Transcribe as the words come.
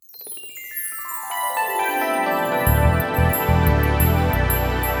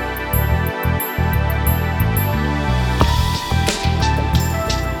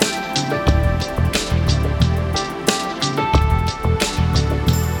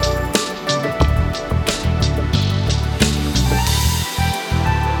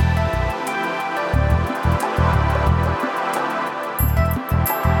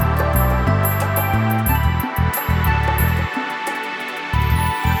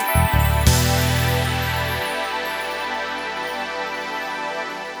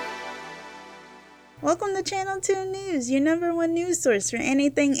to Channel 2 News, your number one news source for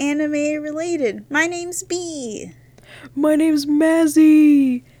anything anime related. My name's B. My name's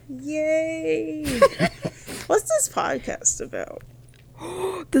Mazzy. Yay. What's this podcast about?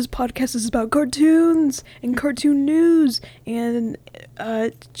 This podcast is about cartoons and cartoon news and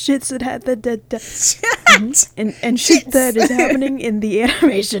shits that and shit that is happening in the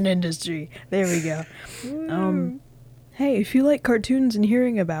animation industry. There we go. Hey, if you like cartoons and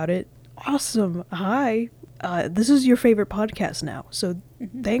hearing about it, awesome. Hi. This is your favorite podcast now. So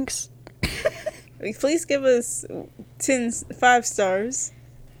thanks. Please give us 5 stars.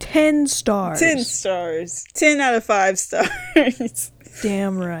 10 stars. 10 stars. 10 out of 5 stars.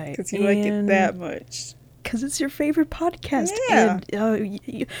 Damn right. Because you like it that much. Because it's your favorite podcast. Yeah. And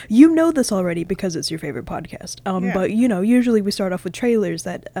you know this already because it's your favorite podcast. But, usually we start off with trailers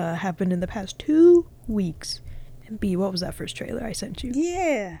that happened in the past 2 weeks. And B, what was that first trailer I sent you?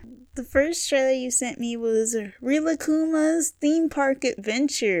 Yeah. The first trailer you sent me was Rilakuma's Theme Park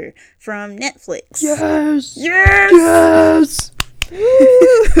Adventure from Netflix. Yes! Yes! Yes!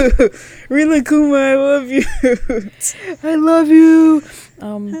 Rilakuma, I love you. I love you.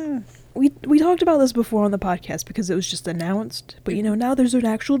 We talked about this before on the podcast because it was just announced, but now there's an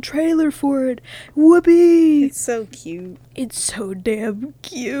actual trailer for it. Whoopee! It's so cute. It's so damn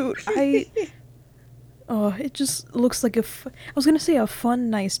cute. It just looks like I was gonna say a fun,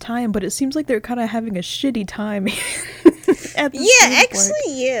 nice time, but it seems like they're kind of having a shitty time.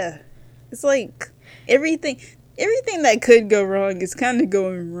 Yeah. It's like everything that could go wrong is kind of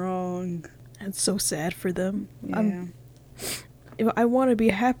going wrong. It's so sad for them. Yeah. I want to be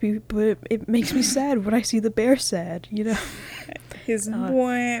happy, but it makes me sad when I see the bear sad, His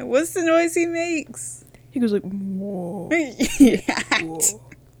boy, what's the noise he makes? He goes like, whoa.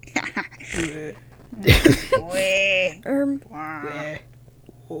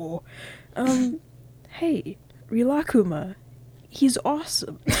 Hey, Rilakuma, he's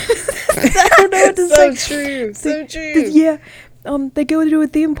awesome. I don't know what to say. So true. Yeah, they go to a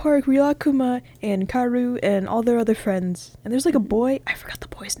theme park, Rilakuma and Karu and all their other friends. And there's like a boy. I forgot the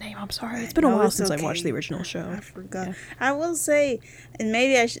boy's name. I'm sorry. It's been a while since I watched the original show. I forgot. Yeah. I will say, and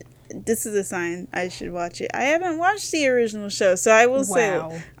maybe I should. This is a sign I should watch it. I haven't watched the original show, so I will say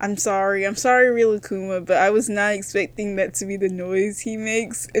I'm sorry, Rilakuma, but I was not expecting that to be the noise he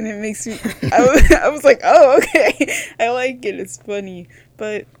makes, and it makes me. I was like, oh, okay, I like it. It's funny,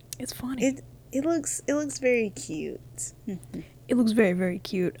 but it's funny. It looks very cute. It looks very, very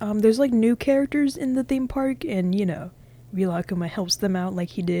cute. There's like new characters in the theme park, and Rilakuma helps them out like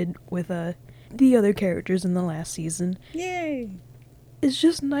he did with the other characters in the last season. Yay! It's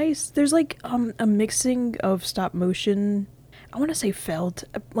just nice. There's like a mixing of stop motion. I want to say felt,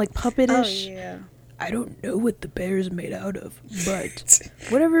 like puppetish. Oh yeah. I don't know what the bear is made out of, but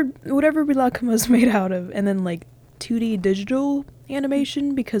whatever Rilakuma's made out of, and then like 2D digital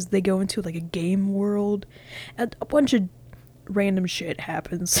animation because they go into like a game world. A bunch of random shit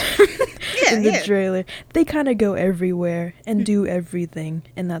happens in the trailer. They kind of go everywhere and do everything,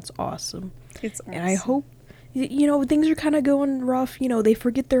 and that's awesome. It's awesome. And I hope. Things are kind of going rough. They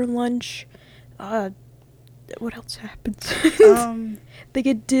forget their lunch. What else happens? They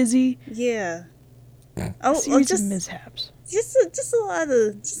get dizzy. Yeah. Just mishaps. Just a lot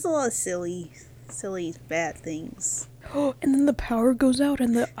of silly bad things. Oh, and then the power goes out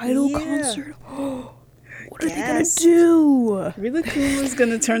and the idol concert. Oh, what are they gonna do? Rilakuma's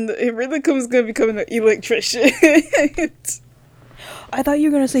gonna become an electrician. I thought you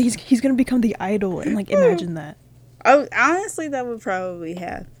were gonna say he's gonna become the idol and imagine that. Oh, honestly, that would probably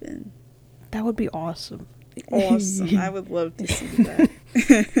happen. That would be awesome. Awesome. I would love to see that.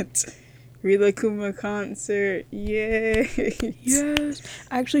 Rilakuma concert. Yay. Yes.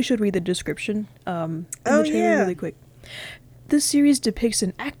 I actually should read the description in the trailer really quick. This series depicts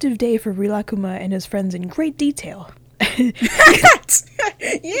an active day for Rilakuma and his friends in great detail.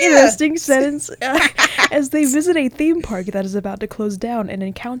 Interesting sentence. As they visit a theme park that is about to close down and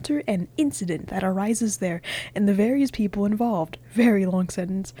encounter an incident that arises there and the various people involved. Very long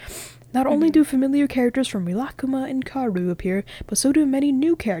sentence. Not only do familiar characters from Rilakuma and Karu appear, but so do many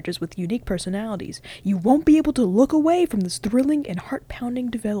new characters with unique personalities. You won't be able to look away from this thrilling and heart-pounding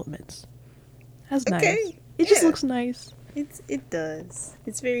developments. That's nice. It just looks nice. It does.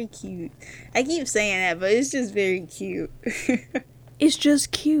 It's very cute. I keep saying that, but it's just very cute. It's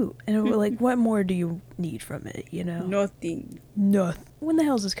just cute. And what more do you need from it, Nothing. When the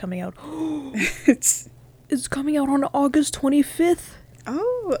hell is this coming out? It's coming out on August 25th.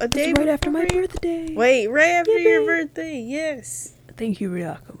 Oh, a day right after my birthday. Wait, right after your birthday, yes. Thank you,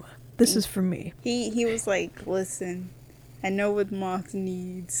 Rilakuma. This is for me. He was like, listen, I know what Moth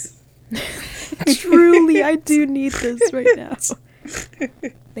needs. Truly, I do need this right now.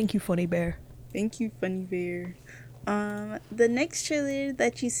 Thank you, Funny Bear. Thank you, Funny Bear. The next trailer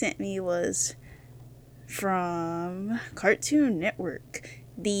that you sent me was from Cartoon Network.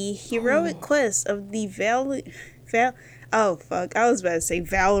 The heroic quest of the oh fuck, I was about to say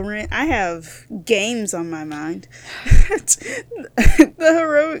Valorant. I have games on my mind. The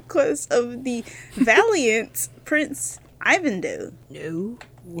heroic quest of the valiant Prince Ivandoe. No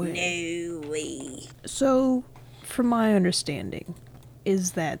way. No way. So, from my understanding,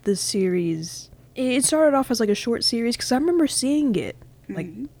 is that this series, it started off as like a short series, because I remember seeing it like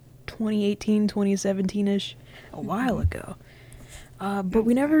 2018, 2017-ish, a while ago. But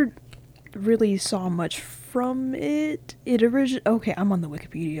we never really saw much from it. Okay, I'm on the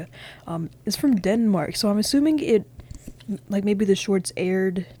Wikipedia. It's from Denmark, so I'm assuming it, like maybe the shorts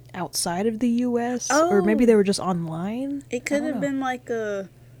aired outside of the US, or maybe they were just online. It could have been like a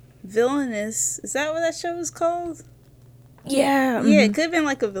villainous. Is that what that show was called? Yeah. Yeah, it could have been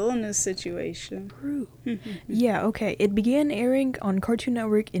like a villainous situation. True. Yeah, okay. It began airing on Cartoon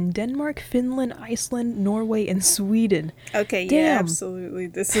Network in Denmark, Finland, Iceland, Norway, and Sweden. Okay, Damn. yeah, absolutely.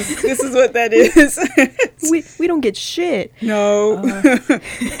 This is what that is. we don't get shit. No.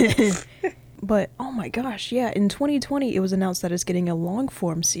 But, oh my gosh, yeah, in 2020 it was announced that it's getting a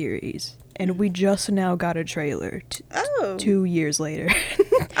long-form series. And we just now got a trailer 2 years later.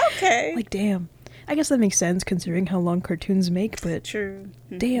 Okay. Like, damn. I guess that makes sense considering how long cartoons make, but... True.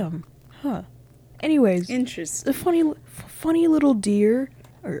 Damn. Huh. Anyways. Interesting. The funny little deer,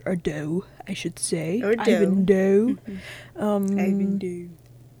 or doe, I should say. Or doe. Ivandoe. Ivandoe.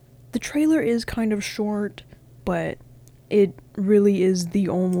 The trailer is kind of short, but it really is the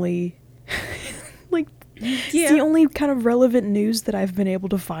only... It's the only kind of relevant news that I've been able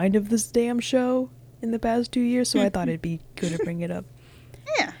to find of this damn show in the past 2 years, so I thought it'd be good to bring it up.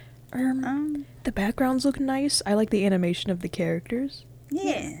 Yeah. The backgrounds look nice. I like the animation of the characters.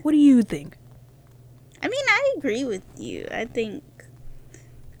 Yeah. What do you think? I mean, I agree with you. I think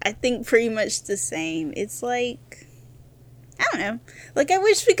pretty much the same. It's like, I don't know. Like, I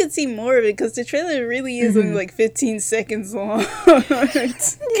wish we could see more of it, because the trailer really is only like 15 seconds long.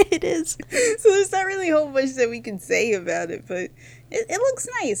 It is. So there's not really a whole bunch that we can say about it, but it looks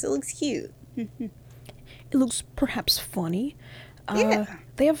nice. It looks cute. It looks perhaps funny. Yeah.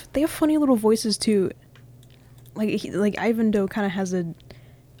 They have funny little voices too. Like Ivandoe kind of has a,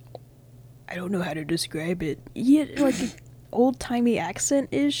 I don't know how to describe it. Yeah, like old timey accent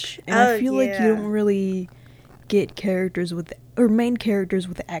ish, and I feel like you don't really get main characters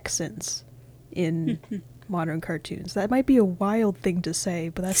with accents in modern cartoons. That might be a wild thing to say,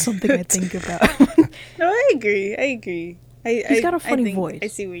 but that's something I think about. No, I agree. He's got a funny voice. I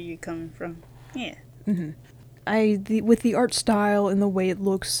see where you're coming from. Yeah. With the art style and the way it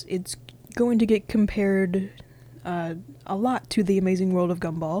looks, it's going to get compared a lot to The Amazing World of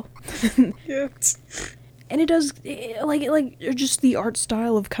Gumball. Yeah. And it does, like just the art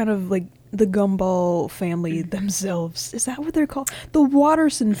style of kind of like the Gumball family themselves. Is that what they're called? The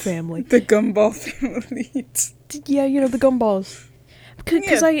Watterson family. The Gumball family. Yeah, the Gumballs.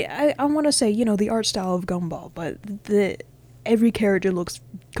 Because I want to say, the art style of Gumball, but every character looks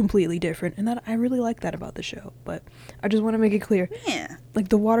completely different, and that I really like that about the show. But I just want to make it clear. Yeah. Like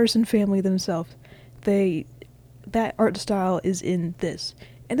the Watterson family themselves, that art style is in this.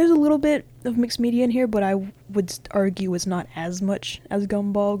 And there's a little bit of mixed media in here, but I would argue it's not as much as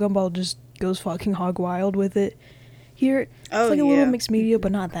Gumball. Gumball just goes fucking hog wild with it. Here, it's a little mixed media,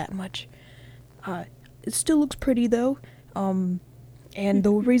 but not that much. It still looks pretty, though. And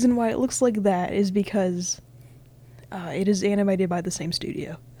the reason why it looks like that is because it is animated by the same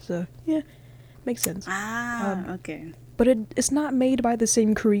studio. So, yeah, makes sense. Okay. But it's not made by the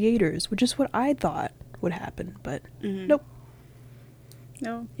same creators, which is what I thought would happen, but nope.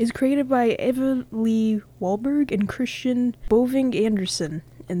 No. It's created by Eva Lee Wahlberg and Christian Boving Anderson.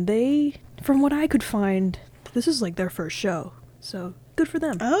 And they, from what I could find, this is like their first show. So, good for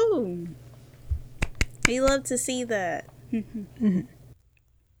them. Oh. We love to see that.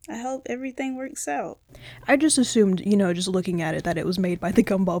 I hope everything works out. I just assumed, just looking at it, that it was made by the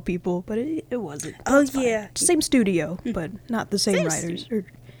Gumball people, but it wasn't. That's fine. Same studio, but not the same writers or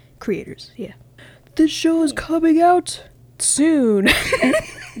creators, yeah. This show is coming out soon.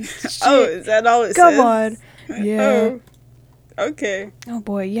 Oh, is that all it Come says? Come on. Yeah. Oh, okay. Oh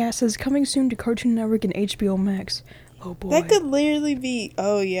boy, yeah, it says coming soon to Cartoon Network and HBO Max. Oh boy. That could literally be,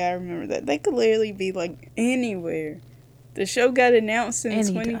 I remember that. That could literally be like anywhere. The show got announced in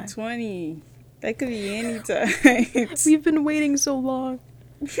 2020. That could be any time. We've been waiting so long.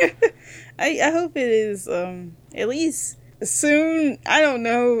 I hope it is at least soon. I don't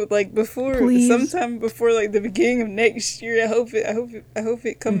know, like before, Please. sometime before like the beginning of next year. I hope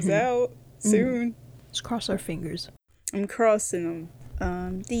it comes out soon. Let's cross our fingers. I'm crossing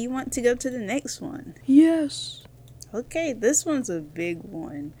them. Do you want to go to the next one? Yes. Okay, this one's a big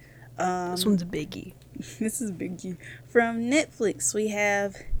one. This one's a biggie. This is biggie. From Netflix, we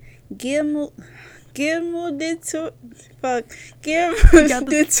have Guillermo del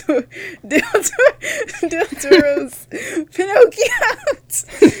Toro's Pinocchio.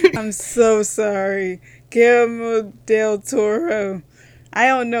 I'm so sorry. Guillermo del Toro. I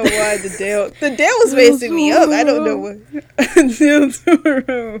don't know why the Del was messing me up. I don't know what. Del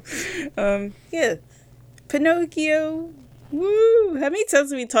Toro. Yeah. Pinocchio. Woo! How many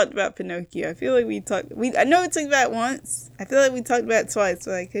times have we talked about Pinocchio? I feel like I know we talked about it once. I feel like we talked about it twice,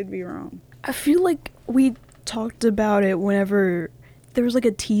 but I could be wrong. I feel like we talked about it whenever there was like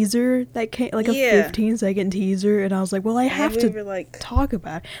a teaser that came, like a 15-second teaser, and I was like, well, I have to talk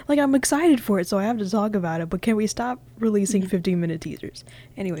about it. Like, I'm excited for it, so I have to talk about it, but can we stop releasing 15-minute teasers?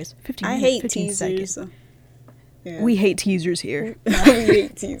 Anyways, 15 minutes, I hate 15 teasers. Seconds. Yeah. We hate teasers here. We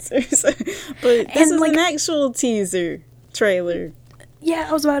hate teasers. But this is an actual teaser trailer. Yeah,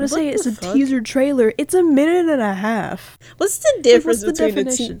 I was about to say, it's a teaser trailer. It's a minute and a half. What's the difference between the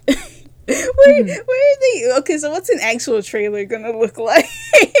two? Where are they? Okay, so what's an actual trailer gonna look like?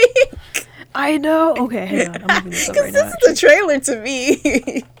 I know. Okay, hang on. I'm looking this up right now. Because this is a trailer to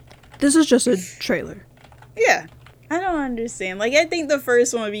me. This is just a trailer. Yeah. I don't understand. Like, I think the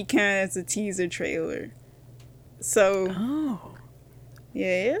first one would be counted as a teaser trailer. So. Oh.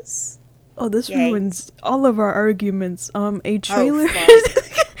 Yes? Oh, this ruins all of our arguments. A trailer...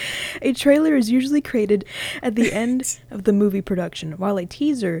 A trailer is usually created at the end of the movie production, while a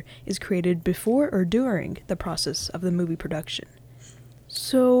teaser is created before or during the process of the movie production.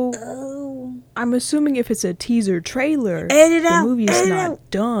 So, I'm assuming if it's a teaser trailer, the movie is not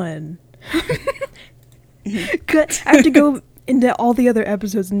done. I have to go into all the other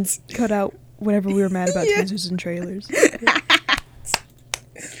episodes and cut out whenever we were mad about teasers and trailers.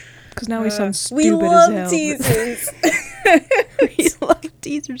 Because now we sound stupid as hell. Teasers. We love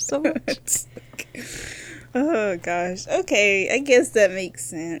teasers so much. Oh gosh. Okay, I guess that makes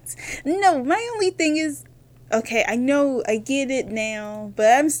sense. No, my only thing is, okay, I know, I get it now,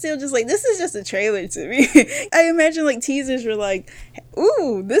 but I'm still just like, this is just a trailer to me. I imagine like teasers were like,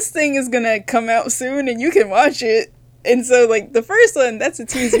 ooh, this thing is gonna come out soon and you can watch it. And so, like, the first one, that's a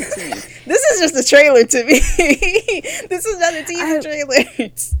teaser to me. This is just a trailer to me. This is not a teaser trailer.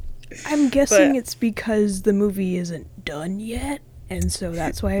 I'm guessing it's because the movie isn't done yet, and so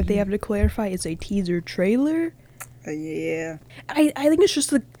that's why they have to clarify it's a teaser trailer. Yeah. I think it's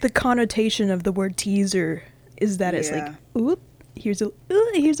just the connotation of the word teaser is that it's like, oop, here's a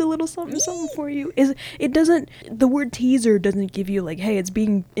little something for you. The word teaser doesn't give you like, hey, it's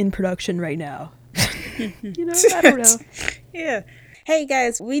being in production right now. You know, I don't know. Yeah. Hey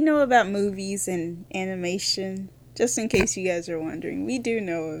guys, we know about movies and animation. Just in case you guys are wondering, we do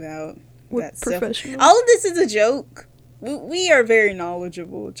know about that stuff. All of this is a joke. We are very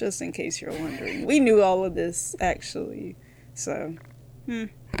knowledgeable, just in case you're wondering. We knew all of this, actually. So,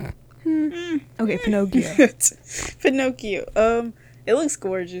 Okay, Pinocchio. Pinocchio. It looks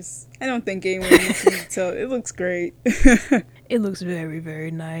gorgeous. I don't think anyone needs to tell. It looks great. It looks very,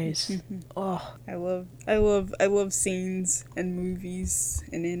 very nice. Oh, I love scenes and movies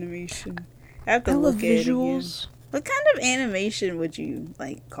and animation. I have to look at it again. What kind of animation would you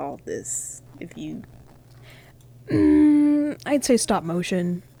like call this? If you, I'd say stop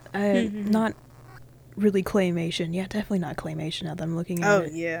motion. Not really claymation. Yeah, definitely not claymation. Now that I'm looking at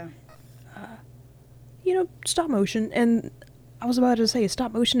it. Oh yeah. Stop motion. And I was about to say,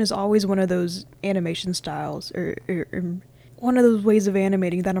 stop motion is always one of those animation styles, or one of those ways of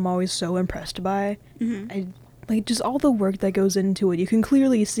animating that I'm always so impressed by. Like, just all the work that goes into it. You can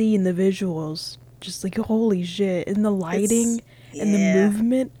clearly see in the visuals, just like, holy shit, and the lighting and the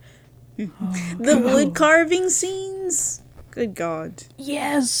movement. The wood carving scenes. Good God.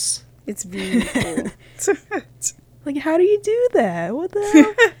 Yes. It's beautiful. Like, how do you do that? What the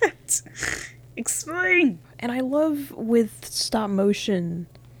hell? Explain. And I love with stop motion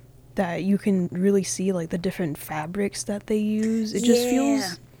that you can really see like the different fabrics that they use. It just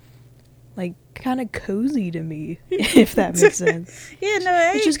feels like kind of cozy to me, if that makes sense. Yeah,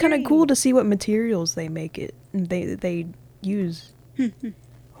 no, it's just kind of cool to see what materials they make it. They use.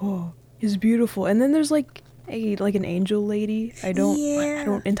 Oh, it's beautiful. And then there's like an angel lady. I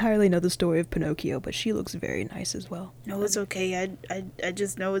don't entirely know the story of Pinocchio, but she looks very nice as well. No, it's okay. I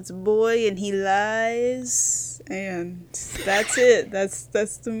just know it's a boy and he lies, and that's it. That's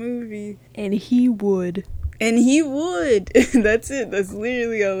the movie. And he would And he would. That's it. That's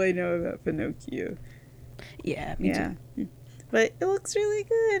literally all I know about Pinocchio. Yeah, me too. But it looks really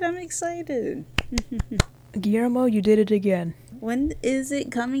good. I'm excited. Guillermo, you did it again. When is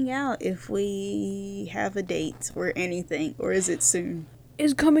it coming out, if we have a date or anything? Or is it soon?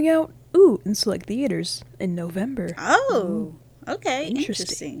 It's coming out, in select theaters in November. Oh, okay.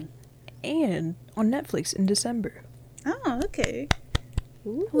 Interesting. And on Netflix in December. Oh, okay. A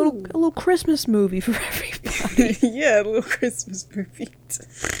little Christmas movie for everybody. Yeah, a little Christmas movie.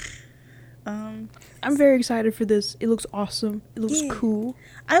 I'm very excited for this. It looks awesome. It looks cool.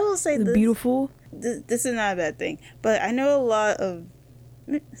 I will say it's beautiful. This is not a bad thing, but I know a lot of.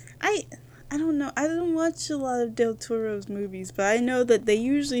 I don't know. I don't watch a lot of Del Toro's movies, but I know that they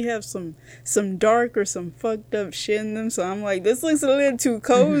usually have some dark or some fucked up shit in them. So I'm like, this looks a little too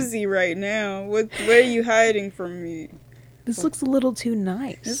cozy right now. What are you hiding from me? This looks a little too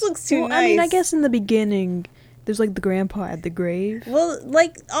nice. This looks too nice. I mean, I guess in the beginning, there's like the grandpa at the grave. Well,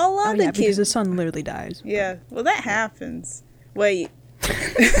 like a lot of kids, because his son literally dies. Yeah, well, that happens. Wait.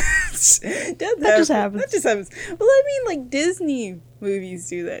 that just happens. That just happens. Well, I mean, like Disney movies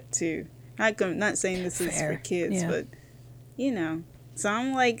do that too. Not saying this is for kids, but you know. So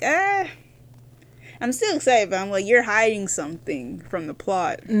I'm like, I'm still excited, but I'm like, you're hiding something from the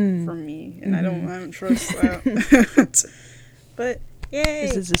plot from me, and I don't trust that. But yay!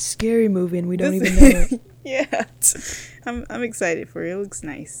 This is a scary movie, and we don't even know it. Yeah, I'm excited for it. It looks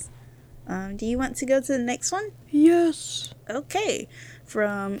nice. Do you want to go to the next one? Yes. Okay.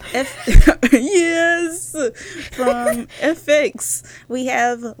 From FX, we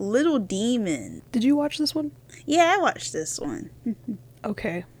have Little Demon. Did you watch this one? Yeah, I watched this one.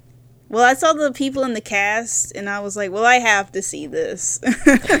 Okay. Well, I saw the people in the cast, and I was like, well, I have to see this.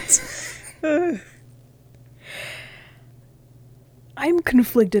 I'm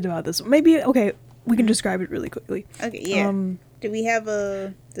conflicted about this. Maybe, okay, we can describe it really quickly. Okay, yeah. Do we have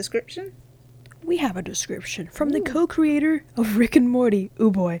a description? We have a description. From the co-creator of Rick and Morty,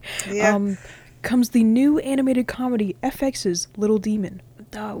 boy, comes the new animated comedy FX's Little Demon.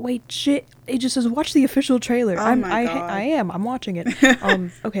 Wait, shit. It just says, watch the official trailer. Oh my God. I'm watching it.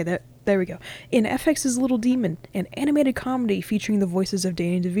 Okay, there we go. In FX's Little Demon, an animated comedy featuring the voices of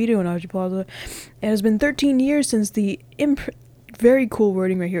Danny DeVito and Aubrey Plaza, it has been 13 years since the very cool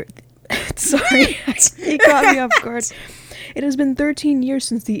wording right here. Sorry, it caught me off guard. It has been 13 years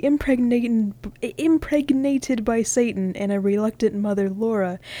since the impregnated by Satan and a reluctant mother,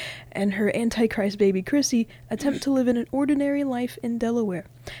 Laura, and her Antichrist baby, Chrissy, attempt to live an ordinary life in Delaware.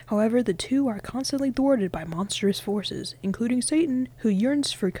 However, the two are constantly thwarted by monstrous forces, including Satan, who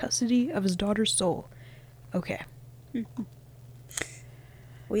yearns for custody of his daughter's soul. Okay.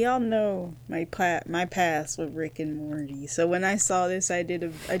 We all know my past with Rick and Morty. So when I saw this, I did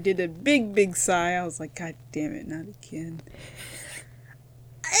a big sigh. I was like, God damn it, not again.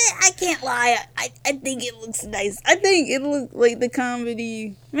 I can't lie. I think it looks nice. I think it looked like the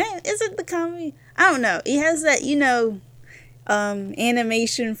comedy. Man, is it the comedy? I don't know. It has that,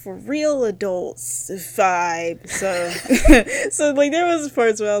 animation for real adults vibe. So like there was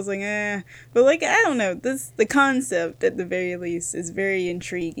parts where I was like, but like I don't know. The concept at the very least is very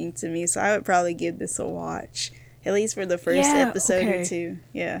intriguing to me. So I would probably give this a watch, at least for the first episode or two.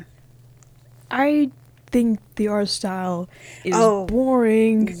 Yeah. I think the art style is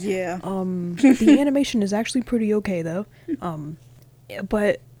boring. Yeah. The animation is actually pretty okay though.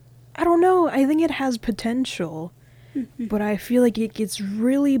 But I don't know. I think it has potential. But I feel like it gets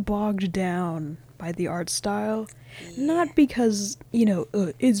really bogged down by the art style. Yeah. Not because,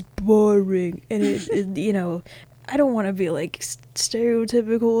 it's boring and it I don't want to be like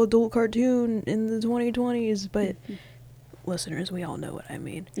stereotypical adult cartoon in the 2020s, but listeners, we all know what I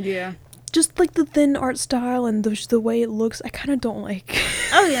mean. Yeah. Just like the thin art style and the way it looks, I kind of don't like.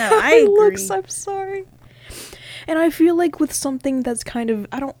 Oh yeah, I agree. Looks, I'm sorry. And I feel like with something that's kind of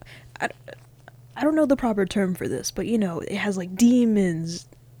I don't know the proper term for this, but it has like demons,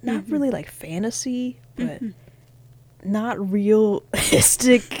 not really like fantasy, but not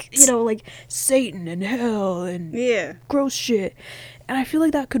realistic, like Satan and hell and gross shit. And I feel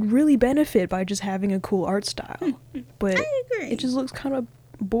like that could really benefit by just having a cool art style. But I agree. It just looks kind of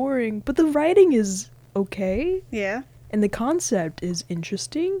boring. But the writing is okay. Yeah. And the concept is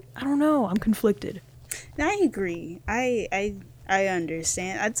interesting. I don't know. I'm conflicted. I agree. I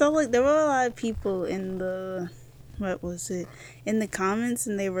understand. I saw like there were a lot of people in the in the comments,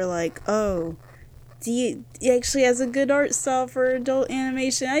 and they were like, "Oh, it actually has a good art style for adult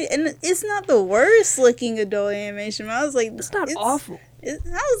animation." And it's not the worst looking adult animation. I was like, it's not awful. I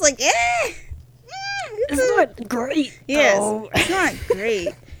was like, it's not great. Yes, though. It's not great.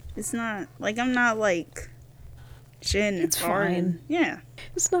 It's not like I'm not like Jen It's Harden. fine. Yeah.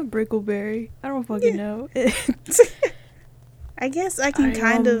 It's not Brickleberry. I don't fucking know. I guess I can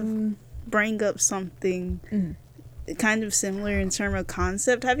kind of bring up something kind of similar in terms of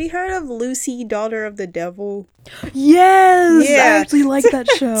concept. Have you heard of Lucy, Daughter of the Devil? Yes! Yeah. I actually like that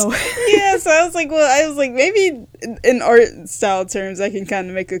show. Yeah, so I was like, maybe in art style terms, I can kind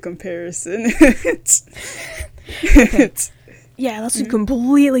of make a comparison. Okay. Yeah, that's a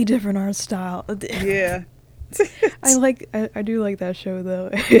completely different art style. Yeah. I do like that show though.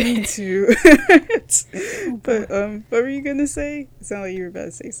 Me too. But what were you gonna say? It sounded like you were about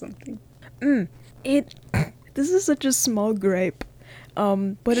to say something. This is such a small gripe.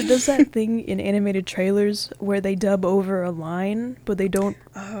 But it does that thing in animated trailers where they dub over a line, but they don't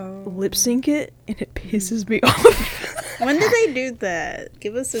lip sync it, and it pisses me off. When did they do that?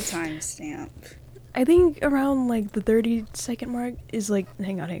 Give us a timestamp. I think around like the 30-second mark is like,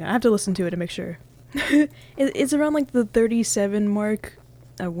 hang on. I have to listen to it to make sure. It's around like the 37 mark.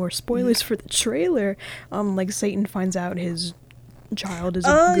 More spoilers for the trailer. Like Satan finds out his child is a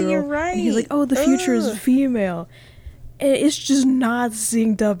girl. Oh, you're right. And he's like, oh, the future is female. And it's just not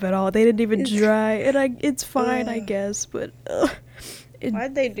synced up at all. They didn't even try. And it's fine, I guess. But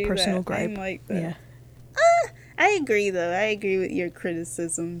why'd they do personal that? gripe. I'm like that. Yeah. I agree though. I agree with your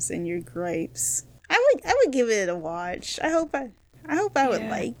criticisms and your gripes. I would give it a watch. I hope I would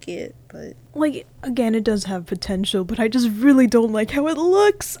like it, but like again, it does have potential, but I just really don't like how it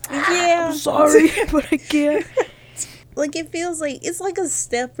looks. Yeah. I'm sorry, but I can't. Like it feels like it's like a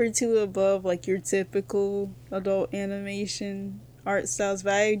step or two above like your typical adult animation art styles,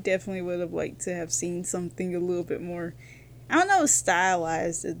 but I definitely would have liked to have seen something a little bit more, I don't know,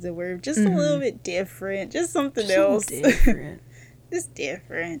 stylized is the word, just a little bit different, just something else. Different. Just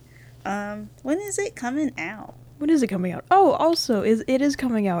different. When is it coming out? When is it coming out? Oh, also, it is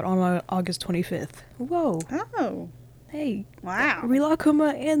coming out on August 25th. Whoa. Oh. Hey. Wow.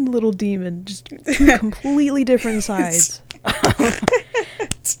 Rilakuma and Little Demon, just two completely different sides.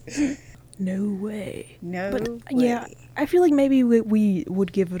 No way. No but, way. Yeah, I feel like maybe we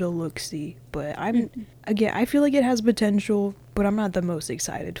would give it a look-see, but I feel like it has potential, but I'm not the most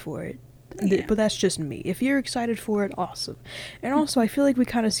excited for it. Yeah. But that's just me. If you're excited for it, awesome. And also, I feel like we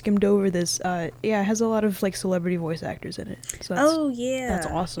kind of skimmed over this. It has a lot of like celebrity voice actors in it. So that's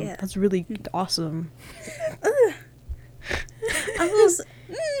awesome. Yeah. That's really awesome.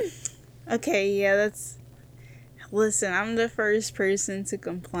 Okay, yeah, that's... Listen, I'm the first person to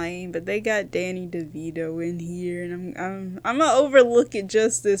complain, but they got Danny DeVito in here, and I'm gonna overlook it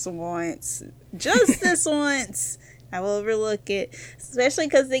just this once. Just this once. I will overlook it, especially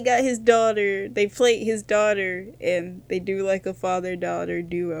because they got his daughter. They play his daughter, and they do like a father-daughter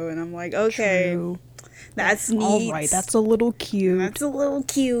duo, and I'm like, okay, True. that's neat. All right, that's a little cute. That's a little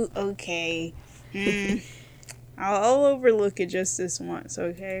cute. Okay. I'll overlook it just this once,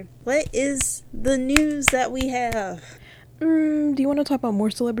 okay? What is the news that we have? Do you want to talk about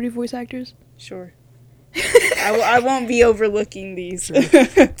more celebrity voice actors? Sure. I won't be overlooking these.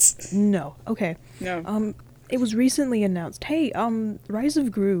 No. Okay. No. It was recently announced. Hey, Rise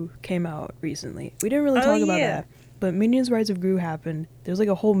of Gru came out recently. We didn't really talk about that, but Minions Rise of Gru happened. There was like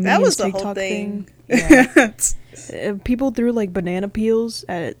a whole Minions TikTok thing. Yeah. People threw like banana peels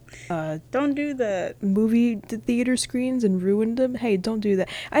at don't do that. Movie theater screens and ruined them. Hey, don't do that.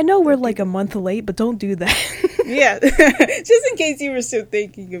 I know we're like a month late, but don't do that. Yeah. Just in case you were still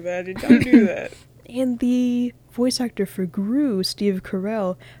thinking about it, don't do that. And the voice actor for Gru, Steve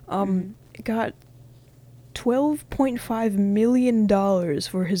Carell, got $12.5 million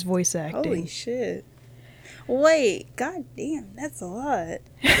for his voice acting. Holy shit. Wait, god damn, that's a lot.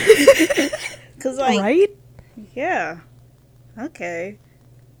 'Cause like, right? Yeah. Okay.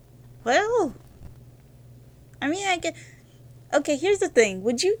 Well, I mean, I get... Okay, here's the thing.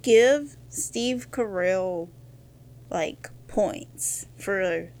 Would you give Steve Carell, like, points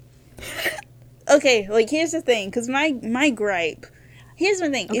for... Okay, like, here's the thing. Because my gripe... Here's my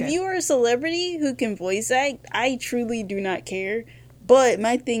thing. Okay. If you are a celebrity who can voice act, I truly do not care. But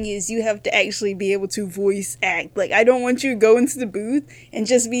my thing is, you have to actually be able to voice act. Like, I don't want you to go into the booth and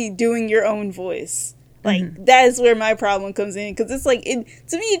just be doing your own voice. Like, that is where my problem comes in. Because it's like, to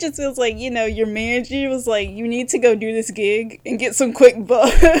me, it just feels like, you know, your manager was like, you need to go do this gig and get some quick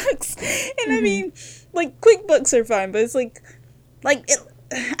bucks. And I mean, like, quick bucks are fine. But it's like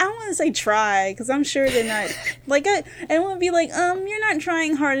I don't want to say try, because I'm sure they're not, like, I want to be like, you're not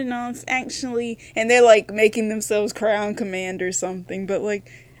trying hard enough, actually, and they're, like, making themselves Crown Command or something, but,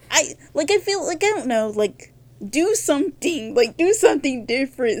 like, I feel, like, I don't know, like, do something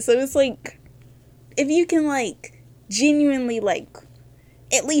different, so it's, like, if you can, like, genuinely, like,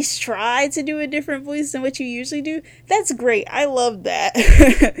 at least try to do a different voice than what you usually do, that's great. I love that.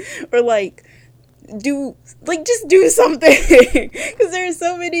 Or like just do something. Because there are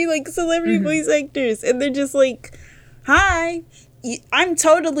so many like celebrity voice actors, and they're just like, hi, I'm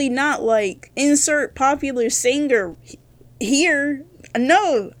totally not like insert popular singer here.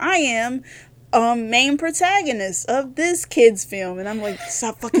 No, I am main protagonist of this kid's film. And I'm like,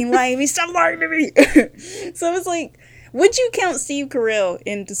 stop fucking lying to me, stop lying to me. So it's like, would you count Steve Carell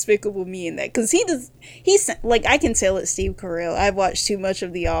in Despicable Me in that? Because he's like, I can tell it's Steve Carell. I've watched too much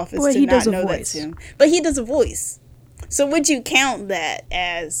of The Office to not know that's him. But he does a voice. So would you count that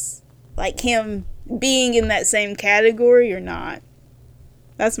as like him being in that same category or not?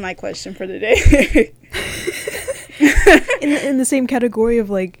 That's my question for today. in the same category of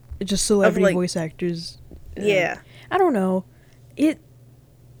like just celebrity voice actors. Yeah. I don't know.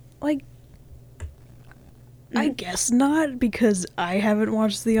 I guess not, because I haven't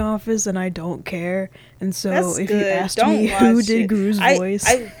watched The Office and I don't care. And so That's if good. you asked Don't me who did Gru's voice,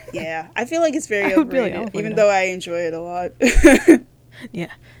 I feel like it's very overrated, even though I enjoy it a lot.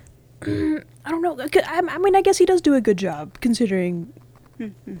 Yeah. I don't know. I mean, I guess he does do a good job, considering,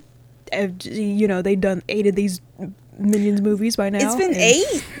 they've done 8 of these Minions movies by now. It's been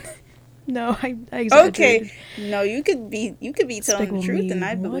 8? No, I exaggerated. Okay. No, you could be telling the truth, and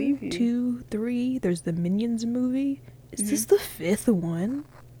I believe you. 1, 2, 3. There's the Minions movie. Is this the 5th one?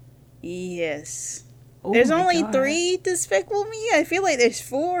 Yes. Oh, there's only 3 Despicable Me? I feel like there's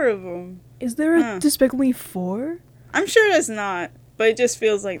 4 of them. Is there a Despicable Me 4? I'm sure there's not, but it just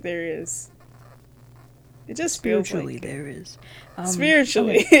feels like there is. It just feels like there is.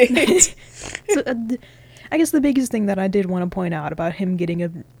 Spiritually. Okay. So, I guess the biggest thing that I did want to point out about him getting a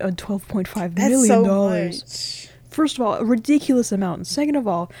 $12.5 million. So much. First of all, a ridiculous amount. And second of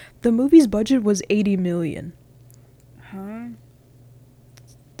all, the movie's budget was $80 million. Huh?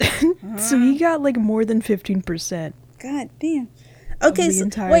 So he got like more than 15%. God damn. Okay,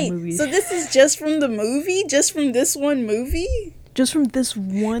 movie. So this is just from the movie? Just from this one movie? Just from this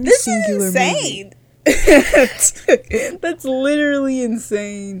one this singular is insane. movie. That's literally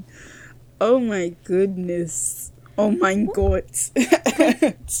insane. Oh my goodness. Oh my god.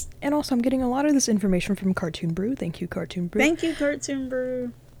 And also, I'm getting a lot of this information from Cartoon Brew. Thank you, Cartoon Brew. Thank you, Cartoon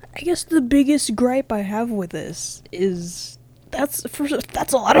Brew. I guess the biggest gripe I have with this is that's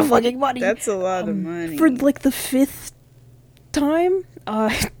a lot of fucking money. That's a lot of money. For like the 5th time.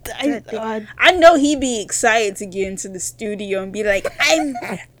 I know he'd be excited to get into the studio and be like,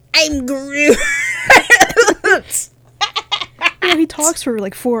 I'm Gru. Yeah, he talks for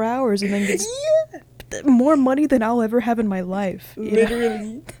like 4 hours and then gets more money than I'll ever have in my life.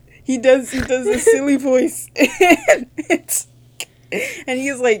 Literally. He does a silly voice. And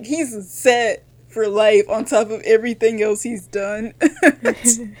he's set for life on top of everything else he's done.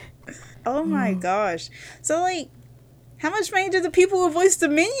 Oh my gosh. So like, how much money do the people who voice the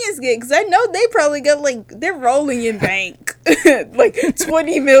Minions get? Because I know they probably got they're rolling in bank. Like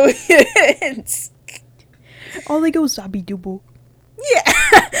 20 million. All they go Zabi Dubo.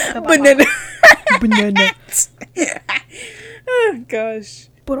 Yeah. Banana. Banana. Oh gosh.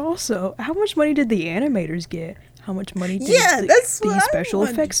 But also, how much money did the animators get? How much money did the special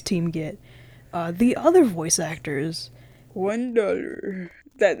effects team get? The other voice actors. $1.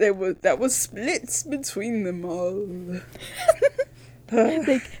 That was split between them all.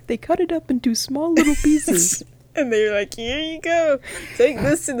 They cut it up into small little pieces. And they're like, here you go. Take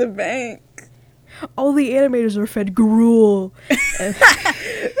this to the bank. All the animators are fed gruel.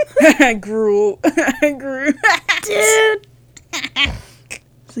 Gruel. Gruel. Dude.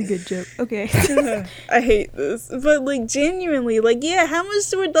 It's a good joke. Okay. I hate this. But, like, genuinely, like, yeah, how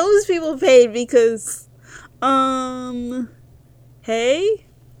much were those people paid? Because, hey?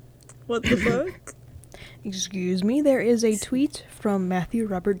 What the fuck? Excuse me, there is a tweet from Matthew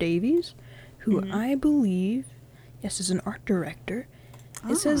Robert Davies, who I believe, is an art director.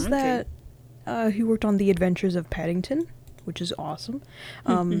 It says that he worked on The Adventures of Paddington, which is awesome.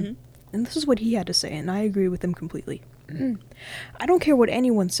 And this is what he had to say, and I agree with him completely. I don't care what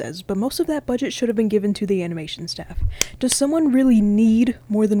anyone says, but most of that budget should have been given to the animation staff. Does someone really need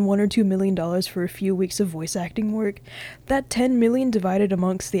more than $1 or $2 million for a few weeks of voice acting work? That $10 million divided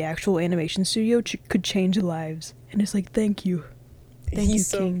amongst the actual animation studio could change lives. And it's like, thank you. He's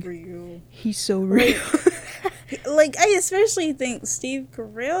so King. real. He's so real. Like, I especially think Steve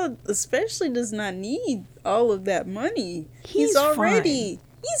Carell especially does not need all of that money. He's already... fine.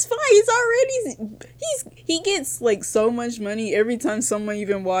 He's fine. He gets like so much money every time someone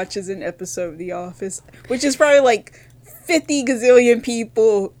even watches an episode of The Office, which is probably like 50 gazillion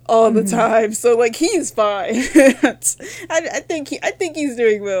people all the time, so like he's fine. I think he's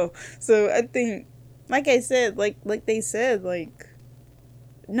doing well. So I think, like I said, like they said, like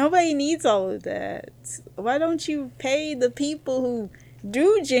nobody needs all of that. Why don't you pay the people who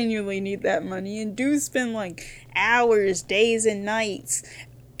do genuinely need that money and do spend like hours, days, and nights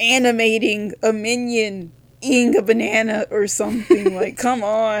animating a minion eating a banana or something? Like, come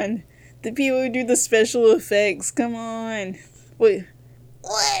on. The people who do the special effects, come on. What's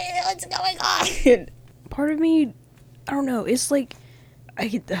going on? Part of me, I don't know, it's like, I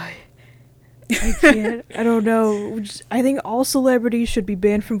can't, I don't know. I think all celebrities should be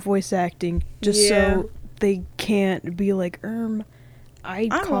banned from voice acting, just so they can't be like, I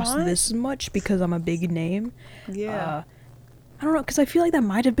cost this much because I'm a big name. Yeah. I don't know, because I feel like that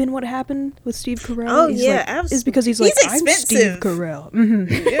might have been what happened with Steve Carell. Oh, yeah, absolutely. Is because he's like, I'm Steve Carell.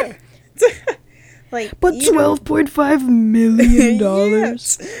 Mm-hmm. Yeah. Like, but $12.5 million.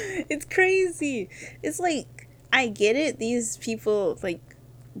 Yes. It's crazy. It's like, I get it. These people, like,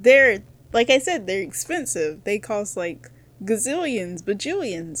 they're, like I said, they're expensive. They cost like gazillions,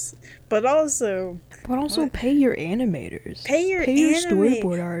 bajillions. But also pay your animators. Pay your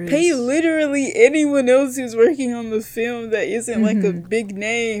storyboard artists. Pay literally anyone else who's working on the film that isn't like a big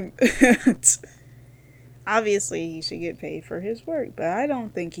name. Obviously, he should get paid for his work, but I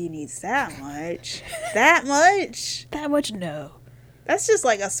don't think he needs that much. That much? That much, no. That's just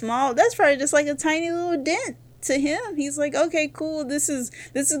like that's probably just like a tiny little dent to him. He's like, okay, cool, this is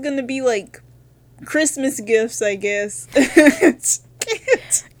gonna be like Christmas gifts, I guess.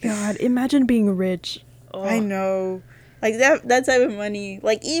 God, imagine being rich. Oh. I know. Like that type of money,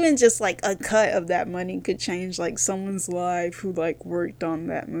 like even just like a cut of that money could change like someone's life who like worked on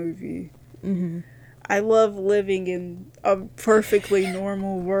that movie. Mm-hmm. I love living in a perfectly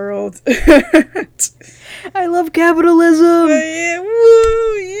normal world. I love capitalism. Yeah,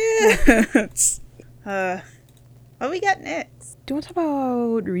 woo, yeah. What we got next? Do you want to talk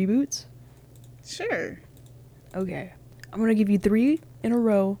about reboots? Sure. Okay, I'm gonna give you 3 in a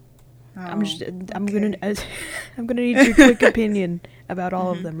row. Oh, I'm gonna need your quick opinion about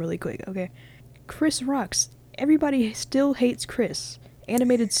all of them really quick. Okay, Chris Rocks. Everybody still hates Chris.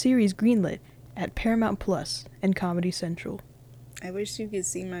 Animated series greenlit at Paramount Plus and Comedy Central. I wish you could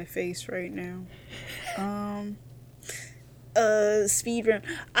see my face right now. Speedrun.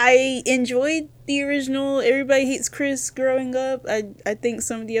 I enjoyed the original Everybody Hates Chris growing up. I think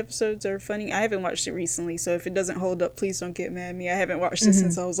some of the episodes are funny. I haven't watched it recently, so if it doesn't hold up, please don't get mad at me. I haven't watched it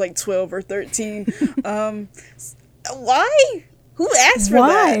since I was like 12 or 13. Why? Who asked for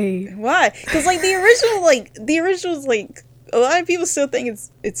that? Why? Because like the original's like a lot of people still think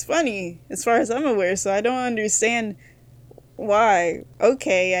it's funny as far as I'm aware, so I don't understand why.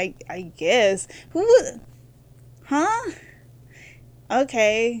 Okay, I guess. Who would? Huh?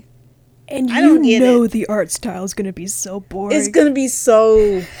 Okay. And you know the art style is gonna be so boring. It's gonna be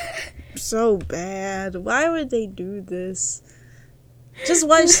so bad. Why would they do this? Just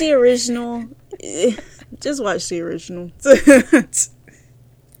watch the original. Just watch the original.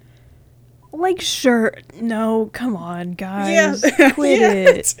 Like, sure. No, come on, guys. Yeah. Quit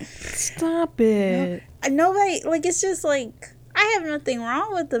it. Stop it. Nobody, like, it's just like, I have nothing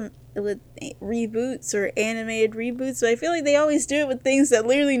wrong with reboots or animated reboots, but I feel like they always do it with things that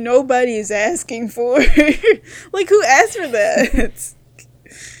literally nobody is asking for. Like, who asked for that?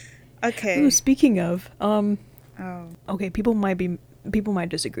 Okay. Ooh, speaking of, okay, people might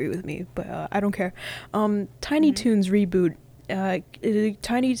disagree with me, but I don't care. Tiny Toons reboot,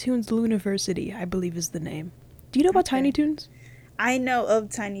 Tiny Toons Luniversity, I believe is the name. Do you know about Tiny Toons? I know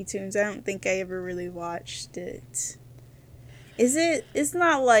of Tiny Toons. I don't think I ever really watched it. It's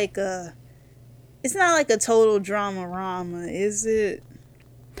not like a total drama-rama, is it?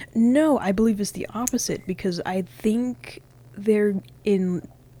 No, I believe it's the opposite, because I think they're in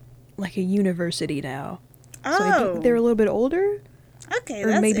like a university now. Oh. So I think they're a little bit older. Okay, or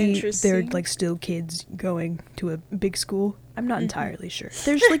that's maybe interesting. they're like still kids going to a big school. I'm not entirely sure.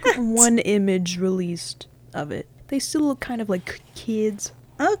 There's like one image released of it. They still look kind of like kids.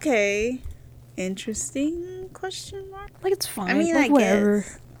 Okay. Interesting question mark? Like, it's fine. I mean, like, whatever.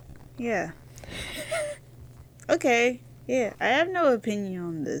 Guess. Yeah. Okay. Yeah, I have no opinion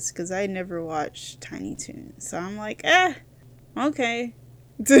on this because I never watched Tiny Toons. So I'm like, okay.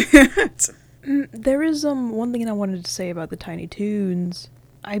 There is one thing I wanted to say about the Tiny Toons.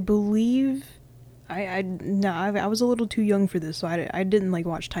 I believe I was a little too young for this, so I didn't like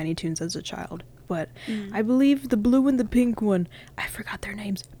watch Tiny Toons as a child. But I believe the blue and the pink one, I forgot their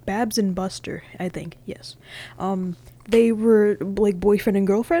names. Babs and Buster, I think. Yes. They were like boyfriend and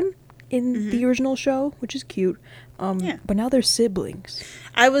girlfriend, in the original show, which is cute. But now they're siblings.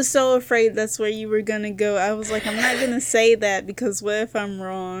 I was so afraid that's where you were gonna go. I was like, I'm not gonna say that because what if I'm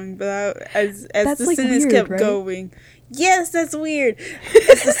wrong? But as the sentence kept going, yes, that's weird.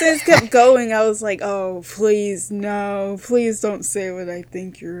 As the sentence kept going, I was like, oh, please, no, please don't say what I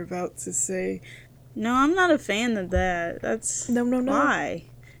think you're about to say. No, I'm not a fan of that. That's no. Why?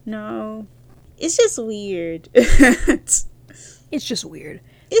 No, it's just weird. It's just weird.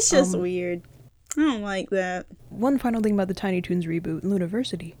 It's just weird. I don't like that. One final thing about the Tiny Toons reboot,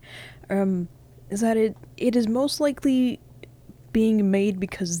 Looniversity, is that it is most likely being made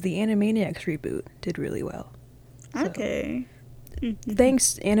because the Animaniacs reboot did really well. So, okay.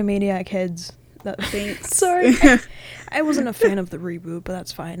 Thanks, Animaniac heads. Thanks. Sorry. I wasn't a fan of the reboot, but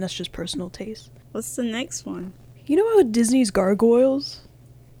that's fine. That's just personal taste. What's the next one? You know about Disney's Gargoyles?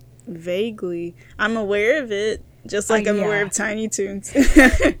 Vaguely. I'm aware of it, just like I'm aware of Tiny Toons.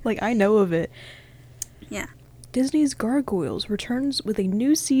 Like, I know of it. Yeah. Disney's Gargoyles returns with a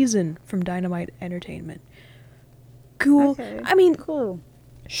new season from Dynamite Entertainment. Cool. Okay. I mean, cool.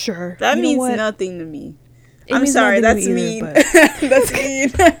 Sure. That means nothing to me. I'm means sorry, nothing that's to me mean. either, but... That's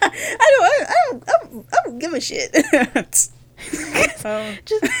mean. I don't give a shit.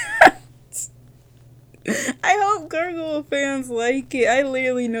 I hope Gargoyle fans like it. I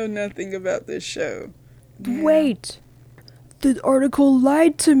literally know nothing about this show. Wait. The article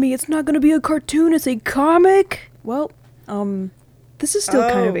lied to me. It's not going to be a cartoon. It's a comic. Well, this is still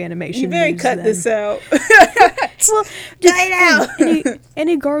kind of animation. You better news, cut then. this out. Well, just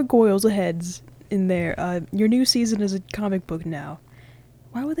any gargoyles heads in there. Your new season is a comic book now.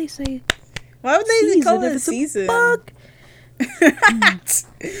 Why would they say? Why would they call it a season? Book?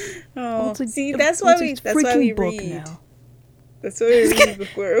 Oh, see, that's why we read. Now. That's what we read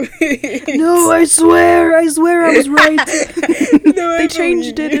before we... No, I swear I was right. No, they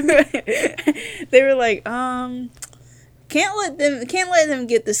changed it. They were like, can't let them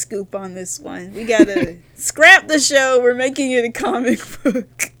get the scoop on this one. We gotta scrap the show. We're making it a comic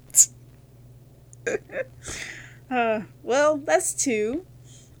book. Well, that's two.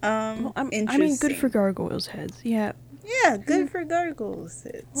 I mean, good for Gargoyles heads. Yeah. Yeah, good for Gargoyles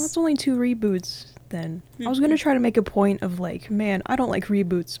heads. Well, that's only 2 reboots then. I was gonna try to make a point of like, man, I don't like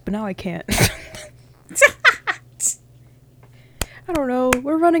reboots, but now I can't. I don't know.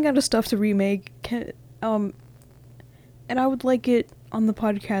 We're running out of stuff to remake. And I would like it on the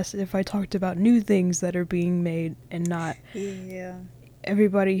podcast if I talked about new things that are being made and not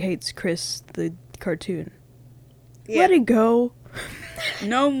Everybody Hates Chris, the cartoon. Yeah. Let it go.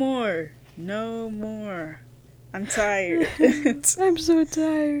 No more. I'm tired. I'm so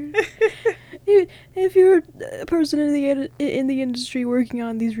tired. If you're a person in the industry working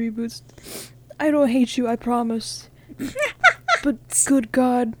on these reboots, I don't hate you, I promise. But good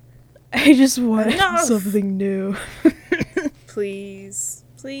God, I just want something new. Please.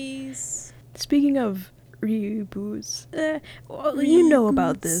 Speaking of reboots, you know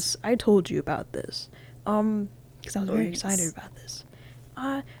about this. I told you about this. Because I was very excited about this.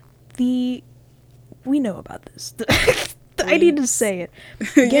 We know about this. I need to say it.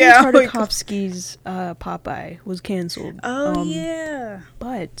 Gendy Tartakovsky's Popeye was canceled. Oh, yeah.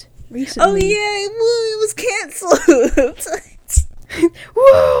 But recently... Oh, yeah, it was canceled.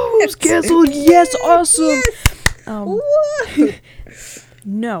 Whoa, it was canceled. Yes, awesome. Yes.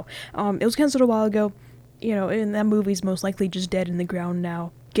 No. It was canceled a while ago. You know, and that movie's most likely just dead in the ground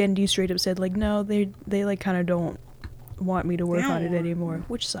now. Gendy straight up said, like, no, they like, kind of don't want me to work on it anymore,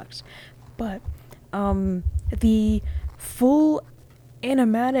 which sucks. But, the full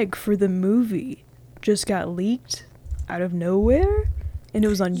animatic for the movie just got leaked out of nowhere, and it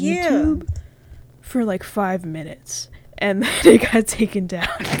was on YouTube for, like, 5 minutes, and then it got taken down.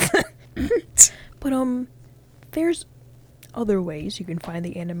 But, there's other ways you can find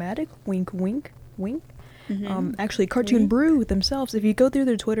the animatic. Wink, wink, wink. Mm-hmm. Actually, Cartoon Brew themselves, if you go through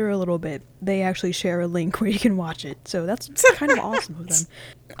their Twitter a little bit, they actually share a link where you can watch it. So that's kind of awesome of them.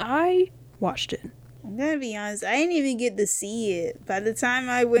 I watched it. I'm gonna be honest, I didn't even get to see it. By the time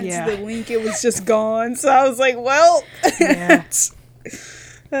I went to the link, it was just gone. So I was like, well.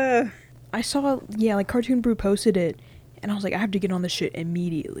 I saw, like Cartoon Brew posted it, and I was like, I have to get on this shit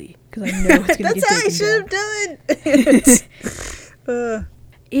immediately. Because I know it's going to get taken down. That's how I should have done.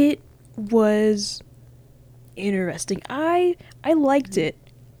 It was interesting. I liked it,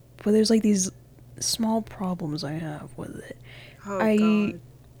 but there's like these small problems I have with it. God.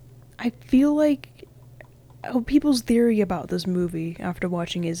 I feel like people's theory about this movie after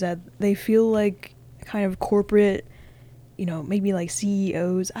watching is that they feel like kind of corporate, you know, maybe like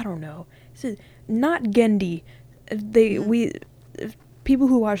CEOs. I don't know. Not Gendy. People people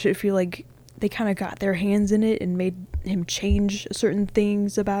who watch it feel like they kind of got their hands in it and made him change certain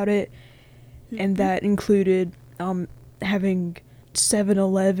things about it. And that included having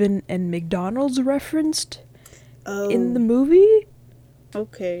 7-Eleven and McDonald's referenced in the movie.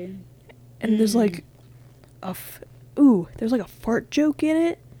 Okay. And there's like there's like a fart joke in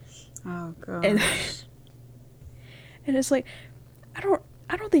it. Oh god. And it's like, I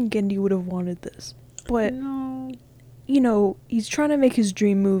don't think Genndy would have wanted this. But no. You know, he's trying to make his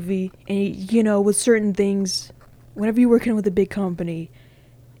dream movie, and you know, with certain things, whenever you're working with a big company,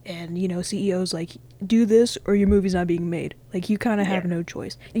 and you know, CEO's like, do this or your movie's not being made. Like, you kind of have no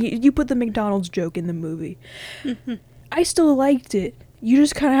choice. You put the McDonald's joke in the movie. I still liked it. You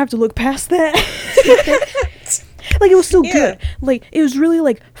just kind of have to look past that. Like, it was still good. Like, it was really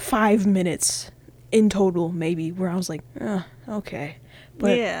like 5 minutes in total, maybe, where I was like, okay.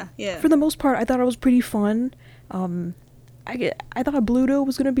 But for the most part, I thought it was pretty fun. I thought Bluto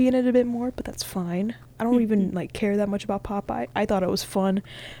was gonna be in it a bit more, but that's fine. I don't even like care that much about Popeye. I thought it was fun.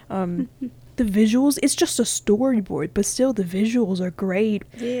 The visuals, it's just a storyboard, but still the visuals are great.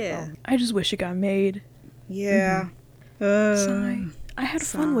 Yeah. I just wish it got made. Yeah. I had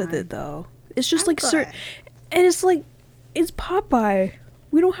fun with it though. It's just like certain, and it's like, it's Popeye.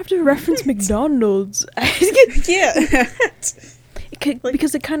 We don't have to reference McDonald's. Yeah.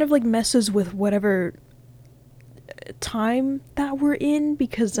 Because it kind of like messes with whatever time that we're in,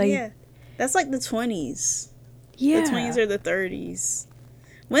 because that's like the 20s. Yeah, the 20s or the 30s.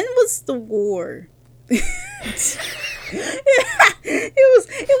 When was the war? It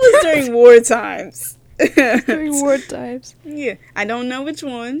was during war times. During war times. Yeah, I don't know which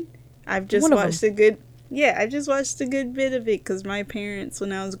one. I've just watched a good bit of it because my parents,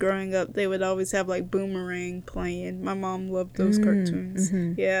 when I was growing up, they would always have like Boomerang playing. My mom loved those cartoons.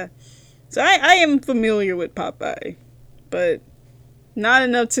 Yeah, so I am familiar with Popeye, but not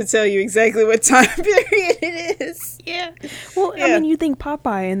enough to tell you exactly what time period it is. Yeah. Well, I mean, you think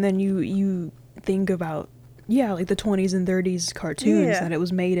Popeye, and then you think about like the 20s and 30s cartoons that it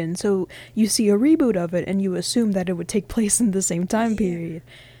was made in. So you see a reboot of it, and you assume that it would take place in the same time period.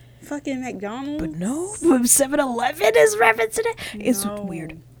 Fucking McDonald's. But no, 7-Eleven is referencing it. It's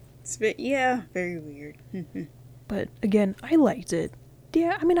weird. It's very weird. But again, I liked it.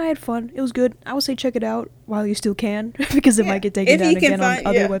 Yeah, I mean, I had fun. It was good. I would say check it out while you still can, because it might get taken down again on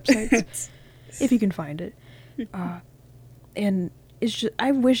other websites. If you can find it. And it's just,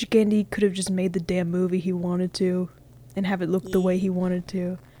 I wish Genndy could have just made the damn movie he wanted to, and have it look the way he wanted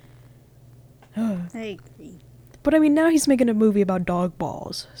to. I agree. But I mean, now he's making a movie about dog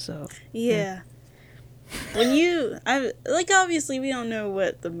balls, so. Yeah. Obviously we don't know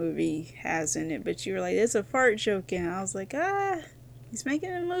what the movie has in it, but you were like, there's a fart joke in it. I was like, he's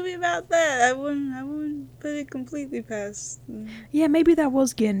making a movie about that. I wouldn't put it completely past. Yeah, maybe that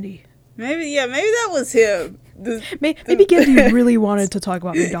was Genndy. Maybe that was him. Maybe Genndy really wanted to talk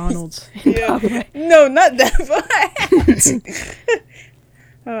about McDonald's. No, not that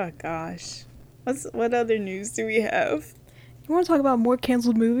part. Oh gosh. What other news do we have? You want to talk about more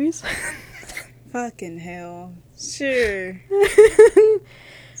canceled movies? Fucking hell. Sure.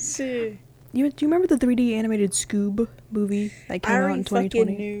 Sure. Do you remember the 3D animated Scoob movie that came out in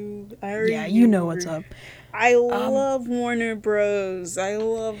 2020? I already knew. You know what's up. I love Warner Bros. I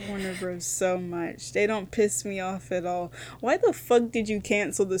love Warner Bros. So much. They don't piss me off at all. Why the fuck did you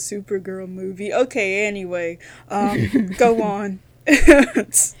cancel the Supergirl movie? Okay, anyway. Go on.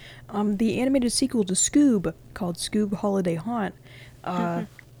 The animated sequel to Scoob, called Scoob Holiday Haunt,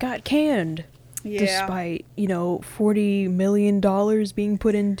 got canned. Yeah. Despite, $40 million being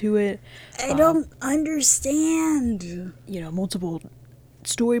put into it. I don't understand. Multiple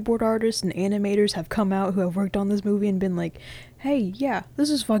storyboard artists and animators have come out who have worked on this movie and been like, hey, yeah,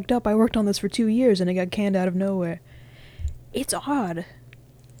 this is fucked up. I worked on this for 2 years and it got canned out of nowhere. It's odd.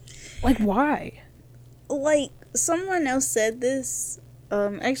 Like, why? Like, someone else said this.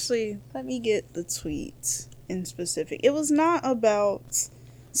 Actually, let me get the tweet in specific. It was not about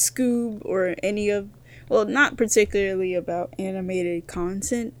Scoob or not particularly about animated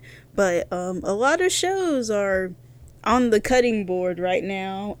content, but a lot of shows are on the cutting board right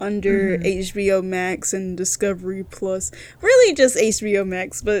now under HBO Max and Discovery Plus. Really just HBO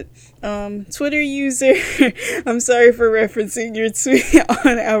Max, but Twitter user, I'm sorry for referencing your tweet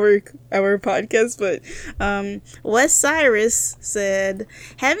on our podcast, but Wes Cyrus said,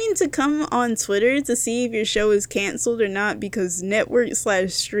 having to come on Twitter to see if your show is canceled or not because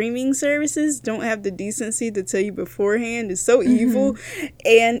network/streaming services don't have the decency to tell you beforehand is so evil,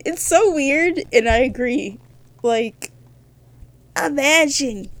 and it's so weird, and I agree. Like,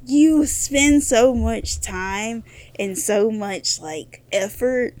 imagine you spend so much time and so much like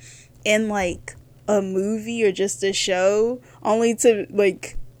effort in like a movie or just a show only to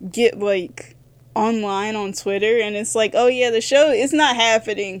like get like online on Twitter and it's like, oh yeah, the show is not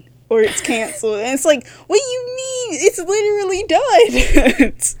happening or it's canceled. And it's like, what do you mean? It's literally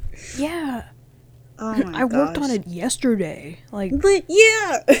done. Yeah. Oh my I worked gosh. on it yesterday. Like, But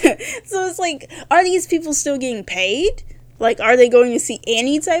yeah. So it's like, are these people still getting paid? Like, are they going to see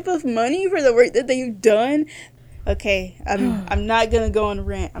any type of money for the work that they've done? Okay, I'm not gonna go on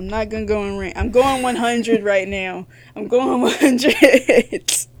rant. I'm going 100 right now. I'm going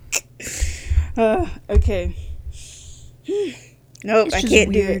 100. Okay. Nope, It's I just can't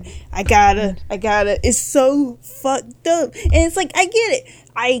weird. do it. I gotta. It's so fucked up. And it's like,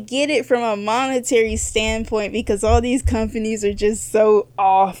 I get it from a monetary standpoint because all these companies are just so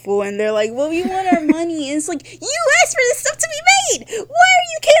awful and they're like, well, we want our money. And it's like, you asked for this stuff to be made. Why are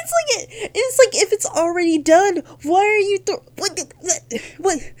you canceling it? And it's like, if it's already done, why are you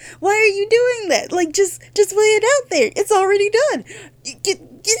why are you doing that? Like, just lay it out there. It's already done.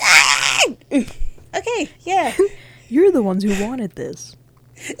 Okay, yeah. you're the ones who wanted this.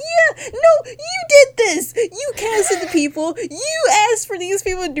 Yeah, no, you did this. You casted the people. You asked for these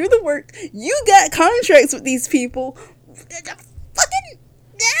people to do the work. You got contracts with these people. Fucking.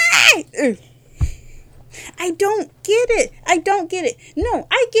 I don't get it. No,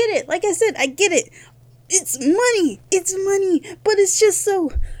 I get it. Like I said, I get it. It's money. But it's just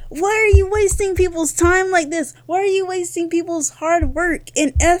so. Why are you wasting people's time like this? Why are you wasting people's hard work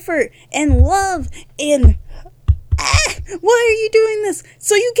and effort and love and. Why are you doing this?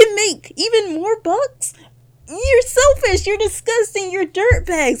 So you can make even more bucks? You're selfish. You're disgusting. You're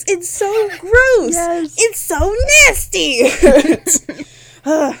dirtbags. It's so gross. Yes. It's so nasty.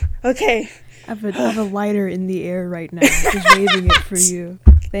 Okay. I have a lighter in the air right now, just waving it for you.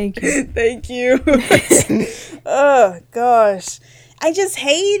 Thank you. Thank you. Oh, gosh. I just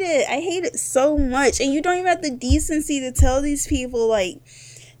hate it. I hate it so much. And you don't even have the decency to tell these people, like,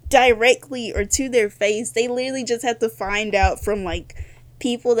 directly or to their face. They literally just have to find out from like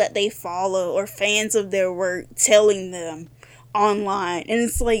people that they follow or fans of their work telling them online, and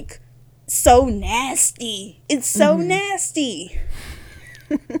it's like so nasty. It's so nasty.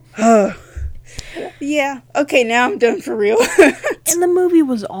 Yeah, okay, now I'm done for real. And the movie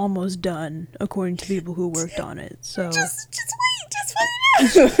was almost done, according to people who worked on it. So just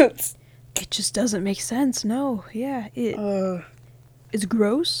wait. it just doesn't make sense. No, yeah, it's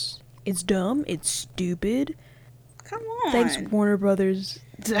gross. It's dumb. It's stupid. Come on. Thanks, Warner Brothers.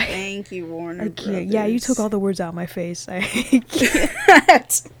 Thank you, Warner Brothers. Yeah, you took all the words out of my face. I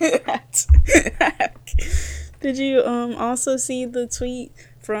can't. Did you also see the tweet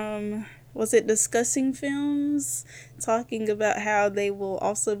from, was it Discussing Films, talking about how they will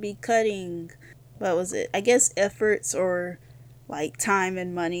also be cutting, what was it, I guess efforts or like time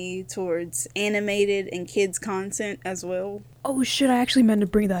and money towards animated and kids content as well? Oh shit, I actually meant to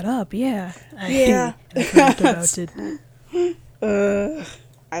bring that up. Yeah. Yeah. I forgot about it.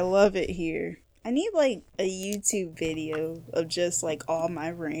 I love it here. I need like a YouTube video of just like all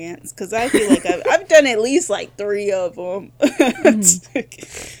my rants, because I feel like I've done at least like 3 of them.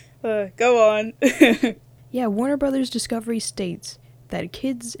 Go on. Yeah, Warner Brothers Discovery states that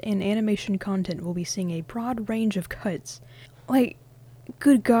kids and animation content will be seeing a broad range of cuts. Like,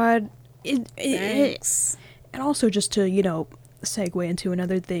 good God. Thanks. And also, just to, segue into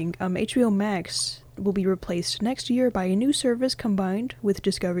another thing, HBO Max will be replaced next year by a new service combined with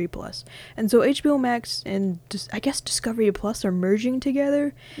Discovery Plus. And so HBO Max and I guess Discovery Plus are merging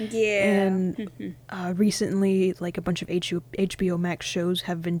together. Yeah. And recently, like, a bunch of HBO Max shows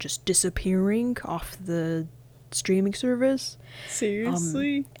have been just disappearing off the streaming service.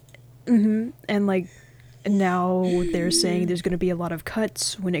 Seriously? And, like, now they're saying there's going to be a lot of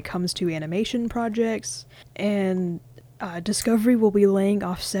cuts when it comes to animation projects. And Discovery will be laying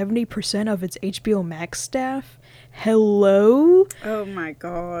off 70% of its HBO Max staff. Hello? Oh my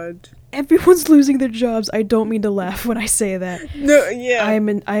God. Everyone's losing their jobs. I don't mean to laugh when I say that. No, yeah.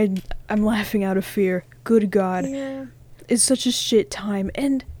 I'm laughing out of fear. Good God. Yeah. It's such a shit time.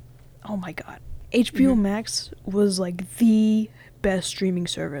 And, oh my God. HBO Max was, like, the best streaming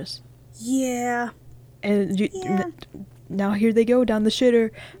service. Yeah. And now here they go down the shitter.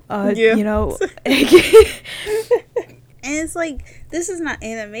 And it's like, this is not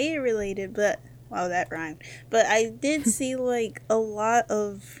animated related, but, wow, that rhymed. But I did see, like, a lot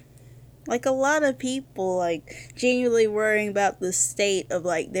of people, like, genuinely worrying about the state of,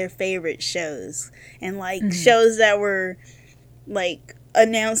 like, their favorite shows. And, like, shows that were, like,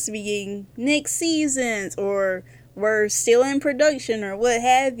 announced to be getting next seasons or were still in production or what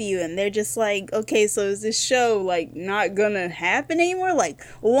have you, and they're just like, okay, so is this show like not gonna happen anymore? Like,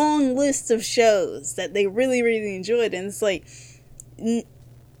 long list of shows that they really, really enjoyed, and it's like,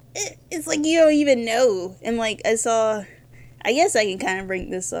 it's like you don't even know. And like, I guess I can kind of bring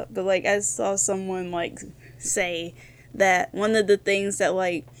this up, but like, I saw someone like say that one of the things that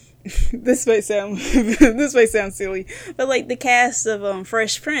like, this might sound silly, but like the cast of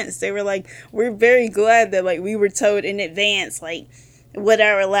Fresh Prince, they were like, we're very glad that like we were told in advance like what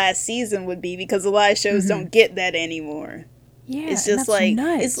our last season would be, because a lot of shows don't get that anymore. Yeah, it's just that's like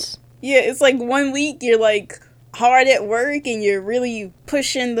nuts. it's like 1 week you're like hard at work and you're really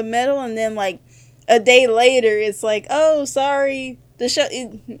pushing the metal, and then like a day later it's like, oh, sorry, the show,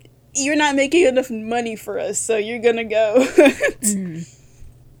 you're not making enough money for us, so you're gonna go.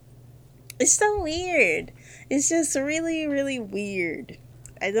 It's so weird. It's just really, really weird.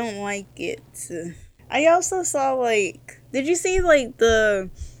 I don't like it. I also saw like, did you see like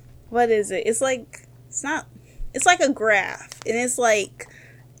what is it? It's like a graph, and it's like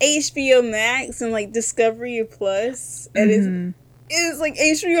HBO Max and like Discovery Plus, and it's like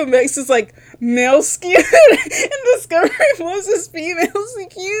HBO Max is like male skewed and Discovery Plus is female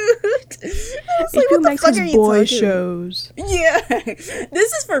skewed. Like, HBO Max is boy shows. Yeah,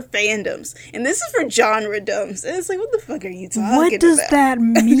 this is for fandoms and this is for genre dumps. And it's like, what the fuck are you talking about? What does that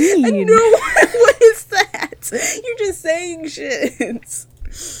mean? I know, what is that? You're just saying shit.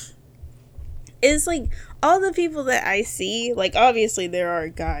 It's like, all the people that I see, like, obviously there are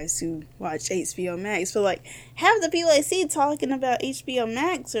guys who watch HBO Max, but like, half the people I see talking about HBO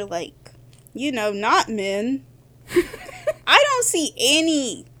Max are like, you know, not men. I don't see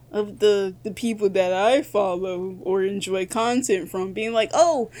any of the people that I follow or enjoy content from being like,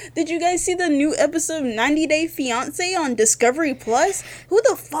 oh, did you guys see the new episode of 90 Day Fiancé on Discovery Plus? Who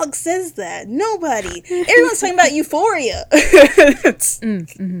the fuck says that? Nobody. Everyone's talking about Euphoria.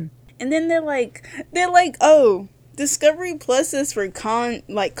 And then they're like, oh, Discovery Plus is for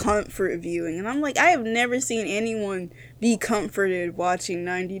comfort viewing. And I'm like, I have never seen anyone be comforted watching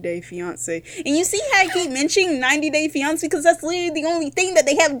 90 Day Fiancé. And you see how I keep mentioning 90 Day Fiancé, because that's literally the only thing that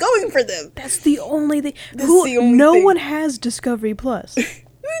they have going for them. That's the only thing. No one has Discovery Plus.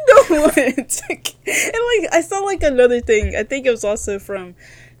 No one. And like, I saw like another thing. I think it was also from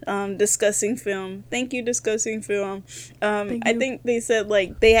Discussing Film. Thank you, Discussing Film. I think they said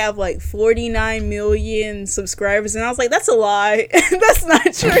like they have like 49 million subscribers, and I was like, that's a lie. That's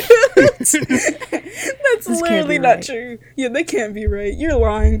not true. That's literally not true. Yeah, that can't be right. You're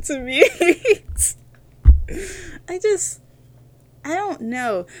lying to me. I don't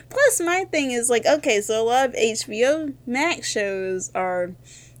know. Plus, my thing is like, okay, so a lot of HBO Max shows are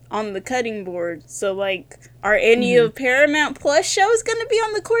on the cutting board. So, like, are any of Paramount Plus shows going to be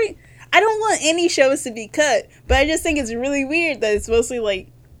on the court? I don't want any shows to be cut, but I just think it's really weird that it's mostly, like,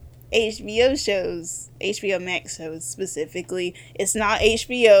 HBO shows, HBO Max shows specifically. It's not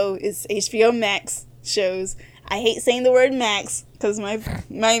HBO, it's HBO Max shows. I hate saying the word Max because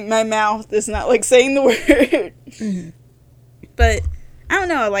my mouth is not like saying the word. But I don't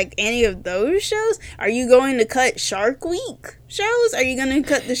know, like any of those shows. Are you going to cut Shark Week shows? Are you going to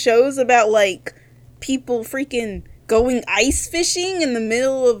cut the shows about like people freaking going ice fishing in the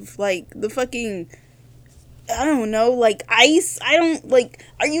middle of like the fucking, I don't know, like ice? I don't like,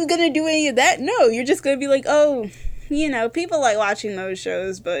 are you going to do any of that? No, you're just going to be like, oh, you know, people like watching those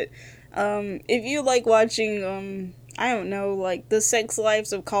shows, but if you like watching I don't know, like The Sex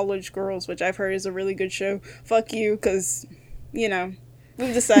Lives of College Girls, which I've heard is a really good show, fuck you, because, you know,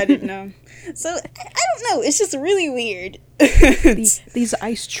 we've decided no. So I don't know, it's just really weird. These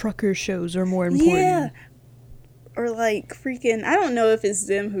ice trucker shows are more important. Yeah. Or like freaking, I don't know if it's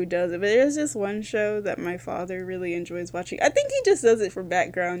them who does it, but there's this one show that my father really enjoys watching. I think he just does it for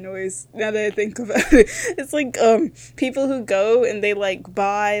background noise, now that I think about it. It's like people who go and they like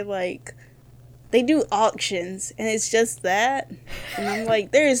buy like, they do auctions, and it's just that. And I'm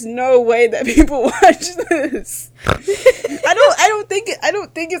like, there is no way that people watch this. I don't think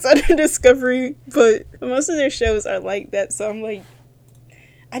it's under Discovery, but most of their shows are like that. So I'm like,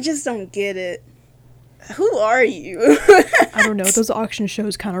 I just don't get it. Who are you? I don't know. Those auction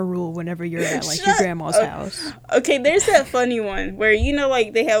shows kind of rule whenever you're at like your grandma's house. Okay, there's that funny one where, you know,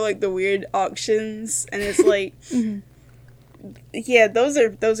 like they have like the weird auctions, and it's like, yeah, those are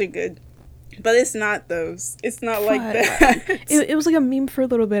good. But it's not those. It's not like that. It was like a meme for a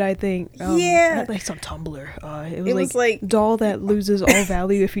little bit, I think. Yeah. Like some Tumblr. It was like doll that loses all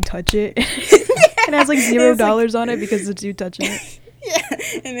value if you touch it. And it has like $0 on it because it's you touching it. Yeah.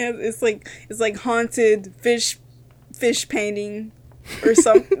 And it's like haunted fish painting or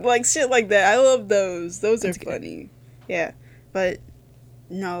something like shit like that. I love those. Those That's are funny. Yeah, but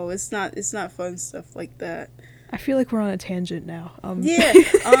no, it's not. It's not fun stuff like that. I feel like we're on a tangent now. Yeah.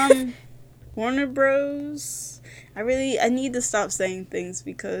 Warner Bros. I need to stop saying things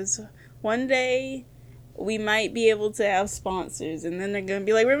because one day we might be able to have sponsors, and then they're gonna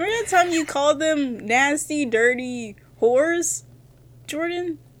be like, "Remember that time you called them nasty, dirty whores,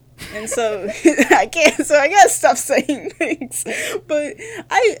 Jordan?" And so I can't. So I gotta stop saying things. But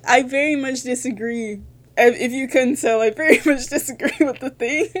I very much disagree. If you couldn't tell, I very much disagree with the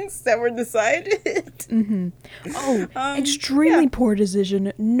things that were decided. Mm-hmm. Oh, extremely poor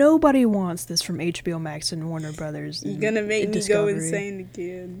decision. Nobody wants this from HBO Max and Warner Brothers. You're gonna make me go insane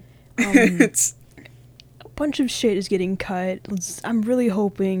again. A bunch of shit is getting cut. I'm really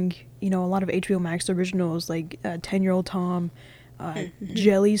hoping, a lot of HBO Max originals like 10-Year-Old Tom,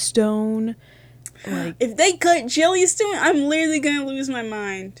 Jellystone. Like, if they cut Jellystone, I'm literally gonna lose my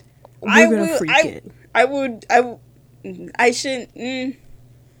mind. We're gonna freak it. I shouldn't.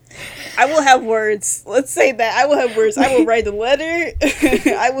 I will have words. Let's say that. I will have words. I will write a letter.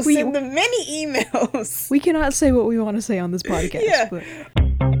 I will send them many emails. We cannot say what we want to say on this podcast. Yeah. But...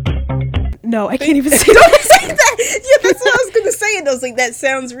 No, I can't even say Don't that. say that! Yeah, that's what I was going to say. And I was like, that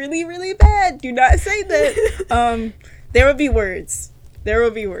sounds really, really bad. Do not say that. There will be words. There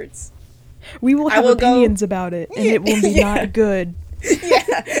will be words. We will have opinions about it, and it will be not good.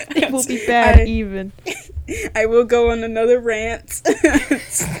 Yeah. It will be bad even. I will go on another rant.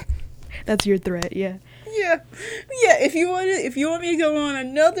 That's your threat, yeah. Yeah. If you want me to go on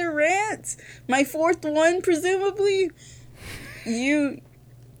another rant, my fourth one presumably,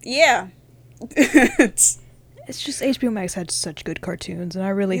 yeah. It's just HBO Max had such good cartoons, and I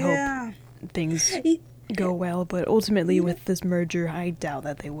really hope things go well. But ultimately, with this merger, I doubt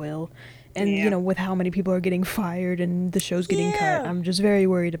that they will. And with how many people are getting fired and the show's getting cut, I'm just very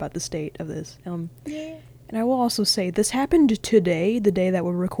worried about the state of this. And I will also say, this happened today, the day that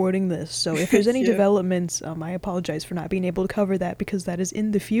we're recording this. So if there's any developments, I apologize for not being able to cover that because that is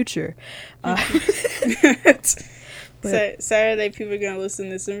in the future. Saturday, people are going to listen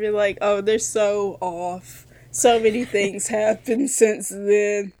to this and be like, oh, they're so off. So many things happened since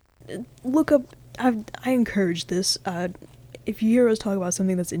then. Look up, I encourage this. If you hear us talk about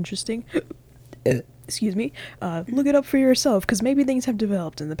something that's interesting, excuse me, look it up for yourself, because maybe things have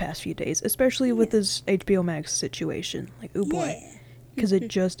developed in the past few days, especially with this HBO Max situation. Like, oh boy, because it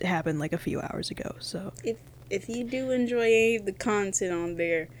just happened like a few hours ago. So if you do enjoy any of the content on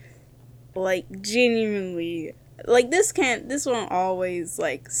there, like genuinely, like this won't always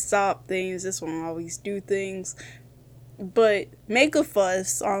like stop things. This won't always do things. But make a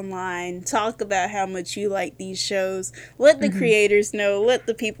fuss online, talk about how much you like these shows, let the creators know, let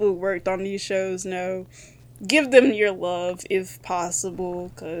the people who worked on these shows know, give them your love if possible,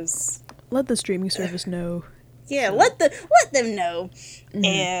 because... Let the streaming service know. Yeah, so. let them know,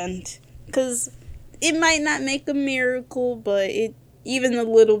 and, because it might not make a miracle, but it even a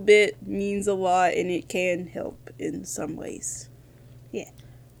little bit means a lot, and it can help in some ways. Yeah.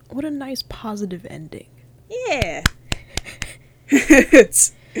 What a nice positive ending. Yeah.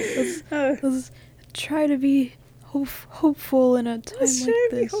 let's try to be hopeful in a time like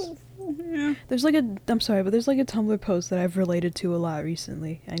this. Yeah. There's like a Tumblr post that I've related to a lot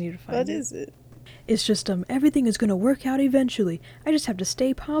recently. I need to find it. What is it? It's just everything is gonna work out eventually. I just have to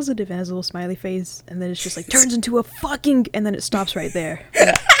stay positive, and has a little smiley face, and then it's just like turns into a fucking, and then it stops right there.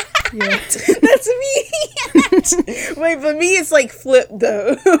 Yeah. That's me. Wait, but me it's like flip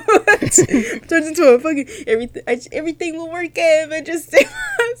though. Turns into a fucking everything will work out if I just stay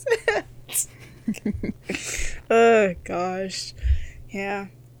positive. Oh gosh, yeah,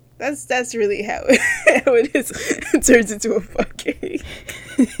 that's really how it is. It turns into a fucking.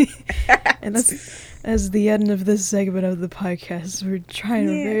 And that's the end of this segment of the podcast. We're trying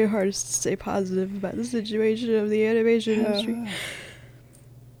very hard to stay positive about the situation of the animation industry.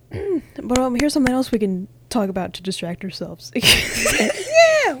 But here's something else we can talk about to distract ourselves.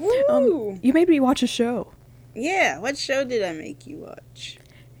 Yeah, woo! You made me watch a show. Yeah, what show did I make you watch?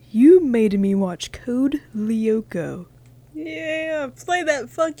 You made me watch Code Lyoko. Yeah, play that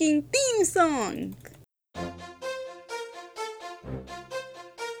fucking theme song!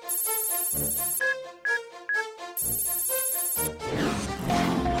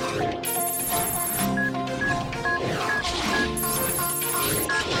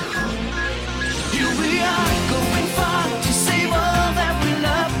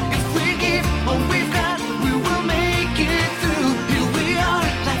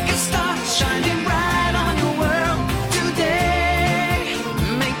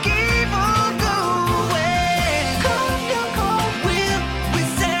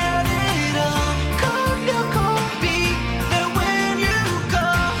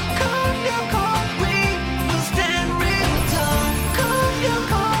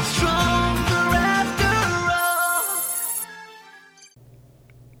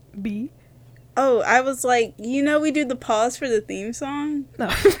 no, I was like, we do the pause for the theme song. No.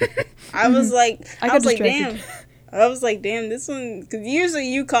 I was like, distracted. damn, this one, because usually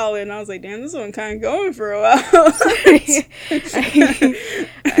you call it, and I was like, damn, this one kind of going for a while.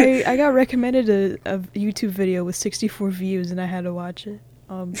 I got recommended a YouTube video with 64 views, and I had to watch it.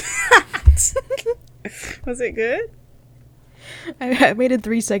 Was it good? I made it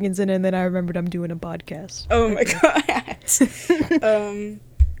 3 seconds in, and then I remembered I'm doing a podcast. Oh my god.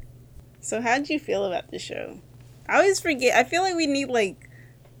 So how'd you feel about the show? I always forget. I feel like we need like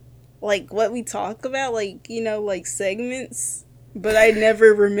what we talk about, like segments. But I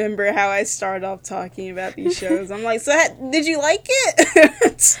never remember how I start off talking about these shows. I'm like, so did you like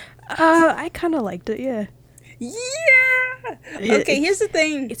it? I kind of liked it, yeah. Yeah. Okay, here's the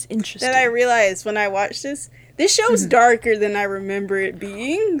thing. It's interesting that I realized when I watched this. This show's darker than I remember it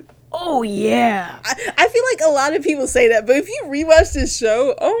being. Oh, yeah. I feel like a lot of people say that, but if you rewatch this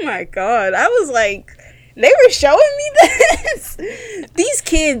show, oh my god, I was like, they were showing me this? These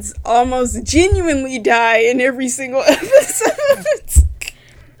kids almost genuinely die in every single episode.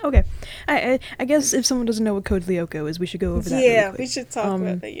 Okay. I guess if someone doesn't know what Code Lyoko is, we should go over that really quick. We should talk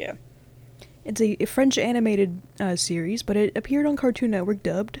about that, yeah. It's a French animated series, but it appeared on Cartoon Network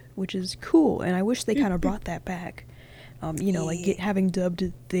dubbed, which is cool, and I wish they kind of brought that back. Having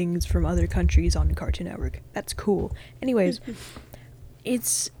dubbed things from other countries on Cartoon Network. That's cool. Anyways,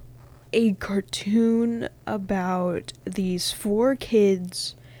 it's a cartoon about these 4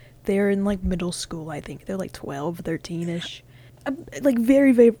 kids. They're in, middle school, I think. They're, 12, 13-ish.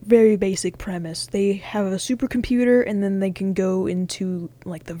 Very, very, very basic premise. They have a supercomputer, and then they can go into,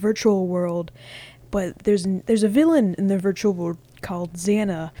 the virtual world. But there's a villain in the virtual world called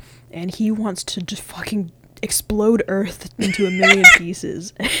Xana, and he wants to just fucking explode Earth into a million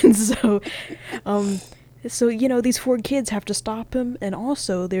pieces. And so these 4 kids have to stop him, and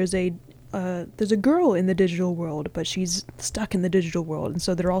also there's a girl in the digital world, but she's stuck in the digital world, and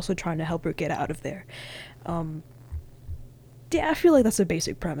so they're also trying to help her get out of there. Yeah, I feel like that's a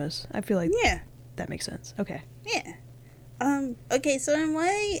basic premise. I feel like that makes sense. Okay. Yeah. Okay, so in one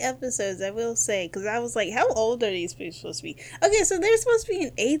of the episodes, I will say, because I was like, how old are these people supposed to be? Okay, so they're supposed to be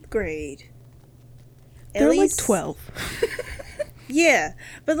in 8th grade. They're 12. Yeah,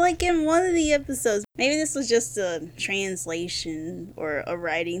 but in one of the episodes, maybe this was just a translation or a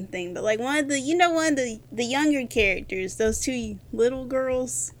writing thing, but one of the younger characters, those 2 little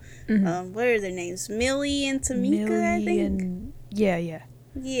girls, what are their names? Millie and Tamika, I think? Yeah.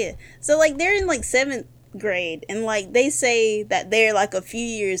 Yeah, so they're in 7th grade, and they say that they're a few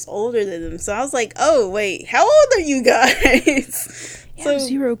years older than them, so I was like, oh wait, how old are you guys? I have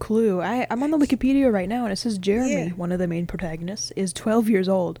zero clue. I'm on the Wikipedia right now, and it says Jeremy, one of the main protagonists, is 12 years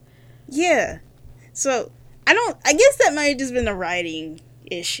old. Yeah. So, I guess that might have just been a writing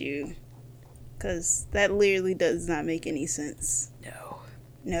issue. Because that literally does not make any sense.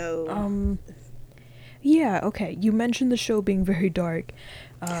 No. Yeah, okay. You mentioned the show being very dark.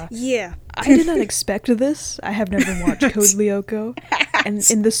 Yeah. I did not expect this. I have never watched Code Lyoko. And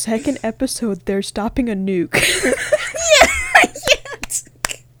in the second episode, they're stopping a nuke.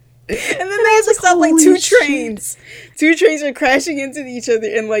 And then they have to stop 2 trains. 2 trains are crashing into each other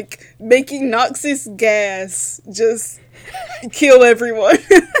and making noxious gas just kill everyone.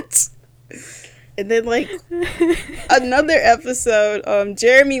 And then another episode,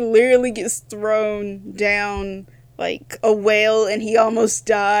 Jeremy literally gets thrown down a whale, and he almost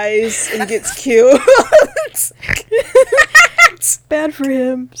dies and gets killed. Bad for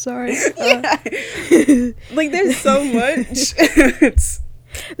him. Sorry. There's so much.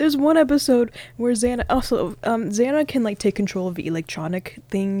 There's one episode where Xana can take control of electronic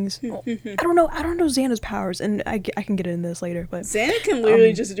things. I don't know Xana's powers, and I can get into this later, but Xana can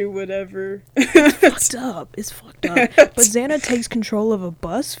literally just do whatever. It's fucked up. But Xana takes control of a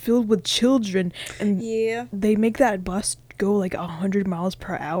bus filled with children, and they make that bus go 100 miles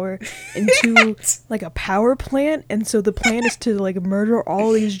per hour into a power plant, and so the plan is to murder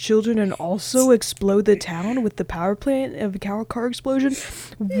all these children and also explode the town with the power plant of a car explosion.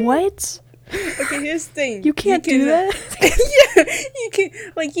 What? Okay, here's the thing. You can't do that? Yeah, you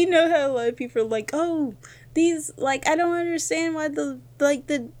can. How a lot of people are oh, these, I don't understand why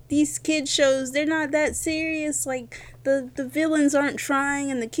these kid shows, they're not that serious. The villains aren't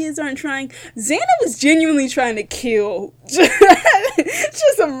trying and the kids aren't trying. Xana was genuinely trying to kill.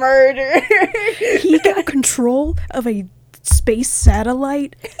 Just a murder. He got control of a space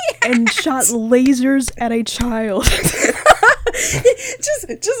satellite and shot lasers at a child.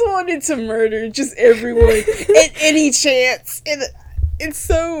 just wanted to murder just everyone at any chance. And it's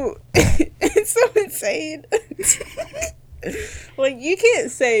so insane. Like, you can't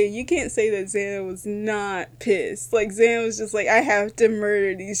say that Xana was not pissed. Like, Xana was just like, I have to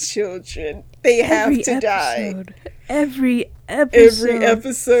murder these children. They have to die. Every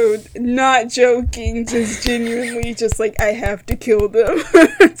episode. Not joking, just genuinely just like, I have to kill them.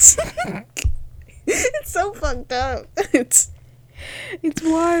 It's so fucked up. It's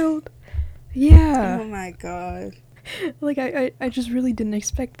wild. Yeah. Oh my god. Like, I just really didn't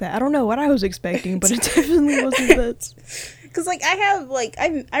expect that. I don't know what I was expecting, but it definitely wasn't that. Because, like, I have, like,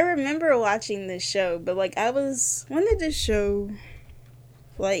 I remember watching this show, but, like, when did this show,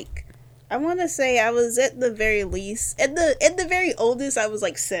 like, I want to say I was at the very least, at the very oldest, I was,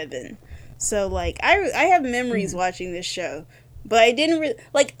 like, 7. So, like, I have memories watching this show. But I didn't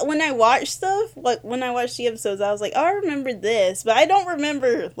like, when I watched stuff, like, when I watched the episodes, I was like, oh, I remember this. But I don't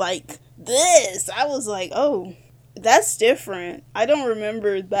remember, like, this. I was like, oh, that's different. I don't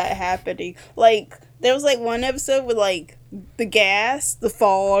remember that happening. Like, there was, like, one episode with, like, the gas, the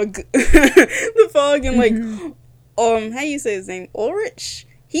fog, the fog, and, like, how do you say his name? Ulrich?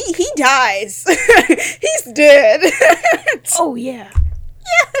 He dies. He's dead. Oh, yeah.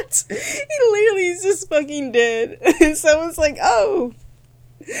 Yes! He literally is just fucking dead. So it's like, oh,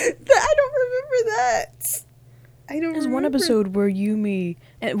 I don't remember that. There's one episode where Yumi,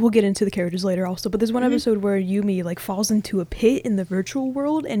 and we'll get into the characters later also, but there's one episode where Yumi, like, falls into a pit in the virtual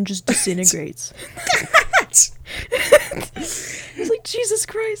world and just disintegrates. It's like, Jesus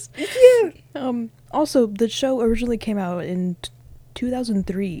Christ. Yeah. Also, the show originally came out in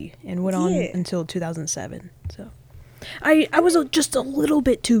 2003 and went on until 2007, so. I was just a little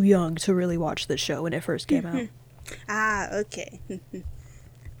bit too young to really watch the show when it first came out. Okay.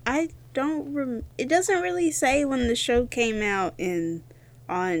 I don't it doesn't really say when the show came out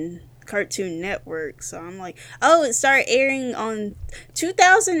on Cartoon Network, so I'm like, oh, it started airing on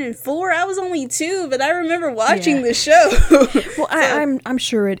 2004. I was only 2, but I remember watching the show. Well, so, I'm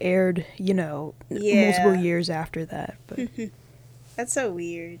sure it aired, multiple years after that, but that's so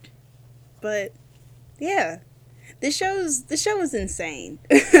weird. But yeah. The show is insane.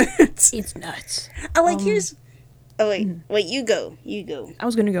 It's nuts. I like here's. Oh wait, you go. I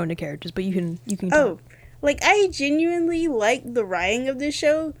was gonna go into characters, but you can. Oh, like, I genuinely like the writing of this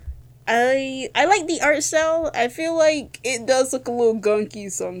show. I like the art style. I feel like it does look a little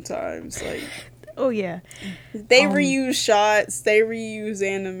gunky sometimes. Like, oh yeah, they reuse shots, they reuse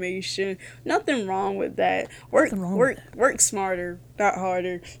animation. Nothing wrong with that. Work smarter, not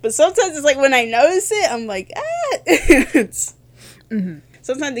harder. But sometimes it's like, when I notice it, I'm like,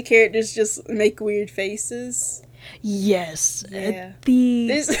 Sometimes the characters just make weird faces. Yes. Yeah.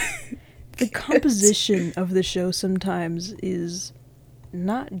 The composition of the show sometimes is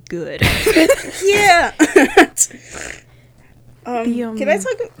not good. Yeah. Can I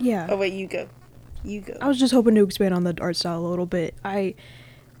talk? Yeah. Oh wait, you go. I was just hoping to expand on the art style a little bit. I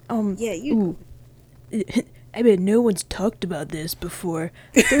bet no one's talked about this before.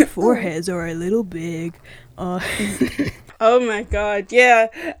 Their foreheads are a little big. Oh my god, yeah.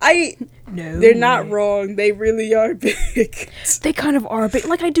 They're not wrong. They really are big. They kind of are big.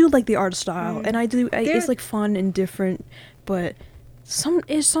 Like, I do like the art style, and it's like fun and different, but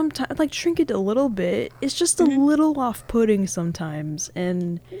sometimes, like, shrink it a little bit. It's just a little off-putting sometimes,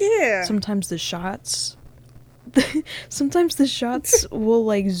 and sometimes the shots will,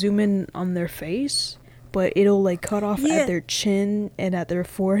 like, zoom in on their face, but it'll, like, cut off at their chin and at their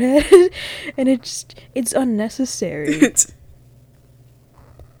forehead, and it's unnecessary.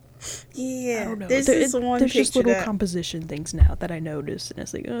 Yeah, I don't know. There's just little composition things now that I notice, and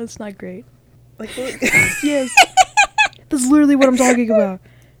it's like, oh, it's not great. Like, yes. That's literally what I'm talking about.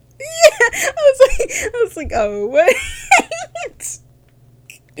 Yeah, I was like, oh, what?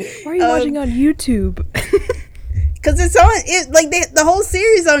 Why are you watching on YouTube? Because the whole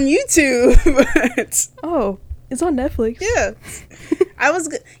series on YouTube. Oh, it's on Netflix. Yeah.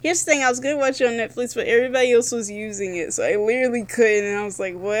 Here's the thing, I was gonna watch it on Netflix, but everybody else was using it, so I literally couldn't, and I was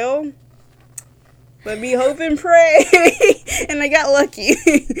like, well, let me hope and pray. And I got lucky.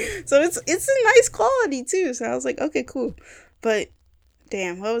 So it's a nice quality too, so I was like, okay, cool. But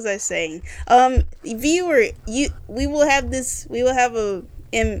damn, what was I saying? Viewer, we will have a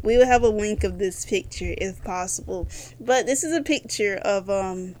link of this picture if possible. But this is a picture of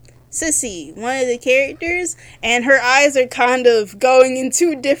Sissy, one of the characters, and her eyes are kind of going in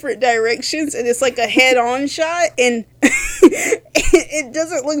 2 different directions, and it's like a head-on shot, and it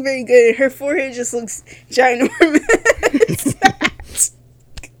doesn't look very good. Her forehead just looks ginormous.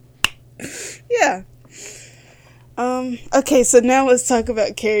 Yeah. Okay, so now let's talk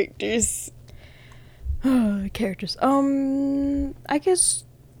about characters. Characters. I guess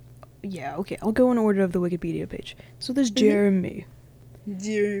Yeah, okay, I'll go in order of the Wikipedia page. So there's Jeremy.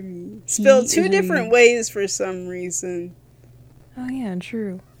 Jeremy. Spelled two different ways for some reason. Oh yeah,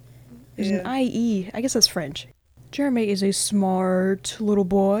 true. There's an I-E. I guess that's French. Jeremy is a smart little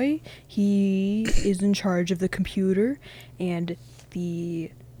boy. He is in charge of the computer, and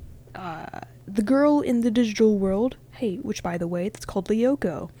the girl in the digital world, which by the way, that's called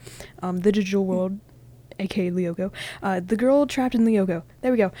Lyoko. The digital world, aka Lyoko. The girl trapped in Lyoko.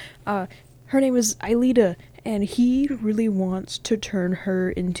 There we go. Her name is Aelita, and he really wants to turn her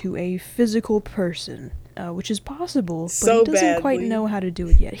into a physical person. Which is possible, but he doesn't quite know how to do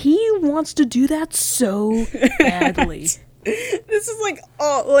it yet. He wants to do that so badly. This is like,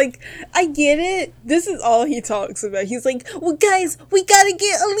 I get it. This is all he talks about. He's like, well, guys, we gotta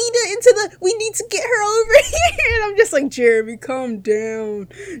get Alita we need to get her over here. And I'm just like, Jeremy, calm down.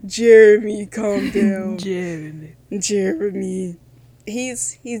 Jeremy, calm down. Jeremy.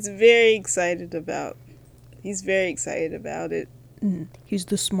 He's very excited about it. He's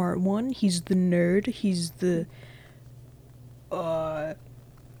the smart one. He's the nerd. He's the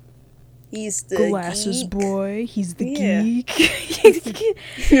glasses geek. Boy. He's the geek.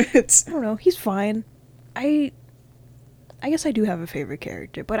 I don't know. He's fine. I guess I do have a favorite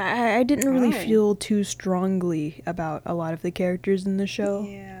character, but I didn't really feel too strongly about a lot of the characters in the show.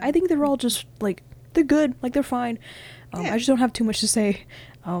 Yeah. I think they're all just like they're good. Like they're fine. I just don't have too much to say.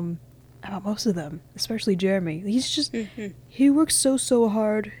 About most of them, especially Jeremy. He's just, he works so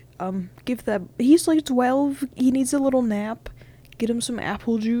hard. He's like 12, he needs a little nap. Get him some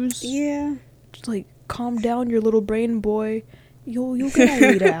apple juice. Yeah. Just like, calm down your little brain, boy. You'll get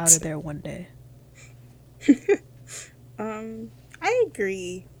Alita out of there one day. I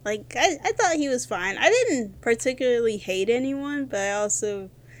agree. Like, I thought he was fine. I didn't particularly hate anyone, but I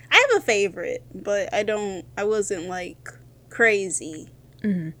have a favorite, but I wasn't like crazy.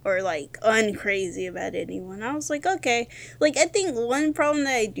 Or like uncrazy about anyone. I was like, okay. Like, I think one problem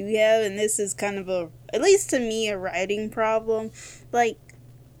that I do have, and this is kind of at least to me, a writing problem, like,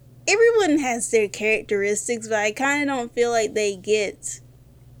 everyone has their characteristics, but I kind of don't feel like they get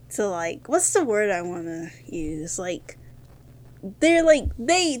to, like, what's the word I want to use? Like, they're like,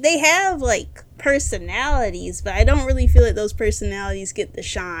 they have like personalities, but I don't really feel like those personalities get the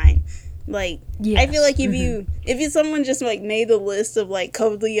shine. Like, yes. I feel like if someone just like made a list of like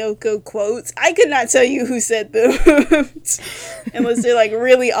Code Lyoko quotes, I could not tell you who said them unless they're like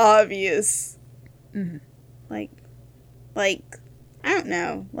really obvious. Like I don't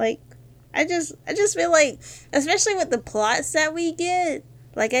know. Like, I just feel like, especially with the plots that we get,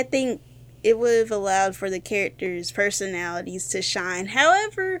 like, I think it would have allowed for the characters' personalities to shine.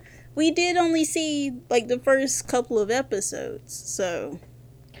 However, we did only see like the first couple of episodes, so.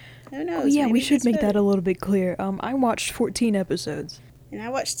 Who knows? Oh yeah, we should make that a little bit clear. I watched 14 episodes. And I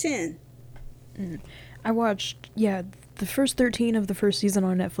watched 10. I watched, the first 13 of the first season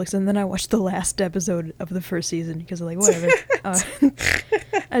on Netflix, and then I watched the last episode of the first season, because I'm like, whatever.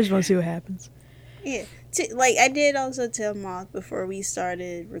 I just want to see what happens. Yeah. Like, I did also tell Moth before we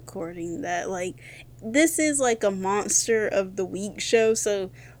started recording that, like, this is like a Monster of the Week show,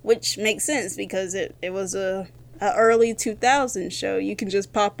 so, which makes sense, because it was a early 2000s show. You can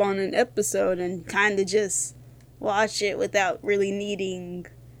just pop on an episode and kind of just watch it without really needing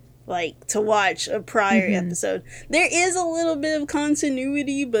like to watch a prior episode. There is a little bit of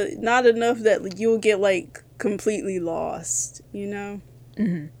continuity, but not enough that you'll get like completely lost, you know?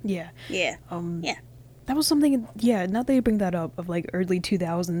 Yeah. Yeah. That was something, now that you bring that up, of like early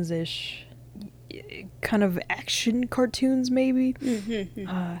 2000s-ish kind of action cartoons maybe.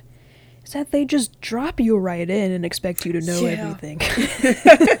 Is that they just drop you right in and expect you to know everything.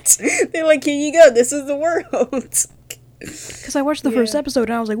 They're like, here you go, this is the world. Because I watched the first episode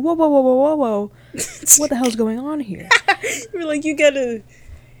and I was like, whoa. What the hell's going on here? You're like, you gotta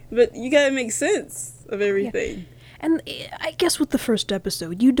make sense of everything. Yeah. And I guess with the first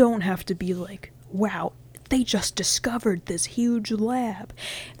episode, you don't have to be like, wow, they just discovered this huge lab.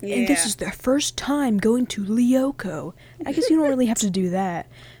 Yeah. And this is their first time going to Lyoko. I guess you don't really have to do that.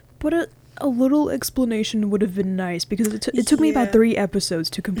 But a little explanation would have been nice, because it took me about 3 episodes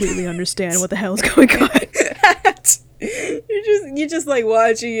to completely understand what the hell is going on. You're just like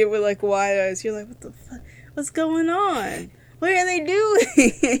watching it with like wide eyes. You're like, what the fuck? What's going on? What are they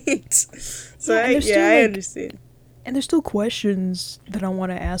doing? So I understand. And there's still questions that I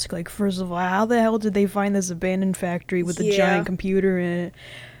want to ask. Like, first of all, how the hell did they find this abandoned factory with a giant computer in it?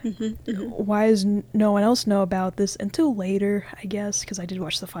 Why does no one else know about this until later, I guess, because I did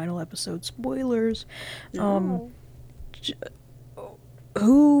watch the final episode. Spoilers.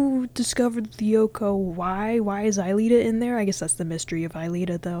 who discovered Lyoko? Why is Aelita in there? I guess that's the mystery of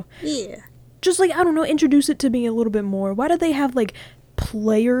Aelita, though. Yeah. Just, like, I don't know, introduce it to me a little bit more. Why do they have, like,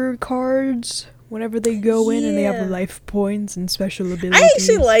 player cards whenever they go in and they have life points and special abilities? I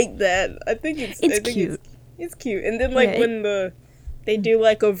actually like that. I think it's cute. It's cute. And then, like, when they do,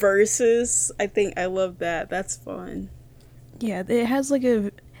 like, a versus, I love that. That's fun. Yeah, it has, like,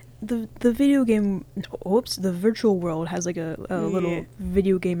 the video game, the virtual world has, like, a little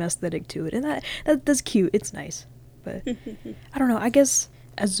video game aesthetic to it. And that's cute. It's nice. But, I don't know, I guess,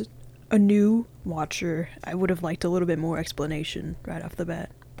 as a new watcher, I would have liked a little bit more explanation right off the bat.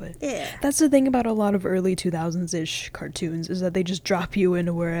 But that's the thing about a lot of early 2000s-ish cartoons, is that they just drop you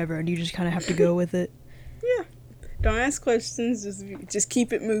into wherever and you just kind of have to go with it. Yeah. Don't ask questions, just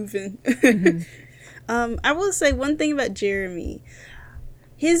keep it moving. I will say one thing about Jeremy.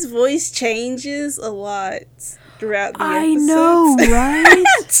 His voice changes a lot throughout the episodes. I know, right? And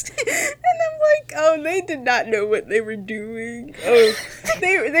I'm like, oh, they did not know what they were doing. Oh,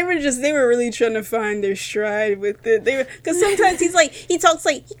 they were really trying to find their stride with it. Because sometimes he talks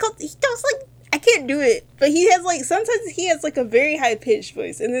like I can't do it, but sometimes he has like a very high pitched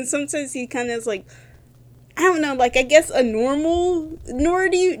voice, and then sometimes he kind of has like, I don't know, like, I guess a normal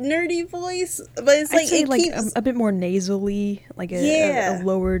nerdy voice, but it's like, I'd say a bit more nasally, like a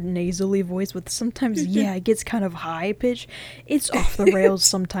lower nasally voice, with sometimes, it gets kind of high pitch. It's off the rails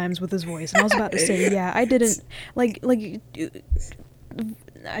sometimes with his voice, and I was about to say, I didn't,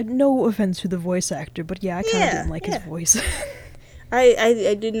 no offense to the voice actor, but I kind of didn't like his voice.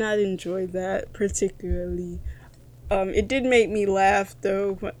 I did not enjoy that particularly. It did make me laugh,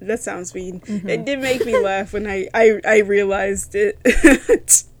 though. That sounds mean. Mm-hmm. It did make me laugh when I realized it.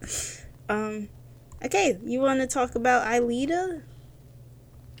 Okay, you want to talk about Aelita?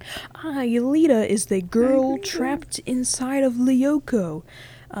 Aelita is the girl trapped inside of Lyoko.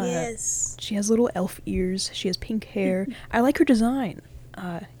 Yes. She has little elf ears. She has pink hair. I like her design.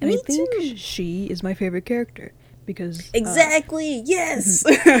 And I think she is my favorite character. Because exactly, yes.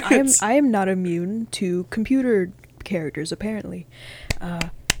 I am not immune to computer characters, apparently.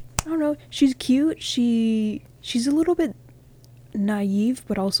 I don't know, she's cute. She's a little bit naive,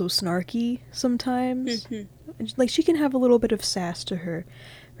 but also snarky sometimes. Like, she can have a little bit of sass to her,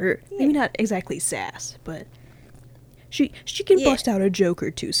 or maybe not exactly sass, but she can bust out a joke or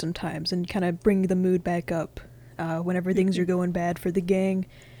two sometimes and kind of bring the mood back up whenever things are going bad for the gang.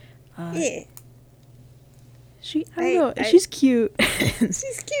 I don't know. She's cute.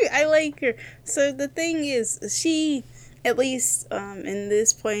 She's cute. I like her. So the thing is, she, at least in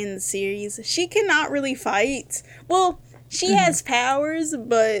this point in the series, she cannot really fight. Well, she has powers,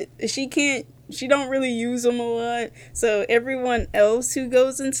 but she don't really use them a lot. So everyone else who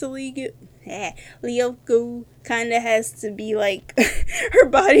goes into Lyoko kind of has to be like her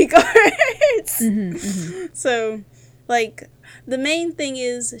bodyguards. So, like, the main thing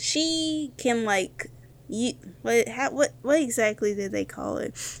is she can, like, what exactly did they call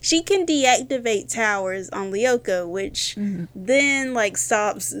it? She can deactivate towers on Lyoko, which then, like,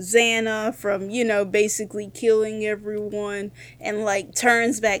 stops Xana from, basically killing everyone, and, like,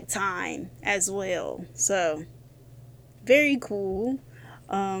 turns back time as well. So, very cool.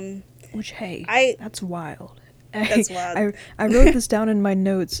 Which, hey, that's wild. That's wild. I wrote this down in my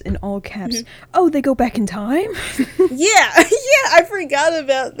notes in all caps. Oh, they go back in time? Yeah, I forgot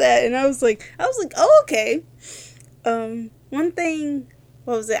about that, and I was like, oh, okay. One thing,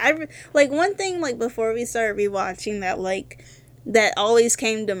 what was it? One thing, like, before we started rewatching that always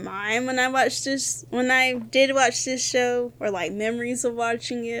came to mind when I did watch this show, or, like, memories of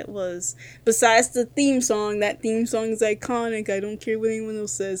watching it, was, besides the theme song, that theme song is iconic, I don't care what anyone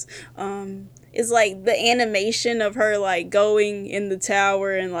else says, is, like, the animation of her, like, going in the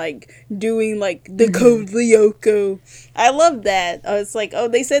tower and, like, doing, like, the code Lyoko. I love that. It's like, oh,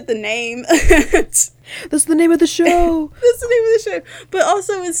 they said the name. That's the name of the show. That's the name of the show. But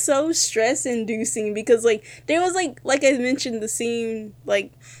also, it's so stress-inducing because, like, there was, like I mentioned, the scene,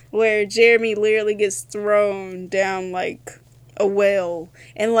 like, where Jeremy literally gets thrown down, like, a well,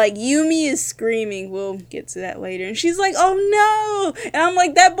 and, like, Yumi is screaming. We'll get to that later, and she's like, oh no, and I'm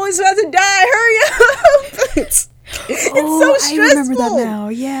like, that boy's about to die, hurry up. It's so stressful. I remember that now.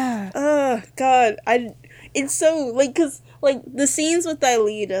 Yeah. God, it's so, like, because, like, the scenes with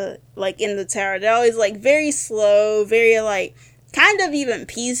Aelita, like, in the tower, they're always, like, very slow, very, like, kind of even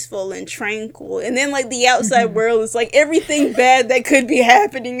peaceful and tranquil, and then, like, the outside world is like everything bad that could be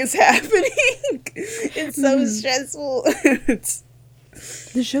happening is happening. It's so stressful.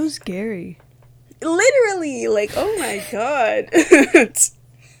 The show's scary. Literally, like, oh my god.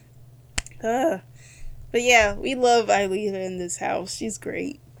 But yeah, we love Aelita in this house. She's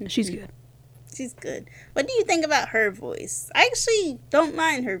great. She's good. She's good. What do you think about her voice? I actually don't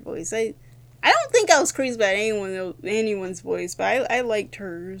mind her voice. I don't think I was crazy about anyone's voice, but I liked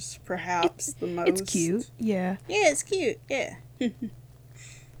hers perhaps the most. It's cute. Yeah. Yeah, it's cute. Yeah.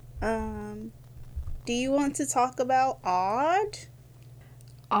 Do you want to talk about Odd?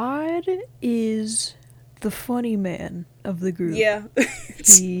 Odd is the funny man of the group. Yeah.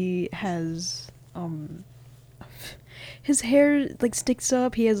 He has his hair like sticks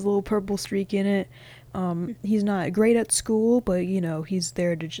up. He has a little purple streak in it. He's not great at school, but he's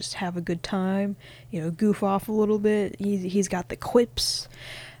there to just have a good time, goof off a little bit. He's got the quips.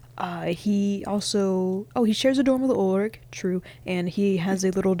 He also he shares a dorm with Ulrich, true, and he has a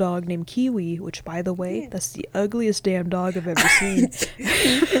little dog named Kiwi, which, by the way, that's the ugliest damn dog I've ever seen.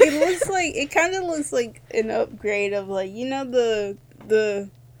 It kind of looks like an upgrade of the the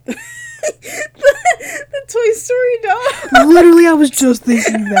Toy Story dog. Literally, I was just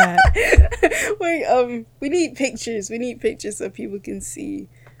thinking that. Wait, we need pictures. We need pictures so people can see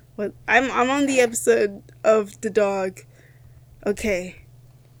what I'm on the episode of the dog. Okay.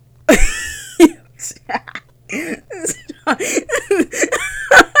 I'm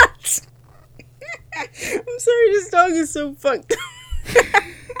sorry, this dog is so fucked up.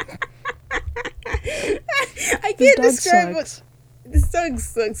 I can't describe what this dog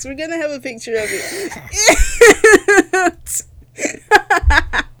sucks. We're gonna have a picture of it.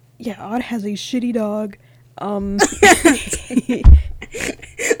 Yeah, Odd has a shitty dog. A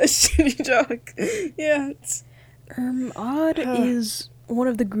shitty dog. Yeah. Odd is one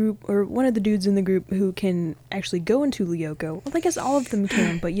of the dudes in the group who can actually go into Lyoko. Well, I guess all of them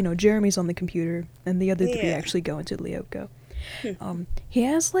can, but Jeremy's on the computer, and the other three actually go into Lyoko. He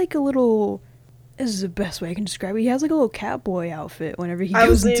has like a little. This is the best way I can describe it. He has like a little Catboy outfit whenever he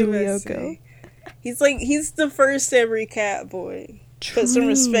goes into Lyoko. He's the first ever Catboy. Put some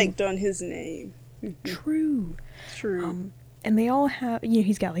respect on his name. True. True. And they all have,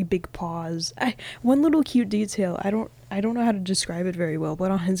 he's got like big paws. One little cute detail, I don't know how to describe it very well,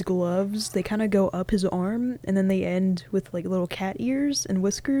 but on his gloves, they kind of go up his arm, and then they end with like little cat ears and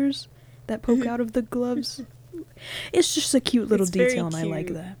whiskers that poke out of the gloves. It's just a cute little detail, and I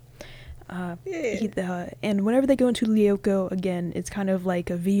like that. And whenever they go into Lyoko, again, it's kind of like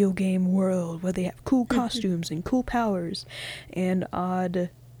a video game world where they have cool costumes and cool powers, and Odd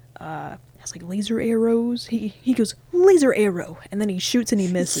has like laser arrows. He goes laser arrow, and then he shoots and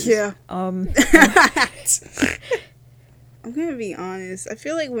he misses. Yeah. I'm gonna be honest. I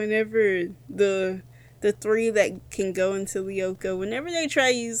feel like whenever the three that can go into Lyoko, whenever they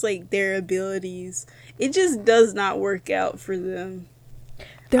try to use like their abilities, it just does not work out for them.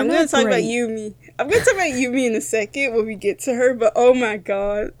 I'm gonna talk about Yumi. I'm gonna talk about Yumi in a second when we get to her, but oh my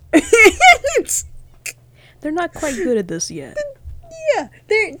god. They're not quite good at this yet. Yeah,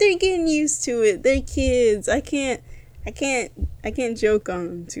 they're getting used to it. They're kids. I can't joke on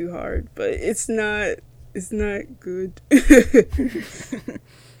them too hard, but it's not good.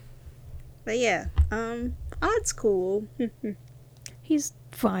 But yeah, Odd's cool. He's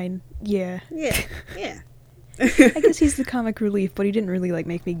fine. Yeah. Yeah. I guess he's the comic relief, but he didn't really like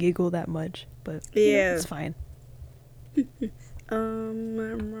make me giggle that much. But yeah, it's fine.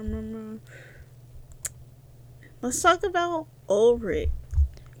 Let's talk about Ulrich.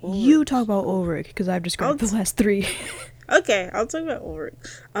 You talk about Ulrich, because I've described the last three. Okay, I'll talk about Ulrich.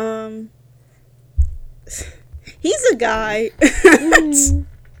 He's a guy.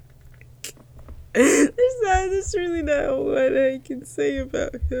 There's really not what I can say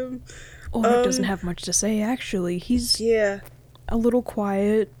about him. Ulrich doesn't have much to say, actually. He's a little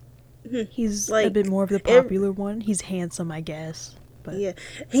quiet. He's like, a bit more of the popular one. He's handsome, I guess. But yeah,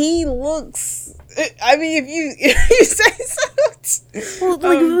 he looks. I mean, if you say so. Well,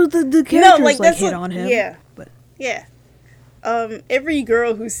 like the characters hit on him. Yeah, but yeah. Every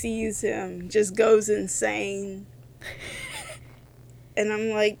girl who sees him just goes insane. And I'm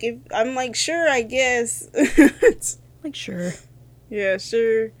like, sure, I guess. Like, sure. Yeah,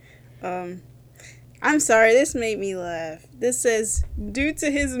 sure. I'm sorry, this made me laugh. This says, due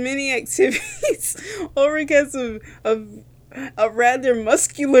to his many activities, Ulrich has a rather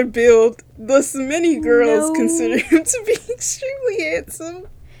muscular build, thus many girls consider him to be extremely handsome.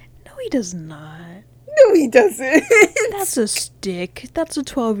 No, he does not. No, he doesn't. That's a stick. That's a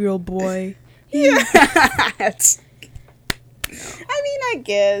 12-year-old boy. Yeah. I mean, I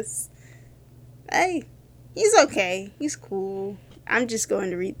guess. Hey, he's okay. He's cool. I'm just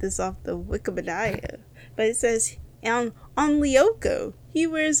going to read this off the Wikipedia. But it says, And on Lyoko, he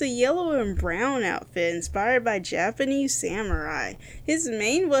wears a yellow and brown outfit inspired by Japanese samurai. His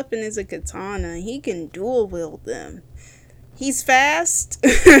main weapon is a katana. He can dual wield them. He's fast,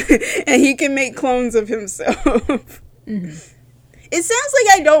 and he can make clones of himself. Mm-hmm. It sounds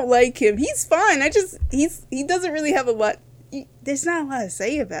like I don't like him. He's fine. He doesn't really have a lot. There's not a lot to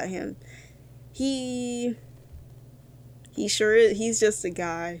say about him. He sure is. He's just a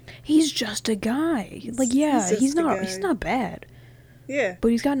guy. He's just a guy. Like, yeah, he's not bad. Yeah.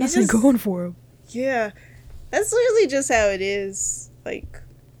 But he's got nothing going for him. Yeah. That's literally just how it is. Like,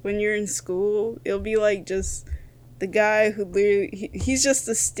 when you're in school, it'll be like just the guy who literally, he's just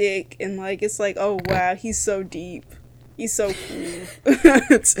a stick, and like, it's like, oh wow, he's so deep. He's so cool.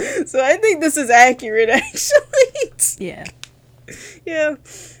 So I think this is accurate, actually. Yeah. Yeah.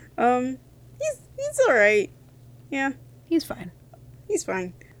 He's alright. Yeah. He's fine. He's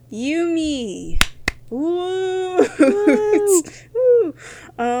fine. Yumi. Woo. Woo.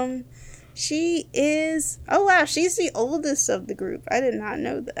 She is, oh wow, she's the oldest of the group. I did not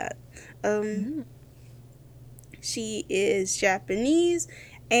know that. She is Japanese,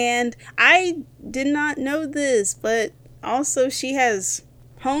 and I did not know this, but also she has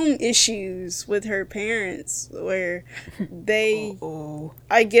home issues with her parents where they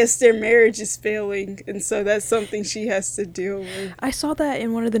I guess their marriage is failing, and so that's something she has to deal with. I saw that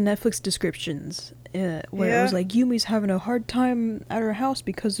in one of the Netflix descriptions where it was like Yumi's having a hard time at her house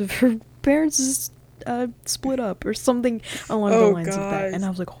because of her parents split up or something along the lines of that, and I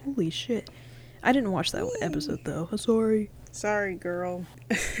was like, holy shit. I didn't watch that episode though. Sorry, girl.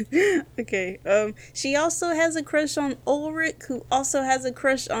 Okay. She also has a crush on Ulrich, who also has a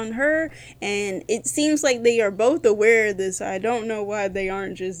crush on her, and it seems like they are both aware of this. I don't know why they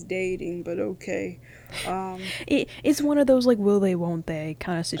aren't just dating, but okay. It's one of those like will they, won't they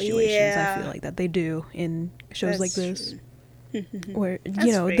kind of situations. Yeah. I feel like that they do in shows like this, where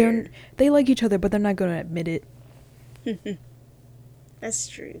they like each other, but they're not gonna admit it. That's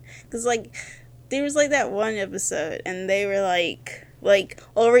true. 'Cause like, there was like that one episode, and they were like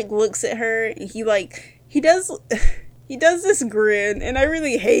Ulrich looks at her, and he does this grin, and I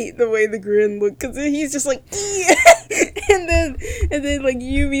really hate the way the grin looked, because he's just like, and then like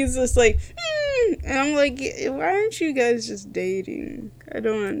Yumi's just like, and I'm like, why aren't you guys just dating? I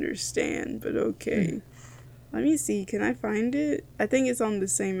don't understand, but okay. Let me see, can I find it? I think it's on the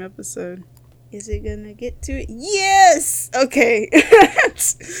same episode. Is it gonna get to it? Yes! Okay.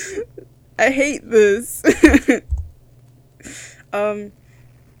 I hate this.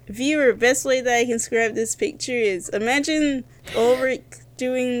 Viewer, best way that I can describe this picture is imagine Ulrich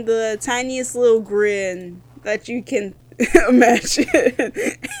doing the tiniest little grin that you can imagine.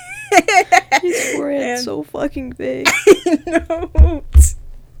 His forehead's so fucking big. I know.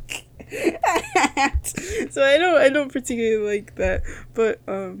 So I don't particularly like that, but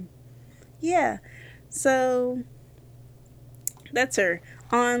yeah. So that's her.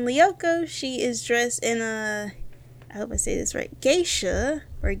 On Lyoko, she is dressed in a, I hope I say this right, geisha,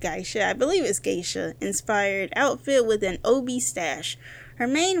 I believe it's geisha, inspired outfit with an obi stash. Her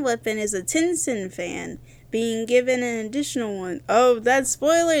main weapon is a Tensen fan, being given an additional one. Oh, that's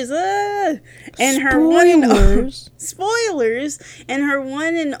spoilers! And her spoilers! And her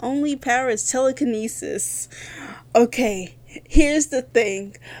one and only power is telekinesis. Okay. Here's the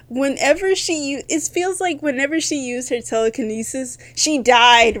thing. It feels like whenever she used her telekinesis, she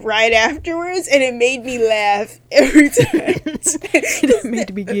died right afterwards, and it made me laugh every time. It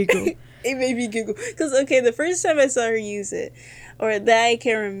made me giggle. It made me giggle. Because, okay, the first time I saw her use it, or that I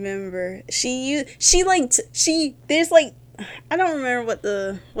can remember, there's like, I don't remember what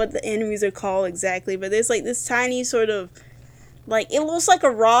the enemies are called exactly, but there's like this tiny sort of, like, it looks like a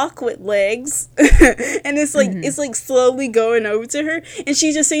rock with legs, and it's like, it's like slowly going over to her, and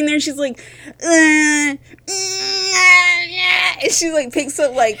she's just sitting there, and she's like, and she like picks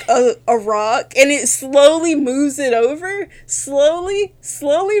up like a rock, and it slowly moves it over, slowly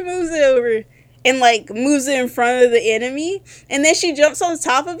moves it over, and like moves it in front of the enemy, and then she jumps on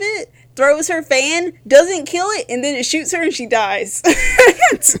top of it, throws her fan, doesn't kill it, and then it shoots her, and she dies. And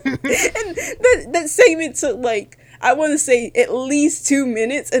that segment took like, I want to say at least 2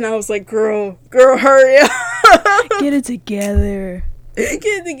 minutes, and I was like, girl, hurry up. Get it together.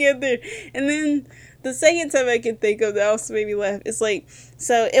 And then the second time I can think of that also made me laugh, it's like,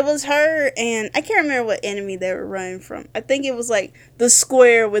 so it was her, and I can't remember what enemy they were running from. I think it was like the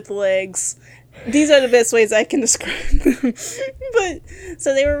square with legs. These are the best ways I can describe them. But,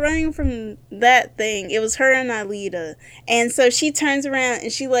 so they were running from that thing. It was her and Alita. And so she turns around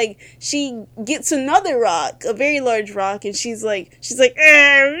and she gets another rock, a very large rock, and she's like,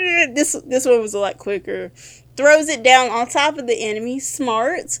 this one was a lot quicker. throws it down on top of the enemy,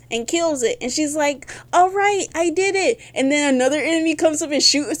 smarts, and kills it. And she's like, all right, I did it. And then another enemy comes up and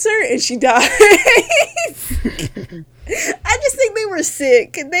shoots her, and she dies. I just think they were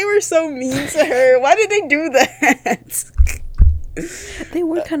sick. They were so mean to her. Why did they do that? They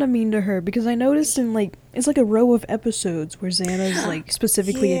were kind of mean to her, because I noticed in, like, it's like a row of episodes where Xana's, like,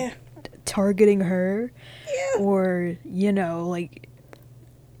 specifically targeting her. Yeah. Or, you know, like...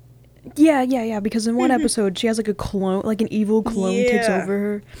 Yeah, because in one episode, she has, like, a clone, like, an evil clone takes over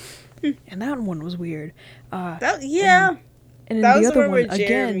her. And that one was weird. And in that the was other one where again...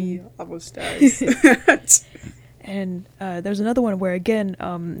 Jeremy almost dies. And there's another one where, again,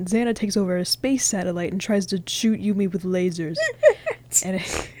 Xana takes over a space satellite and tries to shoot Yumi with lasers. And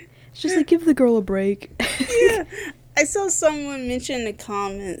it's just like, give the girl a break. Yeah. I saw someone mention in the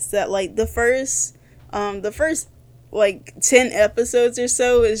comments that, like, the first, like, 10 episodes or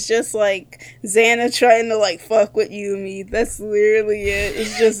so is just, like, Xana trying to, like, fuck with Yumi. That's literally it.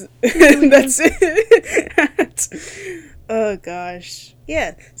 It's just, that's it. Oh, gosh.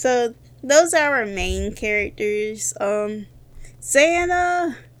 Yeah, so... those are our main characters.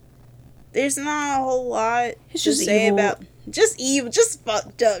 Xana, there's not a whole lot to say evil. About. Just evil, just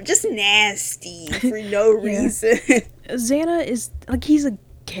fucked up, just nasty for no reason. Xana is, like, he's a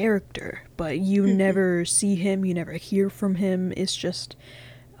character, but you never see him, you never hear from him. It's just,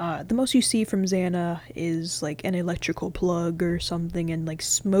 the most you see from Xana is, like, an electrical plug or something, and, like,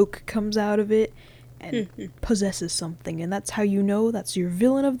 smoke comes out of it and possesses something, and that's how you know that's your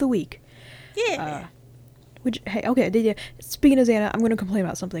villain of the week. Yeah. Speaking of Xana, I'm going to complain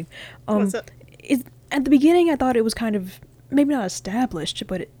about something. What's up? At the beginning, I thought it was kind of, maybe not established,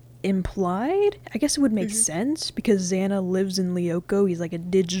 but implied. I guess it would make sense, because Xana lives in Lyoko. He's like a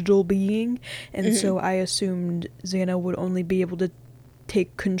digital being. And so I assumed Xana would only be able to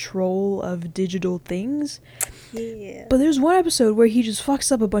take control of digital things. Yeah. But there's one episode where he just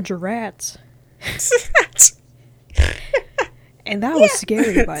fucks up a bunch of rats. And that was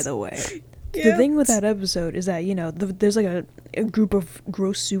scary, by the way. The thing with that episode is that, you know, there's like a group of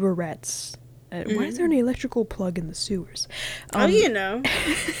gross sewer rats. Why is there an electrical plug in the sewers? You know.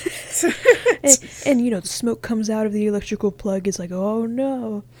 and, you know, the smoke comes out of the electrical plug. It's like, oh,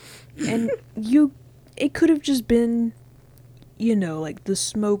 no. And it could have just been, you know, like the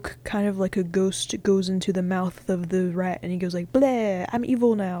smoke kind of like a ghost goes into the mouth of the rat and he goes like, bleh, I'm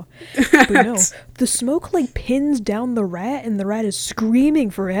evil now. But no, the smoke like pins down the rat and the rat is screaming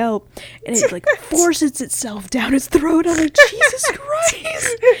for help and it like forces itself down its throat. I'm like, Jesus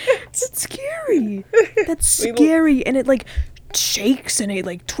Christ, that's scary. That's scary. And it like shakes and it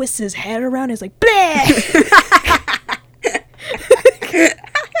like twists his head around. It's like, bleh.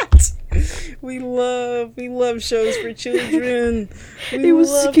 We love shows for children. It was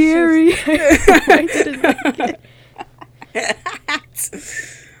scary. I didn't like it.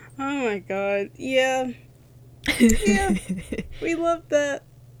 Oh my god. Yeah. Yeah. We love that.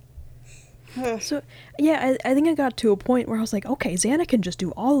 So, yeah, I think I got to a point where I was like, okay, Xana can just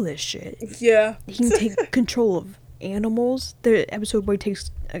do all this shit. Yeah. He can take control of animals. The episode where he takes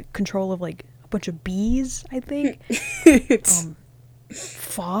control of, like, a bunch of bees, I think.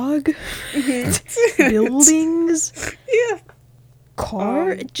 Fog. Buildings. Yeah.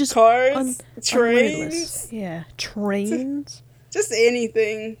 Just cars. Trains. Yeah. Trains. Just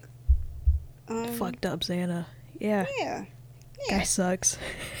anything. Fucked up Xana. Yeah. Yeah. Guy sucks.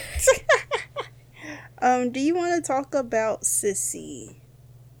 Do you want to talk about Sissy?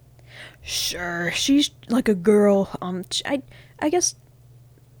 Sure. She's like a girl. I guess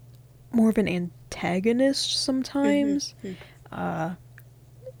more of an antagonist sometimes.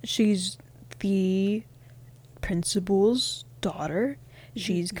 She's the principal's daughter.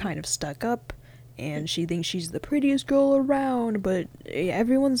 She's kind of stuck up, and she thinks she's the prettiest girl around, but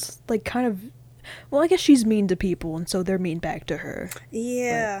everyone's like kind of, well, I guess she's mean to people, and so they're mean back to her.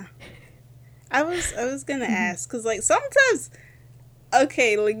 Yeah. But I was gonna ask, because, like, sometimes,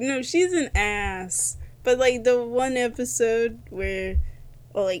 okay, like, no, she's an ass, but, like, the one episode where,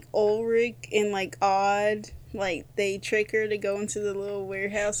 well, like, Ulrich and, like, Odd, like, they trick her to go into the little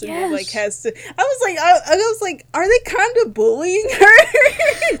warehouse and like has to. I was like, are they kind of bullying her?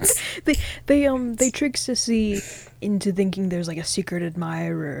 they trick Sissy into thinking there's like a secret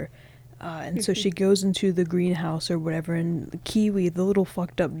admirer, and so she goes into the greenhouse or whatever, and Kiwi, the little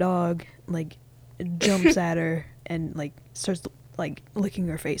fucked up dog, like jumps at her and like starts like licking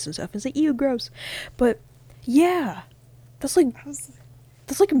her face and stuff. It's like, ew, gross. But yeah, that's like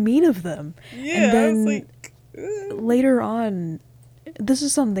mean of them. Yeah, and then I was like. Later on, this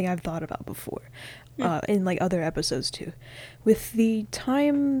is something I've thought about before, in like other episodes too. With the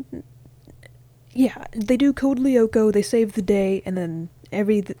time yeah, they do Code Lyoko, they save the day, and then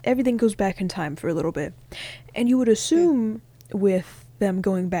everything goes back in time for a little bit. And you would assume with them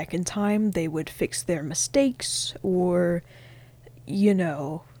going back in time, they would fix their mistakes, or, you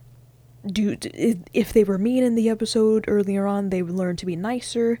know, if they were mean in the episode earlier on, they would learn to be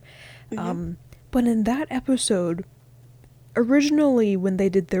nicer. But in that episode, originally when they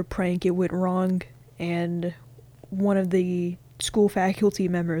did their prank, it went wrong, and one of the school faculty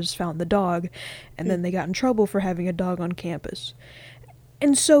members found the dog, and then they got in trouble for having a dog on campus.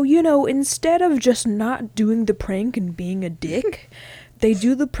 And so, you know, instead of just not doing the prank and being a dick, they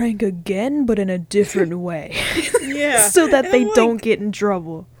do the prank again, but in a different way. Yeah. So that they don't get in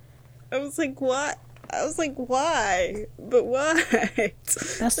trouble. I was like, what? I was like, why? But why?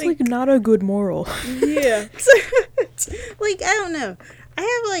 That's like not a good moral. Yeah. Like, I don't know. I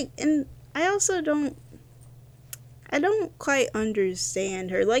have like, and I also don't quite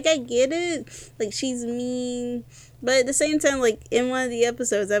understand her. Like, I get it. Like, she's mean. But at the same time, like, in one of the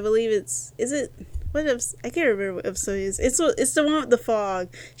episodes, I believe I can't remember what episode it is. It's the one with the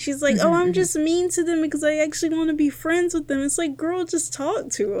fog. She's like, oh, I'm just mean to them because I actually want to be friends with them. It's like, girl, just talk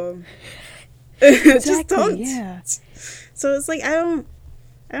to them. Exactly, just talk. Yeah. So it's like, I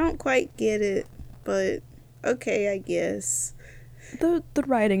don't quite get it, but okay, I guess. The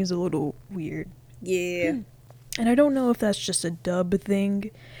writing is a little weird. Yeah. And I don't know if that's just a dub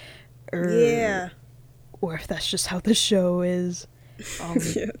thing, or if that's just how the show is.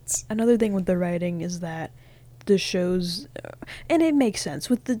 Yes. Another thing with the writing is that the shows, and it makes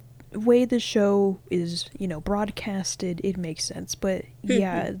sense with the way the show is, you know, broadcasted, it makes sense. But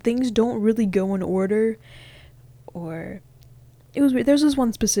yeah, things don't really go in order. Or there's this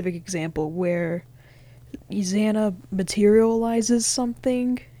one specific example where Xana materializes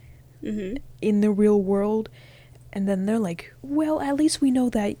something in the real world, and then they're like, well, at least we know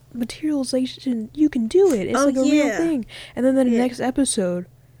that materialization, you can do it. It's like a real thing. And then the next episode,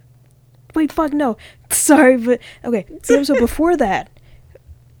 wait, fuck, no. Sorry, but, okay. The episode before that,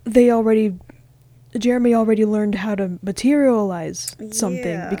 Jeremy already learned how to materialize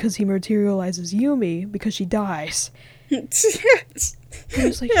something because he materializes Yumi because she dies. He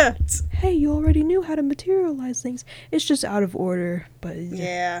was like, hey, you already knew how to materialize things. It's just out of order, but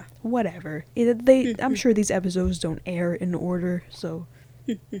whatever. I'm sure these episodes don't air in order, so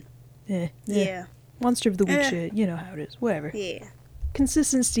Monster of the Week shit, you know how it is. Whatever. Yeah.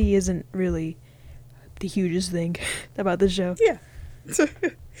 Consistency isn't really the hugest thing about the show. Yeah.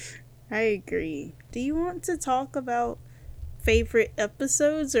 I agree. Do you want to talk about favorite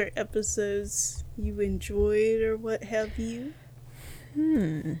episodes or episodes you enjoyed or what have you?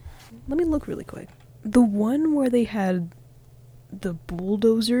 Let me look really quick. The one where they had the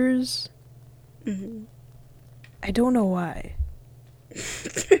bulldozers, I don't know why,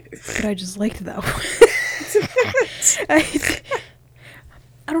 but I just liked that one.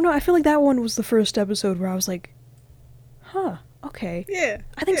 I don't know, I feel like that one was the first episode where I was like, huh, okay. Yeah.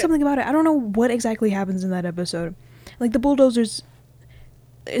 I think something about it. I don't know what exactly happens in that episode. Like, the bulldozers,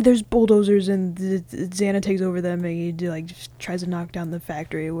 there's bulldozers and Xana takes over them and he like just tries to knock down the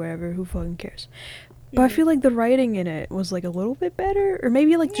factory or whatever. Who fucking cares? But I feel like the writing in it was like a little bit better, or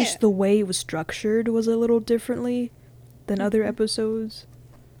maybe like just the way it was structured was a little differently than other episodes.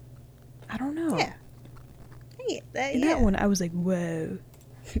 I don't know. That one I was like, whoa.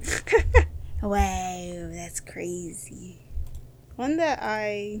 Wow, that's crazy. One that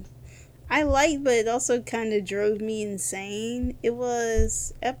I liked, but it also kind of drove me insane. It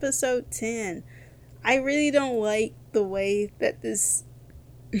was episode 10. I really don't like the way that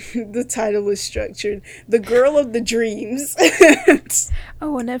the title is structured. The Girl of the Dreams.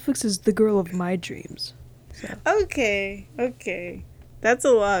 Oh, on Netflix is The Girl of My Dreams. So. Okay. That's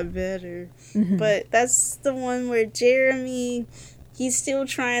a lot better. But that's the one where Jeremy, he's still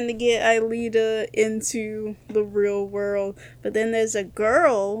trying to get Aelita into the real world. But then there's a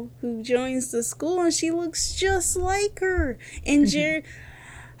girl who joins the school and she looks just like her. And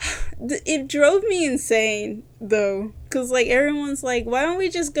it drove me insane, though. Because, like, everyone's like, why don't we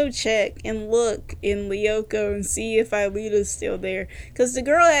just go check and look in Lyoko and see if Aelita's still there? Because the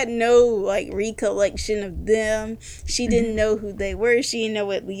girl had no, like, recollection of them. She didn't know who they were. She didn't know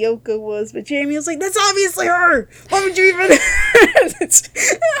what Lyoko was. But Jeremy was like, that's obviously her! Why would you even... It's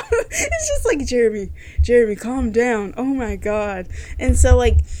just like, Jeremy, calm down. Oh, my God. And so,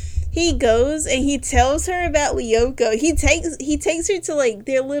 like... He goes and he tells her about Lyoko. He takes her to, like,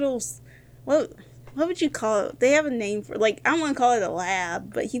 their little, what would you call it? They have a name for, like, I don't want to call it a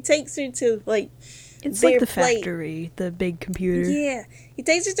lab, but he takes her to, like, it's like the factory, the big computer. Yeah, he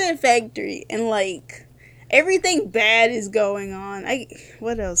takes her to the factory and, like, everything bad is going on.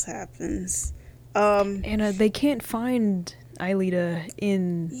 What else happens? And they can't find Aelita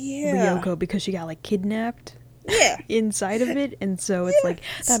in Lyoko because she got like kidnapped. Yeah. Inside of it, and so it's like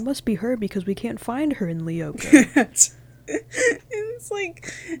that must be her because we can't find her in Lyoko. It's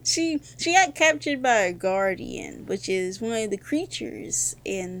like she got captured by a guardian, which is one of the creatures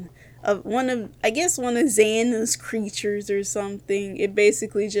in one of Xana's creatures or something. It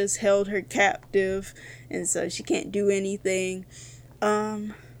basically just held her captive, and so she can't do anything.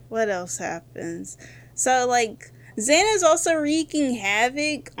 What else happens? So like Xana's also wreaking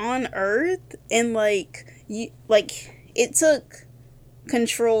havoc on Earth, and it took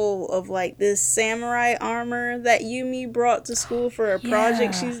control of like this samurai armor that Yumi brought to school for a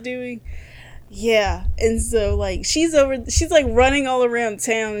project she's doing. Yeah, and so like she's like running all around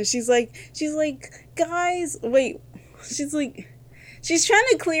town, and she's like guys, wait, she's trying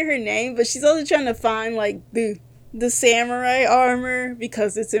to clear her name, but she's also trying to find like the samurai armor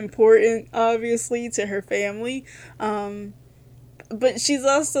because it's important, obviously, to her family. But she's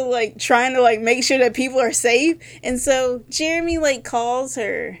also like trying to like make sure that people are safe, and so Jeremy like calls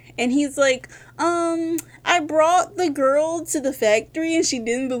her, and he's like, I brought the girl to the factory and she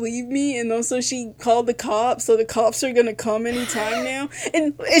didn't believe me, and also she called the cops, so the cops are gonna come anytime now.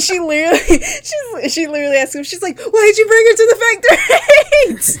 And she literally asks him, she's like, why'd you bring her to the factory?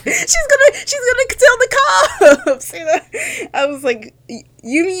 she's gonna tell the cops. You know? I was like,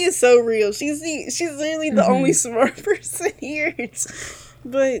 Yumi is so real. She's literally the only smart person here.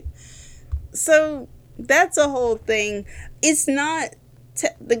 But so that's a whole thing. It's not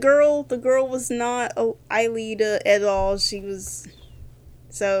the girl was not Aelita at all. She was,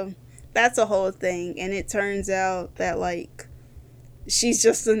 so that's a whole thing. And it turns out that like she's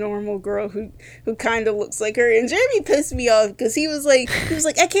just a normal girl who kind of looks like her. And Jeremy pissed me off because he was like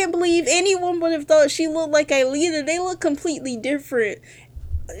I can't believe anyone would have thought she looked like Aelita. They look completely different.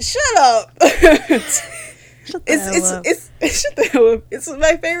 Shut up. Shut the hell up. It's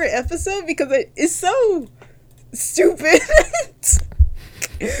my favorite episode because it's so stupid.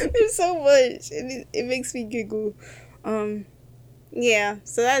 There's so much, and it makes me giggle. Yeah,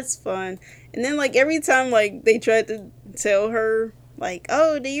 so that's fun. And then like every time like they tried to tell her like,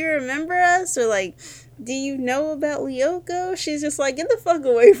 oh, do you remember us, or like, do you know about Lyoko, she's just like, get the fuck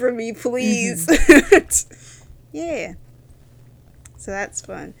away from me, please. Yeah, so that's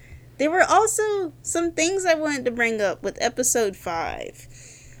fun. There were also some things I wanted to bring up with episode 5.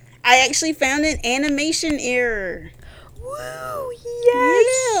 I actually found an animation error. Woo! Yes!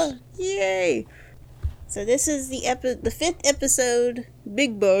 Yeah! Yay! So this is the 5th episode,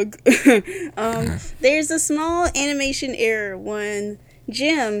 Big Bug. There's a small animation error when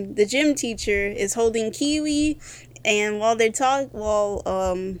the gym teacher, is holding Kiwi, and while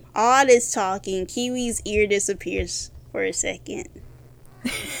Odd is talking, Kiwi's ear disappears for a second.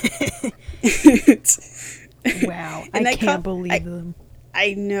 Wow, I can't believe them.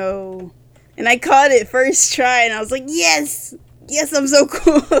 I know. And I caught it first try, and I was like, yes, I'm so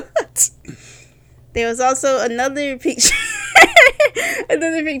cool. There was also another picture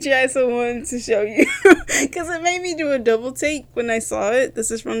I also wanted to show you, because it made me do a double take when I saw it. This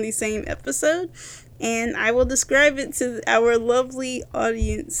is from the same episode, and I will describe it to our lovely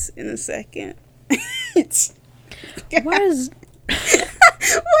audience in a second. What is...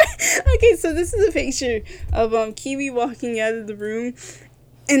 Okay, so this is a picture of Kiwi walking out of the room,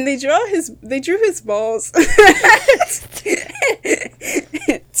 and they drew his balls. I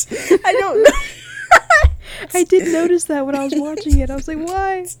don't know. I did notice that when I was watching it. I was like,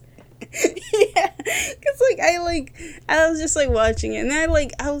 why? Yeah, because I was just like watching it, and I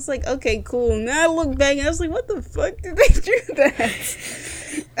was like, okay, cool. And then I looked back and I was like, what the fuck did they do that?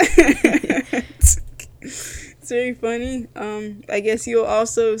 It's very funny. I guess you'll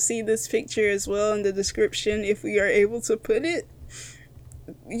also see this picture as well in the description if we are able to put it.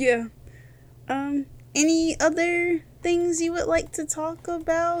 Yeah. Any other things you would like to talk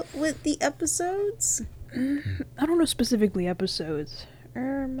about with the episodes? I don't know specifically episodes.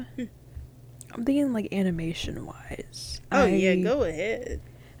 I'm thinking like animation wise. Yeah, go ahead.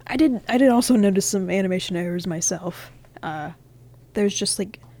 I did also notice some animation errors myself. There's just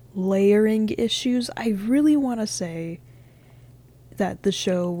like layering issues. I really want to say that the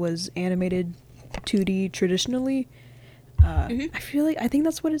show was animated 2D traditionally. I think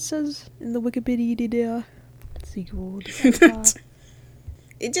that's what it says in the Wikipedia sequel.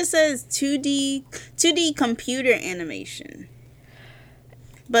 It just says 2D computer animation.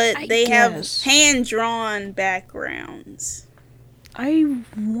 But they have hand-drawn backgrounds. I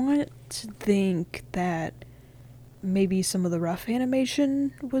want to think that maybe some of the rough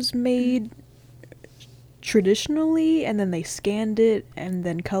animation was made traditionally, and then they scanned it and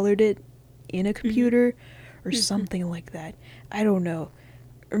then colored it in a computer or something like that. I don't know.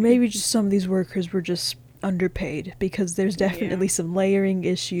 Or maybe just some of these workers were just underpaid, because there's definitely some layering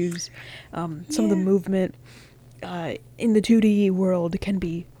issues. Some of the movement in the 2D world can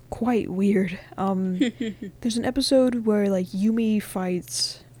be quite weird. There's an episode where like Yumi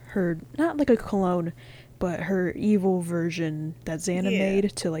fights her, not like a clone, but her evil version that Xana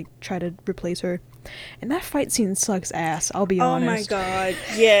made to like try to replace her. And that fight scene sucks ass, I'll be honest. Oh my god,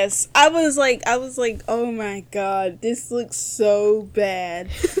 yes. I was like, oh my god, this looks so bad.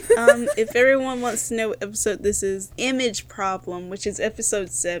 If everyone wants to know what episode this is, Image Problem, which is episode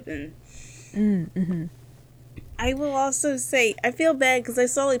 7. I will also say, I feel bad because I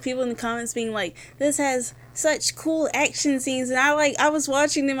saw like people in the comments being like, this has such cool action scenes, and I was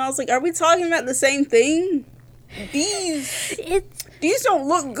watching them, I was like, are we talking about the same thing? These don't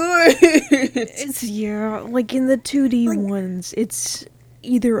look good. It's, like in the 2D ones, it's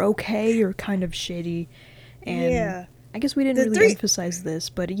either okay or kind of shitty. And I guess we didn't really emphasize this,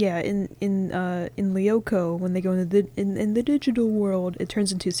 but in Lyoko, when they go in the digital world, it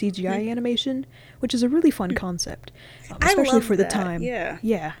turns into CGI animation, which is a really fun concept, especially for the time.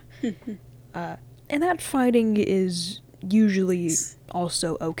 Yeah. And that fighting is usually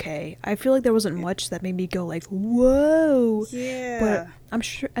also okay. I feel like there wasn't much that made me go like, whoa. Yeah. But I'm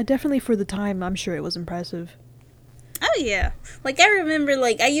sure, definitely for the time, I'm sure it was impressive. Oh yeah. Like I remember,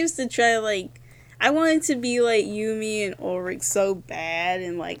 like I used to try, like I wanted to be like Yumi and Ulrich so bad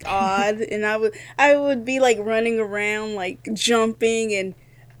and like odd, and I would be like running around like jumping and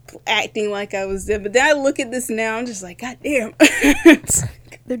acting like I was them. But then I look at this now, I'm just like, god damn.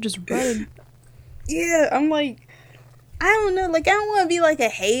 They're just running. Yeah, I'm like, I don't know, like I don't want to be like a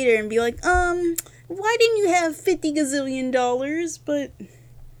hater and be like, why didn't you have $50 gazillion? But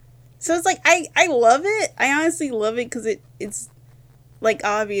so it's like I love it. I honestly love it because it's like,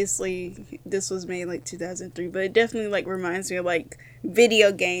 obviously this was made like 2003, but it definitely like reminds me of like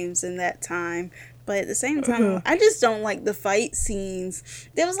video games in that time. But at the same time, I just don't like the fight scenes.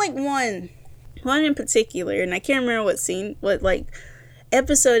 There was like one in particular, and I can't remember what like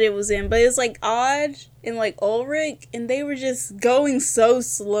episode it was in, but it's like Odd and like Ulrich, and they were just going so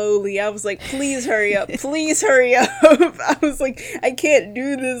slowly. I was like, please hurry up, please hurry up. I was like, I can't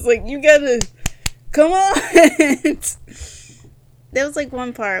do this, like you gotta come on. There was like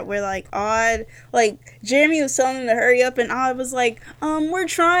one part where like Odd, like Jeremy was telling him to hurry up, and Odd was like, we're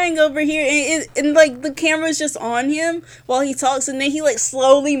trying over here, and like the camera's just on him while he talks, and then he like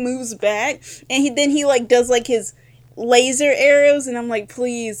slowly moves back, and then he like does like his laser arrows, and I'm like,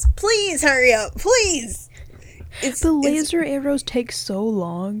 please hurry up, please. The laser arrows take so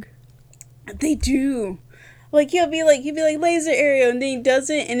long. They do. Like he'll be like laser arrow, and then he does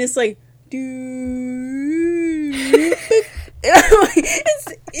it, and it's like do. And I'm like,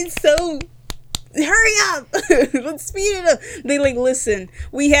 it's so, hurry up. Let's speed it up. They like, listen,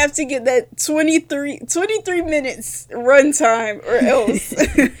 we have to get that 23 minutes runtime or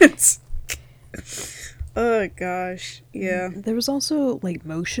else. Oh gosh, yeah. There was also like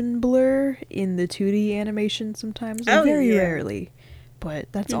motion blur in the 2D animation sometimes, like, very rarely,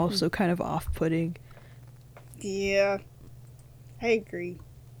 but that's also kind of off-putting. Yeah, I agree.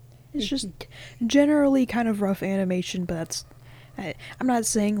 It's just generally kind of rough animation, but that's, I'm not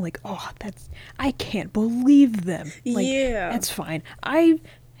saying like, oh, I can't believe them. Like, that's fine. I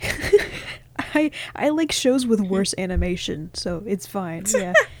like shows with worse animation, so it's fine.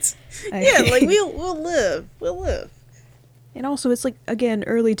 Yeah. Like we'll live. And also, it's like, again,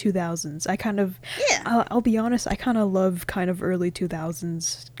 early 2000s. I kind of, I'll be honest, I kind of love kind of early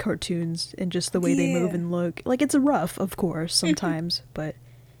 2000s cartoons and just the way they move and look. Like, it's rough, of course, sometimes, but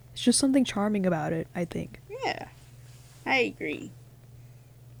it's just something charming about it, I think. Yeah, I agree.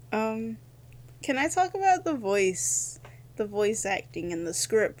 Can I talk about the voice acting and the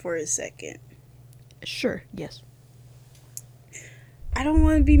script for a second? Sure, yes. I don't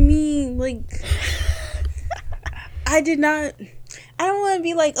want to be mean, like, I don't want to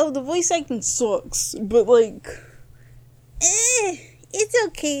be like, oh, the voice acting sucks, but like, it's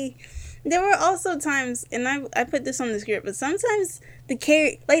okay. There were also times, and I put this on the script, but sometimes the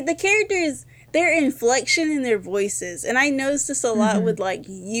characters, their inflection in their voices, and I noticed this a lot with like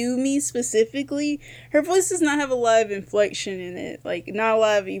Yumi specifically. Her voice does not have a lot of inflection in it, like not a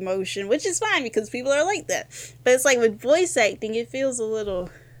lot of emotion, which is fine because people are like that. But it's like with voice acting, it feels a little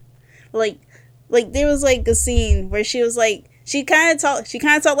like there was like a scene where she was like, she kind of talked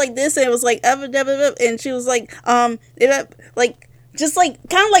like this, and it was like up, and she was like just like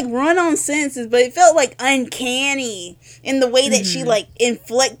kind of like run on sentences, but it felt like uncanny in the way that she like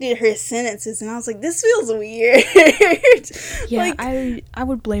inflected her sentences, and I was like, this feels weird. Yeah, like, I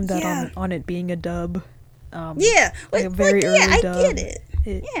would blame that on it being a dub. Like a very early dub. I get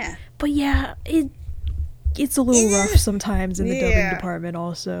it. Yeah, but yeah, it's a little rough sometimes in the dubbing department.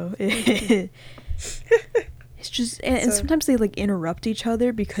 Also, it's just, and sometimes they like interrupt each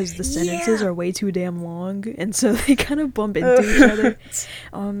other because the sentences are way too damn long, and so they kind of bump into each other.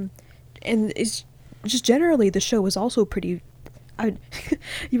 And it's just generally the show was also pretty.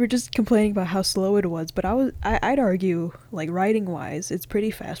 You were just complaining about how slow it was, but I'd argue, like, writing wise, it's pretty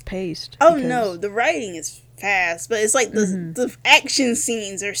fast paced. Oh no, the writing is fast, but it's like the action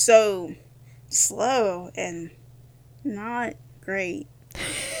scenes are so slow and not great.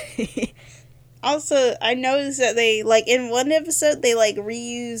 Also, I noticed that they, like, in one episode, they, like,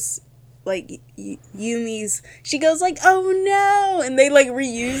 reuse, like, Yumi's, she goes, like, oh, no, and they, like,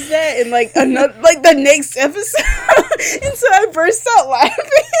 reuse that in, like, another, like, the next episode, and so I burst out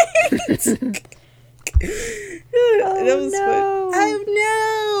laughing. Oh, was no. Fun. Oh,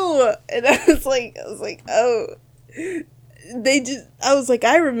 no, and I was like, oh, I was like,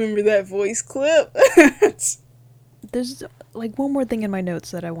 I remember that voice clip. There's, like, one more thing in my notes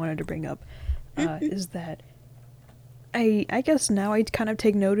that I wanted to bring up. Is that I guess now I kind of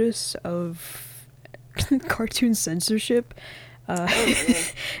take notice of cartoon censorship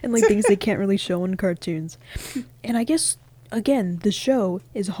and like things they can't really show in cartoons. And I guess, again, the show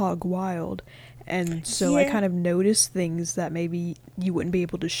is hog wild, and so I kind of notice things that maybe you wouldn't be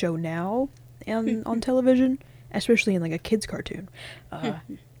able to show now on television, especially in like a kid's cartoon.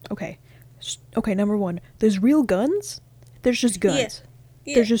 Okay, number one, there's real guns. There's just guns.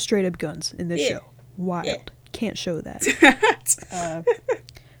 Yeah. There's just straight up guns in this show. Wild. Yeah. Can't show that.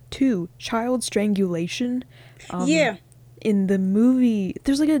 2, child strangulation. In the movie,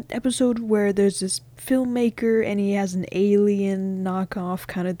 there's like an episode where there's this filmmaker and he has an alien knockoff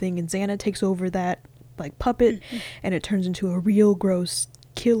kind of thing, and Xana takes over that like puppet and it turns into a real gross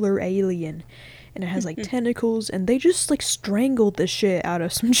killer alien. And it has like tentacles, and they just like strangled the shit out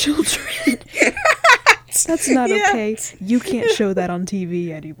of some children. That's not okay. You can't show that on TV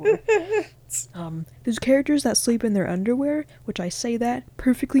anymore. There's characters that sleep in their underwear, which I say that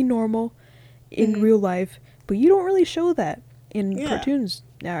perfectly normal in real life, but you don't really show that in cartoons,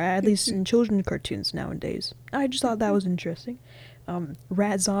 or at least in children's cartoons nowadays. I just thought that was interesting.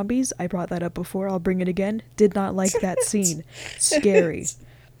 Rat zombies, I brought that up before, I'll bring it again. Did not like that scene. Scary.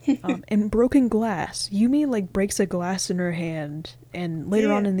 And broken glass. Yumi like breaks a glass in her hand, and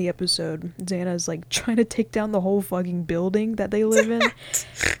later on in the episode, Xana's like trying to take down the whole fucking building that they live in.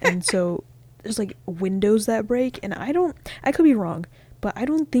 And so there's like windows that break, and I could be wrong, but I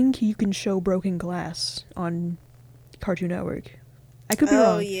don't think you can show broken glass on Cartoon Network. I could be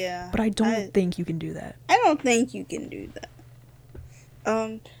wrong. But I don't think you can do that. I don't think you can do that.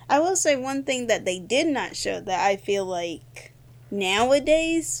 I will say one thing that they did not show that I feel like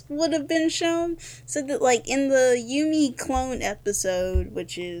nowadays would have been shown. So that, like, in the Yumi clone episode,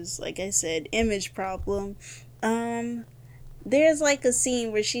 which is, like I said, Image Problem, there's like a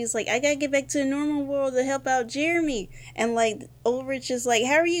scene where she's like, I gotta get back to the normal world to help out Jeremy, and like Ulrich is like,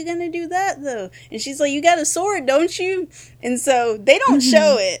 how are you gonna do that though? And she's like, you got a sword, don't you? And so they don't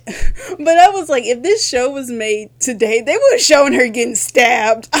show it. But I was like, if this show was made today, they would have shown her getting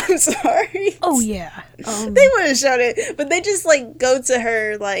stabbed. I'm sorry. Oh yeah. They would have shown it, but they just like go to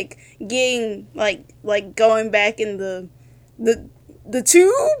her like getting like going back in the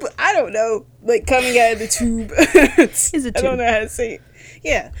tube? I don't know. Like, coming out of the tube. Is it tube? I don't know how to say it.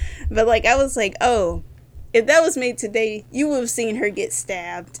 Yeah. But, like, I was like, oh, if that was made today, you would have seen her get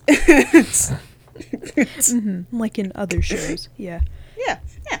stabbed. Like in other shows. Yeah. Yeah.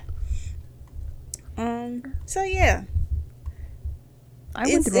 So, yeah. I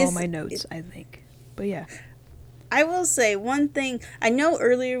went through all my notes, I think. But, yeah. I will say one thing. I know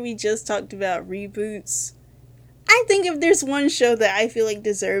earlier we just talked about reboots. I think if there's one show that I feel like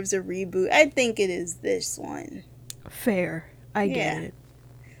deserves a reboot, I think it is this one. Fair. I get it.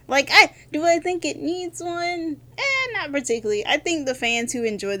 Like, do I think it needs one? Not particularly. I think the fans who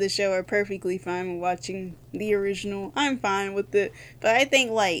enjoy the show are perfectly fine with watching the original. I'm fine with it. But I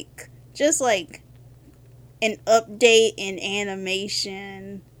think, like, just like an update in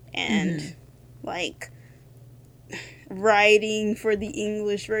animation and, like, writing for the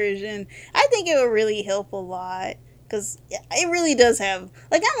English version, I think it would really help a lot, because it really does have,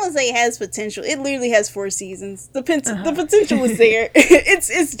 like, I won't say it has potential. It literally has 4 seasons. The potential is there.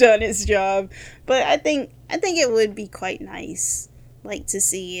 It's done its job. But I think it would be quite nice, like, to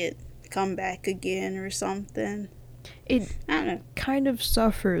see it come back again or something. it kind of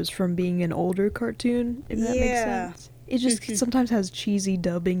suffers from being an older cartoon, if that makes sense. It just sometimes has cheesy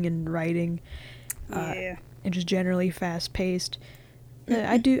dubbing and writing, and just generally fast-paced.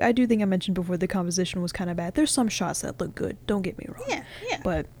 I do think I mentioned before the composition was kind of bad. There's some shots that look good, don't get me wrong. Yeah.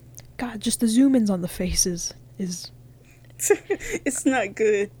 But, God, just the zoom-ins on the faces is... It's not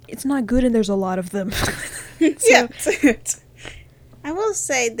good. It's not good, and there's a lot of them. Yeah. I will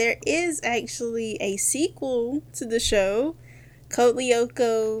say there is actually a sequel to the show, Code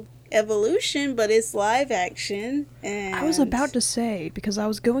Lyoko Evolution, but it's live action. And I was about to say, because I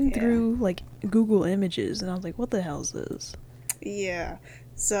was going through, like, Google Images, and I was like, what the hell is this? Yeah.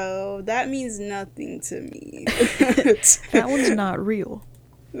 So that means nothing to me. That one's not real.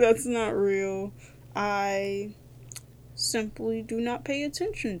 That's not real. I simply do not pay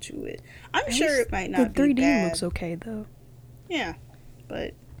attention to it. I'm sure it might not be bad. The 3D looks okay, though. Yeah.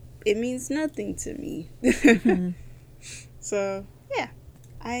 But it means nothing to me. So, yeah.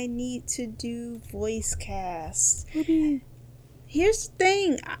 I need to do voice cast. Here's the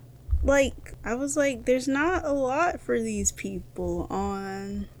thing. I was like, there's not a lot for these people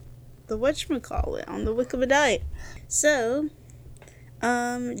on the whatchamacallit, on the Wikipedia. So,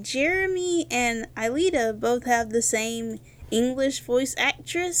 Jeremy and Aelita both have the same English voice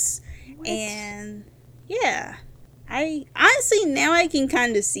actress. What? And, yeah. I honestly, now I can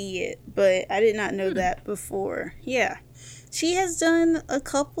kind of see it, but I did not know that before. Yeah. She has done a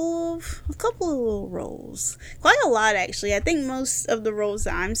couple of little roles. Quite a lot, actually. I think most of the roles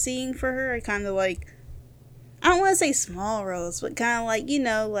that I'm seeing for her are kind of like, I don't want to say small roles, but kind of like,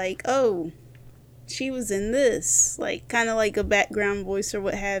 like, oh, she was in this. Like, kind of like a background voice or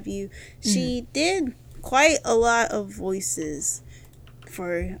what have you. She did quite a lot of voices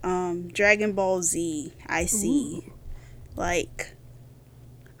for Dragon Ball Z, I see. Ooh. Like,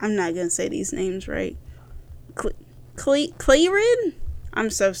 I'm not going to say these names right. Clearid? I'm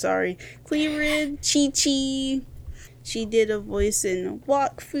so sorry. Clearid, Chi-Chi. She did a voice in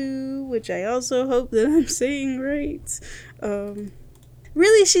Wakfu, which I also hope that I'm saying right.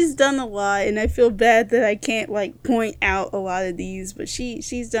 Really, she's done a lot, and I feel bad that I can't, point out a lot of these, but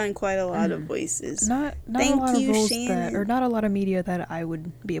she's done quite a lot of voices. Not Thank a lot you, of roles Shannon. Or not a lot of media that I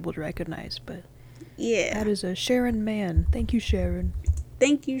would be able to recognize, but... Yeah. That is a Sharon Mann. Thank you, Sharon.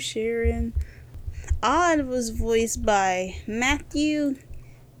 Thank you, Sharon. Odd was voiced by Matthew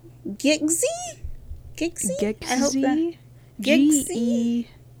Giggsy? Giggsy? I hope that... G-E-C-Z-Y.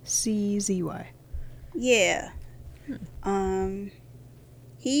 Yeah.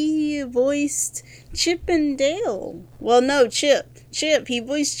 He voiced Chip and Dale. Well, no, Chip. He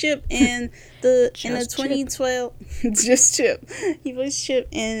voiced Chip in the 2012... Just Chip. He voiced Chip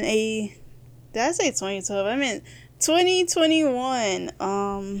in a... Did I say 2012? I meant 2021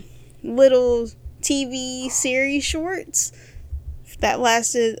 little TV series shorts that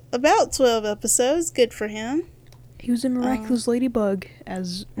lasted about 12 episodes. Good for him. He was in Miraculous Ladybug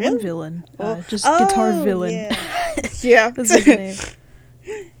as one villain. Guitar villain. Yeah. That's his name.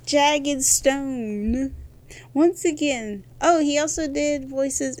 Jagged Stone. Once again. He also did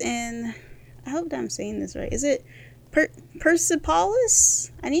voices in... I hope that I'm saying this right. Is it... Persepolis?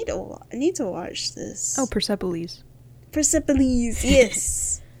 I need to watch this. Oh, Persepolis,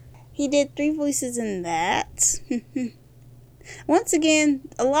 yes. He did 3 voices in that. Once again,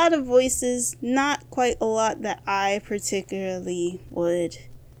 a lot of voices, not quite a lot that I particularly that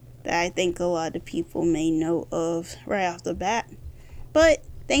I think a lot of people may know of right off the bat. But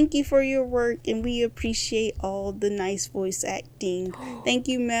thank you for your work, and we appreciate all the nice voice acting. Thank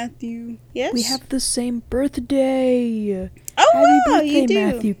you, Matthew. Yes? We have the same birthday. Oh, Happy wow, birthday, you do.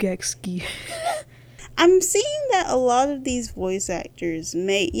 Matthew Geksky. I'm seeing that a lot of these voice actors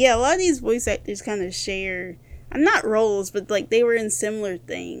a lot of these voice actors kind of share, not roles, but, they were in similar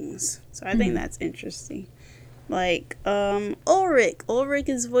things. So I think that's interesting. Like, Ulrich. Ulrich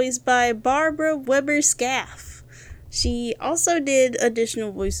is voiced by Barbara Weber-Scaff. She also did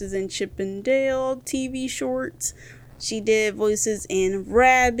additional voices in Chip and Dale TV shorts. She did voices in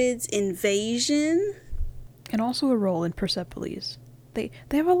Rabbids Invasion. And also a role in Persepolis. They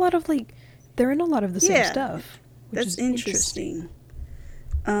have a lot of, they're in a lot of the same stuff. Which that's is interesting.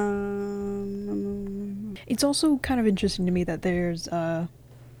 It's also kind of interesting to me that there's, the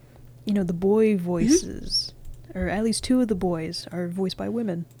boy voices, or at least 2 of the boys are voiced by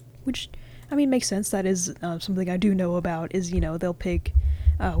women, which... makes sense. That is something I do know about, is, they'll pick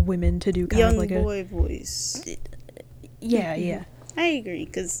women to do kind of like young boy voice. Yeah. I agree,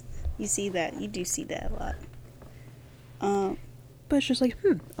 because you do see that a lot. But it's just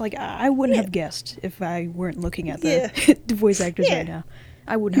I wouldn't have guessed if I weren't looking at the, the voice actors right now.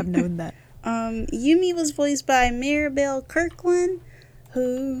 I wouldn't have known that. Yumi was voiced by Maribel Kirkland,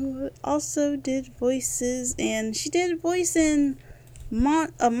 who also did voices, and she did voice in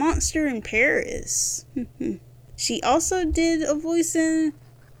A Monster in Paris. She also did a voice in,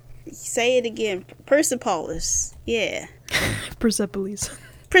 say it again, Persepolis. Yeah. Persepolis.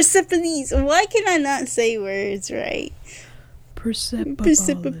 Persepolis. Why can I not say words right?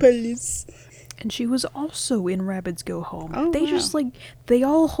 Persepolis. And she was also in Rabbids Go Home. Oh, they wow. just they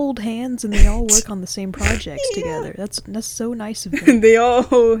all hold hands and they all work on the same projects together. That's so nice of them. They all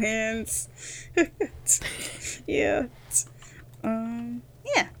hold hands. Yeah.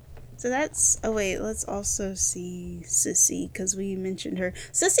 Yeah. So that's. Oh wait, let's also see Sissy, because we mentioned her.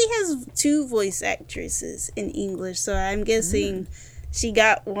 Sissy has 2 voice actresses in English, so I'm guessing she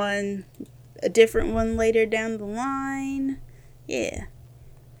got a different one later down the line. Yeah.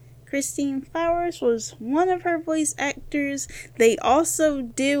 Christine Flowers was one of her voice actors. They also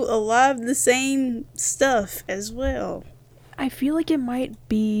do a lot of the same stuff as well. I feel like it might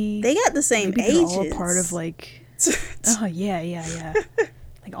be. They got the same maybe ages. They're all part of yeah.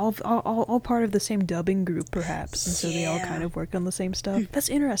 Like all part of the same dubbing group, perhaps, and so they all kind of work on the same stuff. That's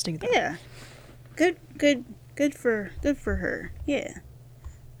interesting, though. Yeah. Good for her. Yeah.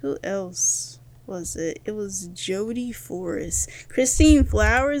 Who else was it? It was Jodie Forrest. Christine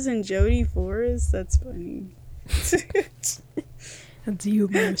Flowers and Jodie Forrest. That's funny. That's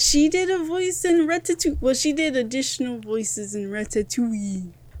humorous. She did a voice in Ratatouille. Well, she did additional voices in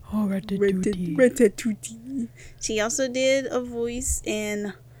Ratatouille. Oh, Ratatouille. Ratatouille. She also did a voice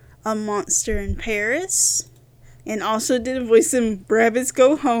in A Monster in Paris. And also did a voice in Rabbids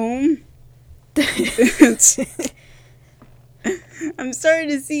Go Home. I'm starting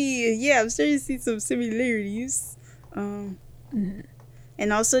to see some similarities. And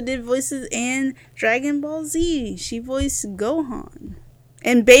also did voices in Dragon Ball Z. She voiced Gohan.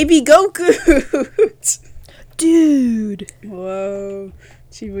 And Baby Goku. Dude. Whoa.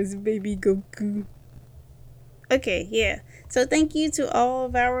 She was Baby Goku. Okay, yeah. So thank you to all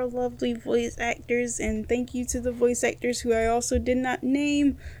of our lovely voice actors, and thank you to the voice actors who I also did not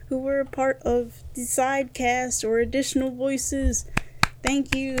name, who were a part of the side cast or additional voices.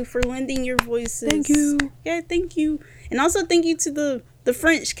 Thank you for lending your voices. Thank you. Yeah, thank you. And also thank you to the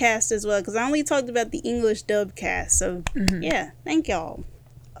French cast as well, because I only talked about the English dub cast. So, yeah, thank y'all.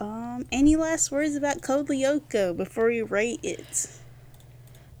 Any last words about Code Lyoko before we rate it?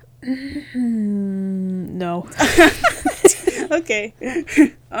 No. Okay.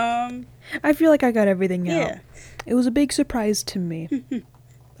 I feel like I got everything out. Yeah. It was a big surprise to me,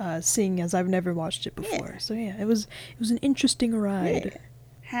 seeing as I've never watched it before. Yeah. So yeah, it was an interesting ride. Yeah.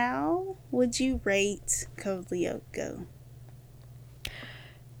 How would you rate Code Lyoko?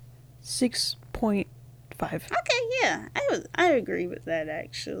 6.5. Okay, yeah, I agree with that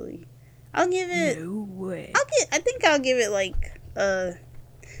actually. I'll give it. No way. I think I'll give it like a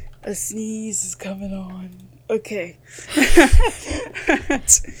sneeze is coming on. Okay. I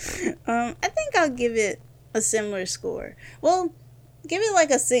think I'll give it a similar score. Well, give it like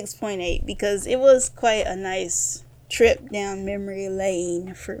a 6.8 because it was quite a nice trip down memory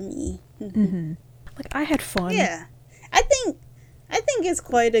lane for me. Like, I had fun. Yeah. I think it's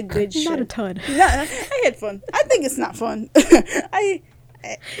quite a good show. Not a ton. I had fun. I think it's not fun. It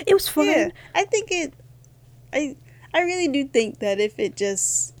was fun. Yeah, I think I really do think that if it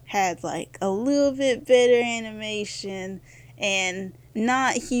just had like a little bit better animation and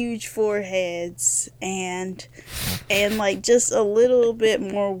not huge foreheads and like just a little bit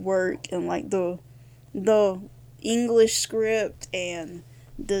more work and like the English script and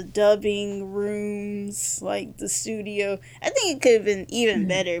the dubbing rooms, like the studio, I think it could have been even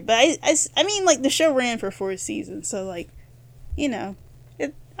better. But I mean, like the show ran for 4 seasons, so like, you know,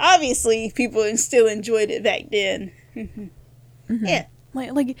 obviously people still enjoyed it back then. Yeah.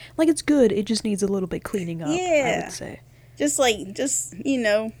 Like it's good. It just needs a little bit cleaning up. Yeah. I would say. Just you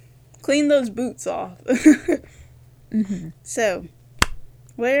know, clean those boots off. So,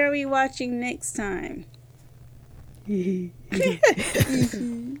 what are we watching next time? Do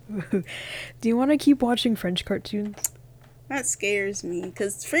you want to keep watching French cartoons? That scares me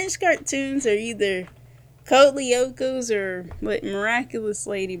because French cartoons are either Code Lyokos or like Miraculous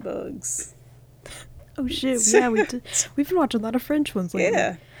Ladybugs. Oh shit! Yeah, we've been watching a lot of French ones lately.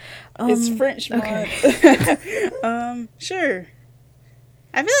 Yeah, it's French month. Okay. Sure.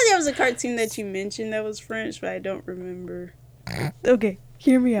 I feel like there was a cartoon that you mentioned that was French, but I don't remember. Okay,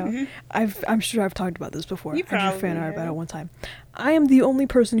 hear me out. I'm sure I've talked about this before. You I did probably fan art about have. it one time. I am the only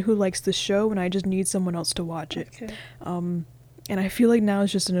person who likes the show, and I just need someone else to watch it. Okay. And I feel like now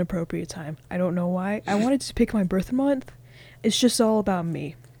is just an appropriate time. I don't know why. I wanted to pick my birth month. It's just all about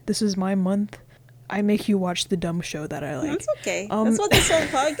me. this is my month. I make you watch the dumb show that I like. That's okay. That's what this whole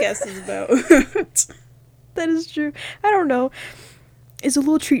podcast is about. That is true. I don't know. It's a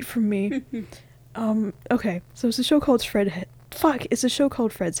little treat for me. Okay, so it's a show called it's a show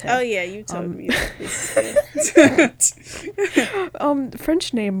called Fred's Head. Oh yeah, you told me.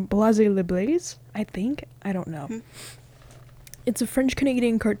 French name Blaise Le Blaise, I think. I don't know. It's a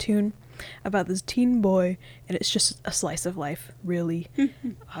French-Canadian cartoon about this teen boy, and it's just a slice of life, really.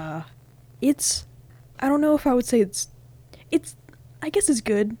 It's, I don't know if I would say it's, I guess it's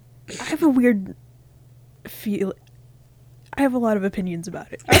good. I have a weird feel. I have a lot of opinions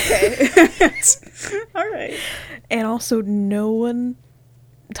about it. Okay. All right. And also, no one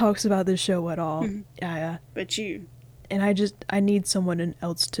talks about this show at all. But you. And I need someone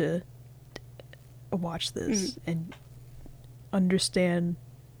else to watch this and understand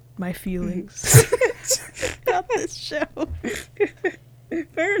my feelings about this show.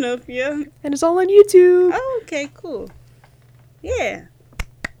 Fair enough, yeah. And it's all on YouTube. Oh, okay, cool. Yeah.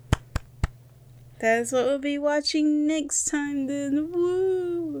 That's what we'll be watching next time then.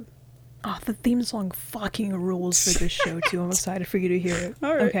 Woo! Oh, the theme song fucking rules for this show too. I'm excited for you to hear it.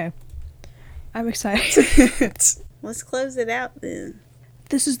 All right. Okay. I'm excited. Let's close it out then.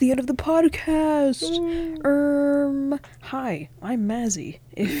 This is the end of the podcast. Hi, I'm Mazzy.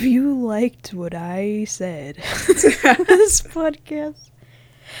 If you liked what I said this podcast,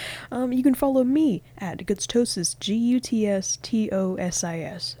 you can follow me at Gutstosis,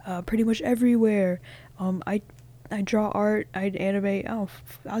 Gutstosis, pretty much everywhere. I draw art, I animate,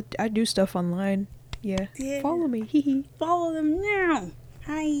 I do stuff online. Yeah. Follow me, hee. Follow them now.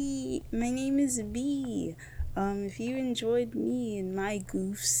 Hi, my name is B. If you enjoyed me and my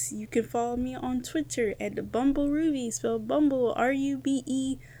goofs, you can follow me on Twitter at BumbleRuby, spelled Bumble,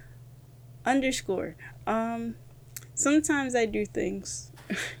 RUBE _. Sometimes I do things.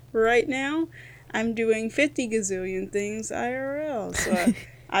 Right now, I'm doing 50 gazillion things IRL, so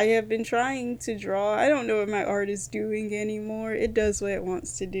I have been trying to draw. I don't know what my art is doing anymore. It does what it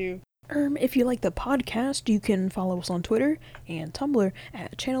wants to do. If you like the podcast, you can follow us on Twitter and Tumblr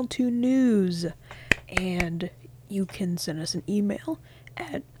at Channel 2 News. And you can send us an email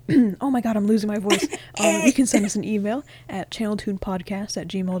at oh my god, I'm losing my voice. You can send us an email at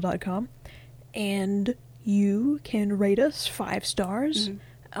channeltunepodcast@gmail.com, and you can rate us 5 stars.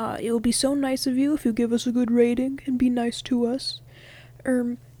 It will be so nice of you if you give us a good rating and be nice to us.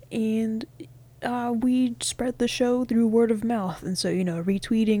 And we spread the show through word of mouth, and so,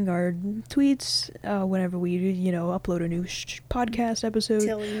 retweeting our tweets whenever we, upload a new podcast episode.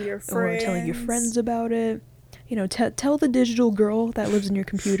 Telling your friends. Or telling your friends about it. Tell the digital girl that lives in your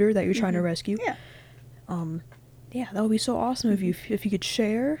computer that you're trying to rescue. Yeah. Yeah, that would be so awesome if you could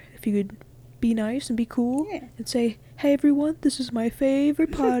share, if you could be nice and be cool, and say, hey everyone, this is my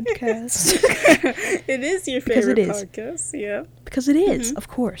favorite podcast. It is your favorite podcast, yeah. Because it is, of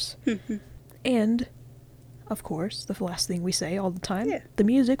course. And, of course, the last thing we say all the time, the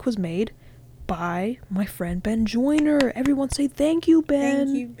music was made by my friend Ben Joyner. Everyone say thank you, Ben.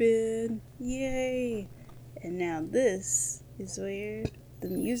 Thank you, Ben. Yay. And now this is where the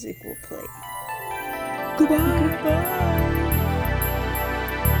music will play. Goodbye. Goodbye.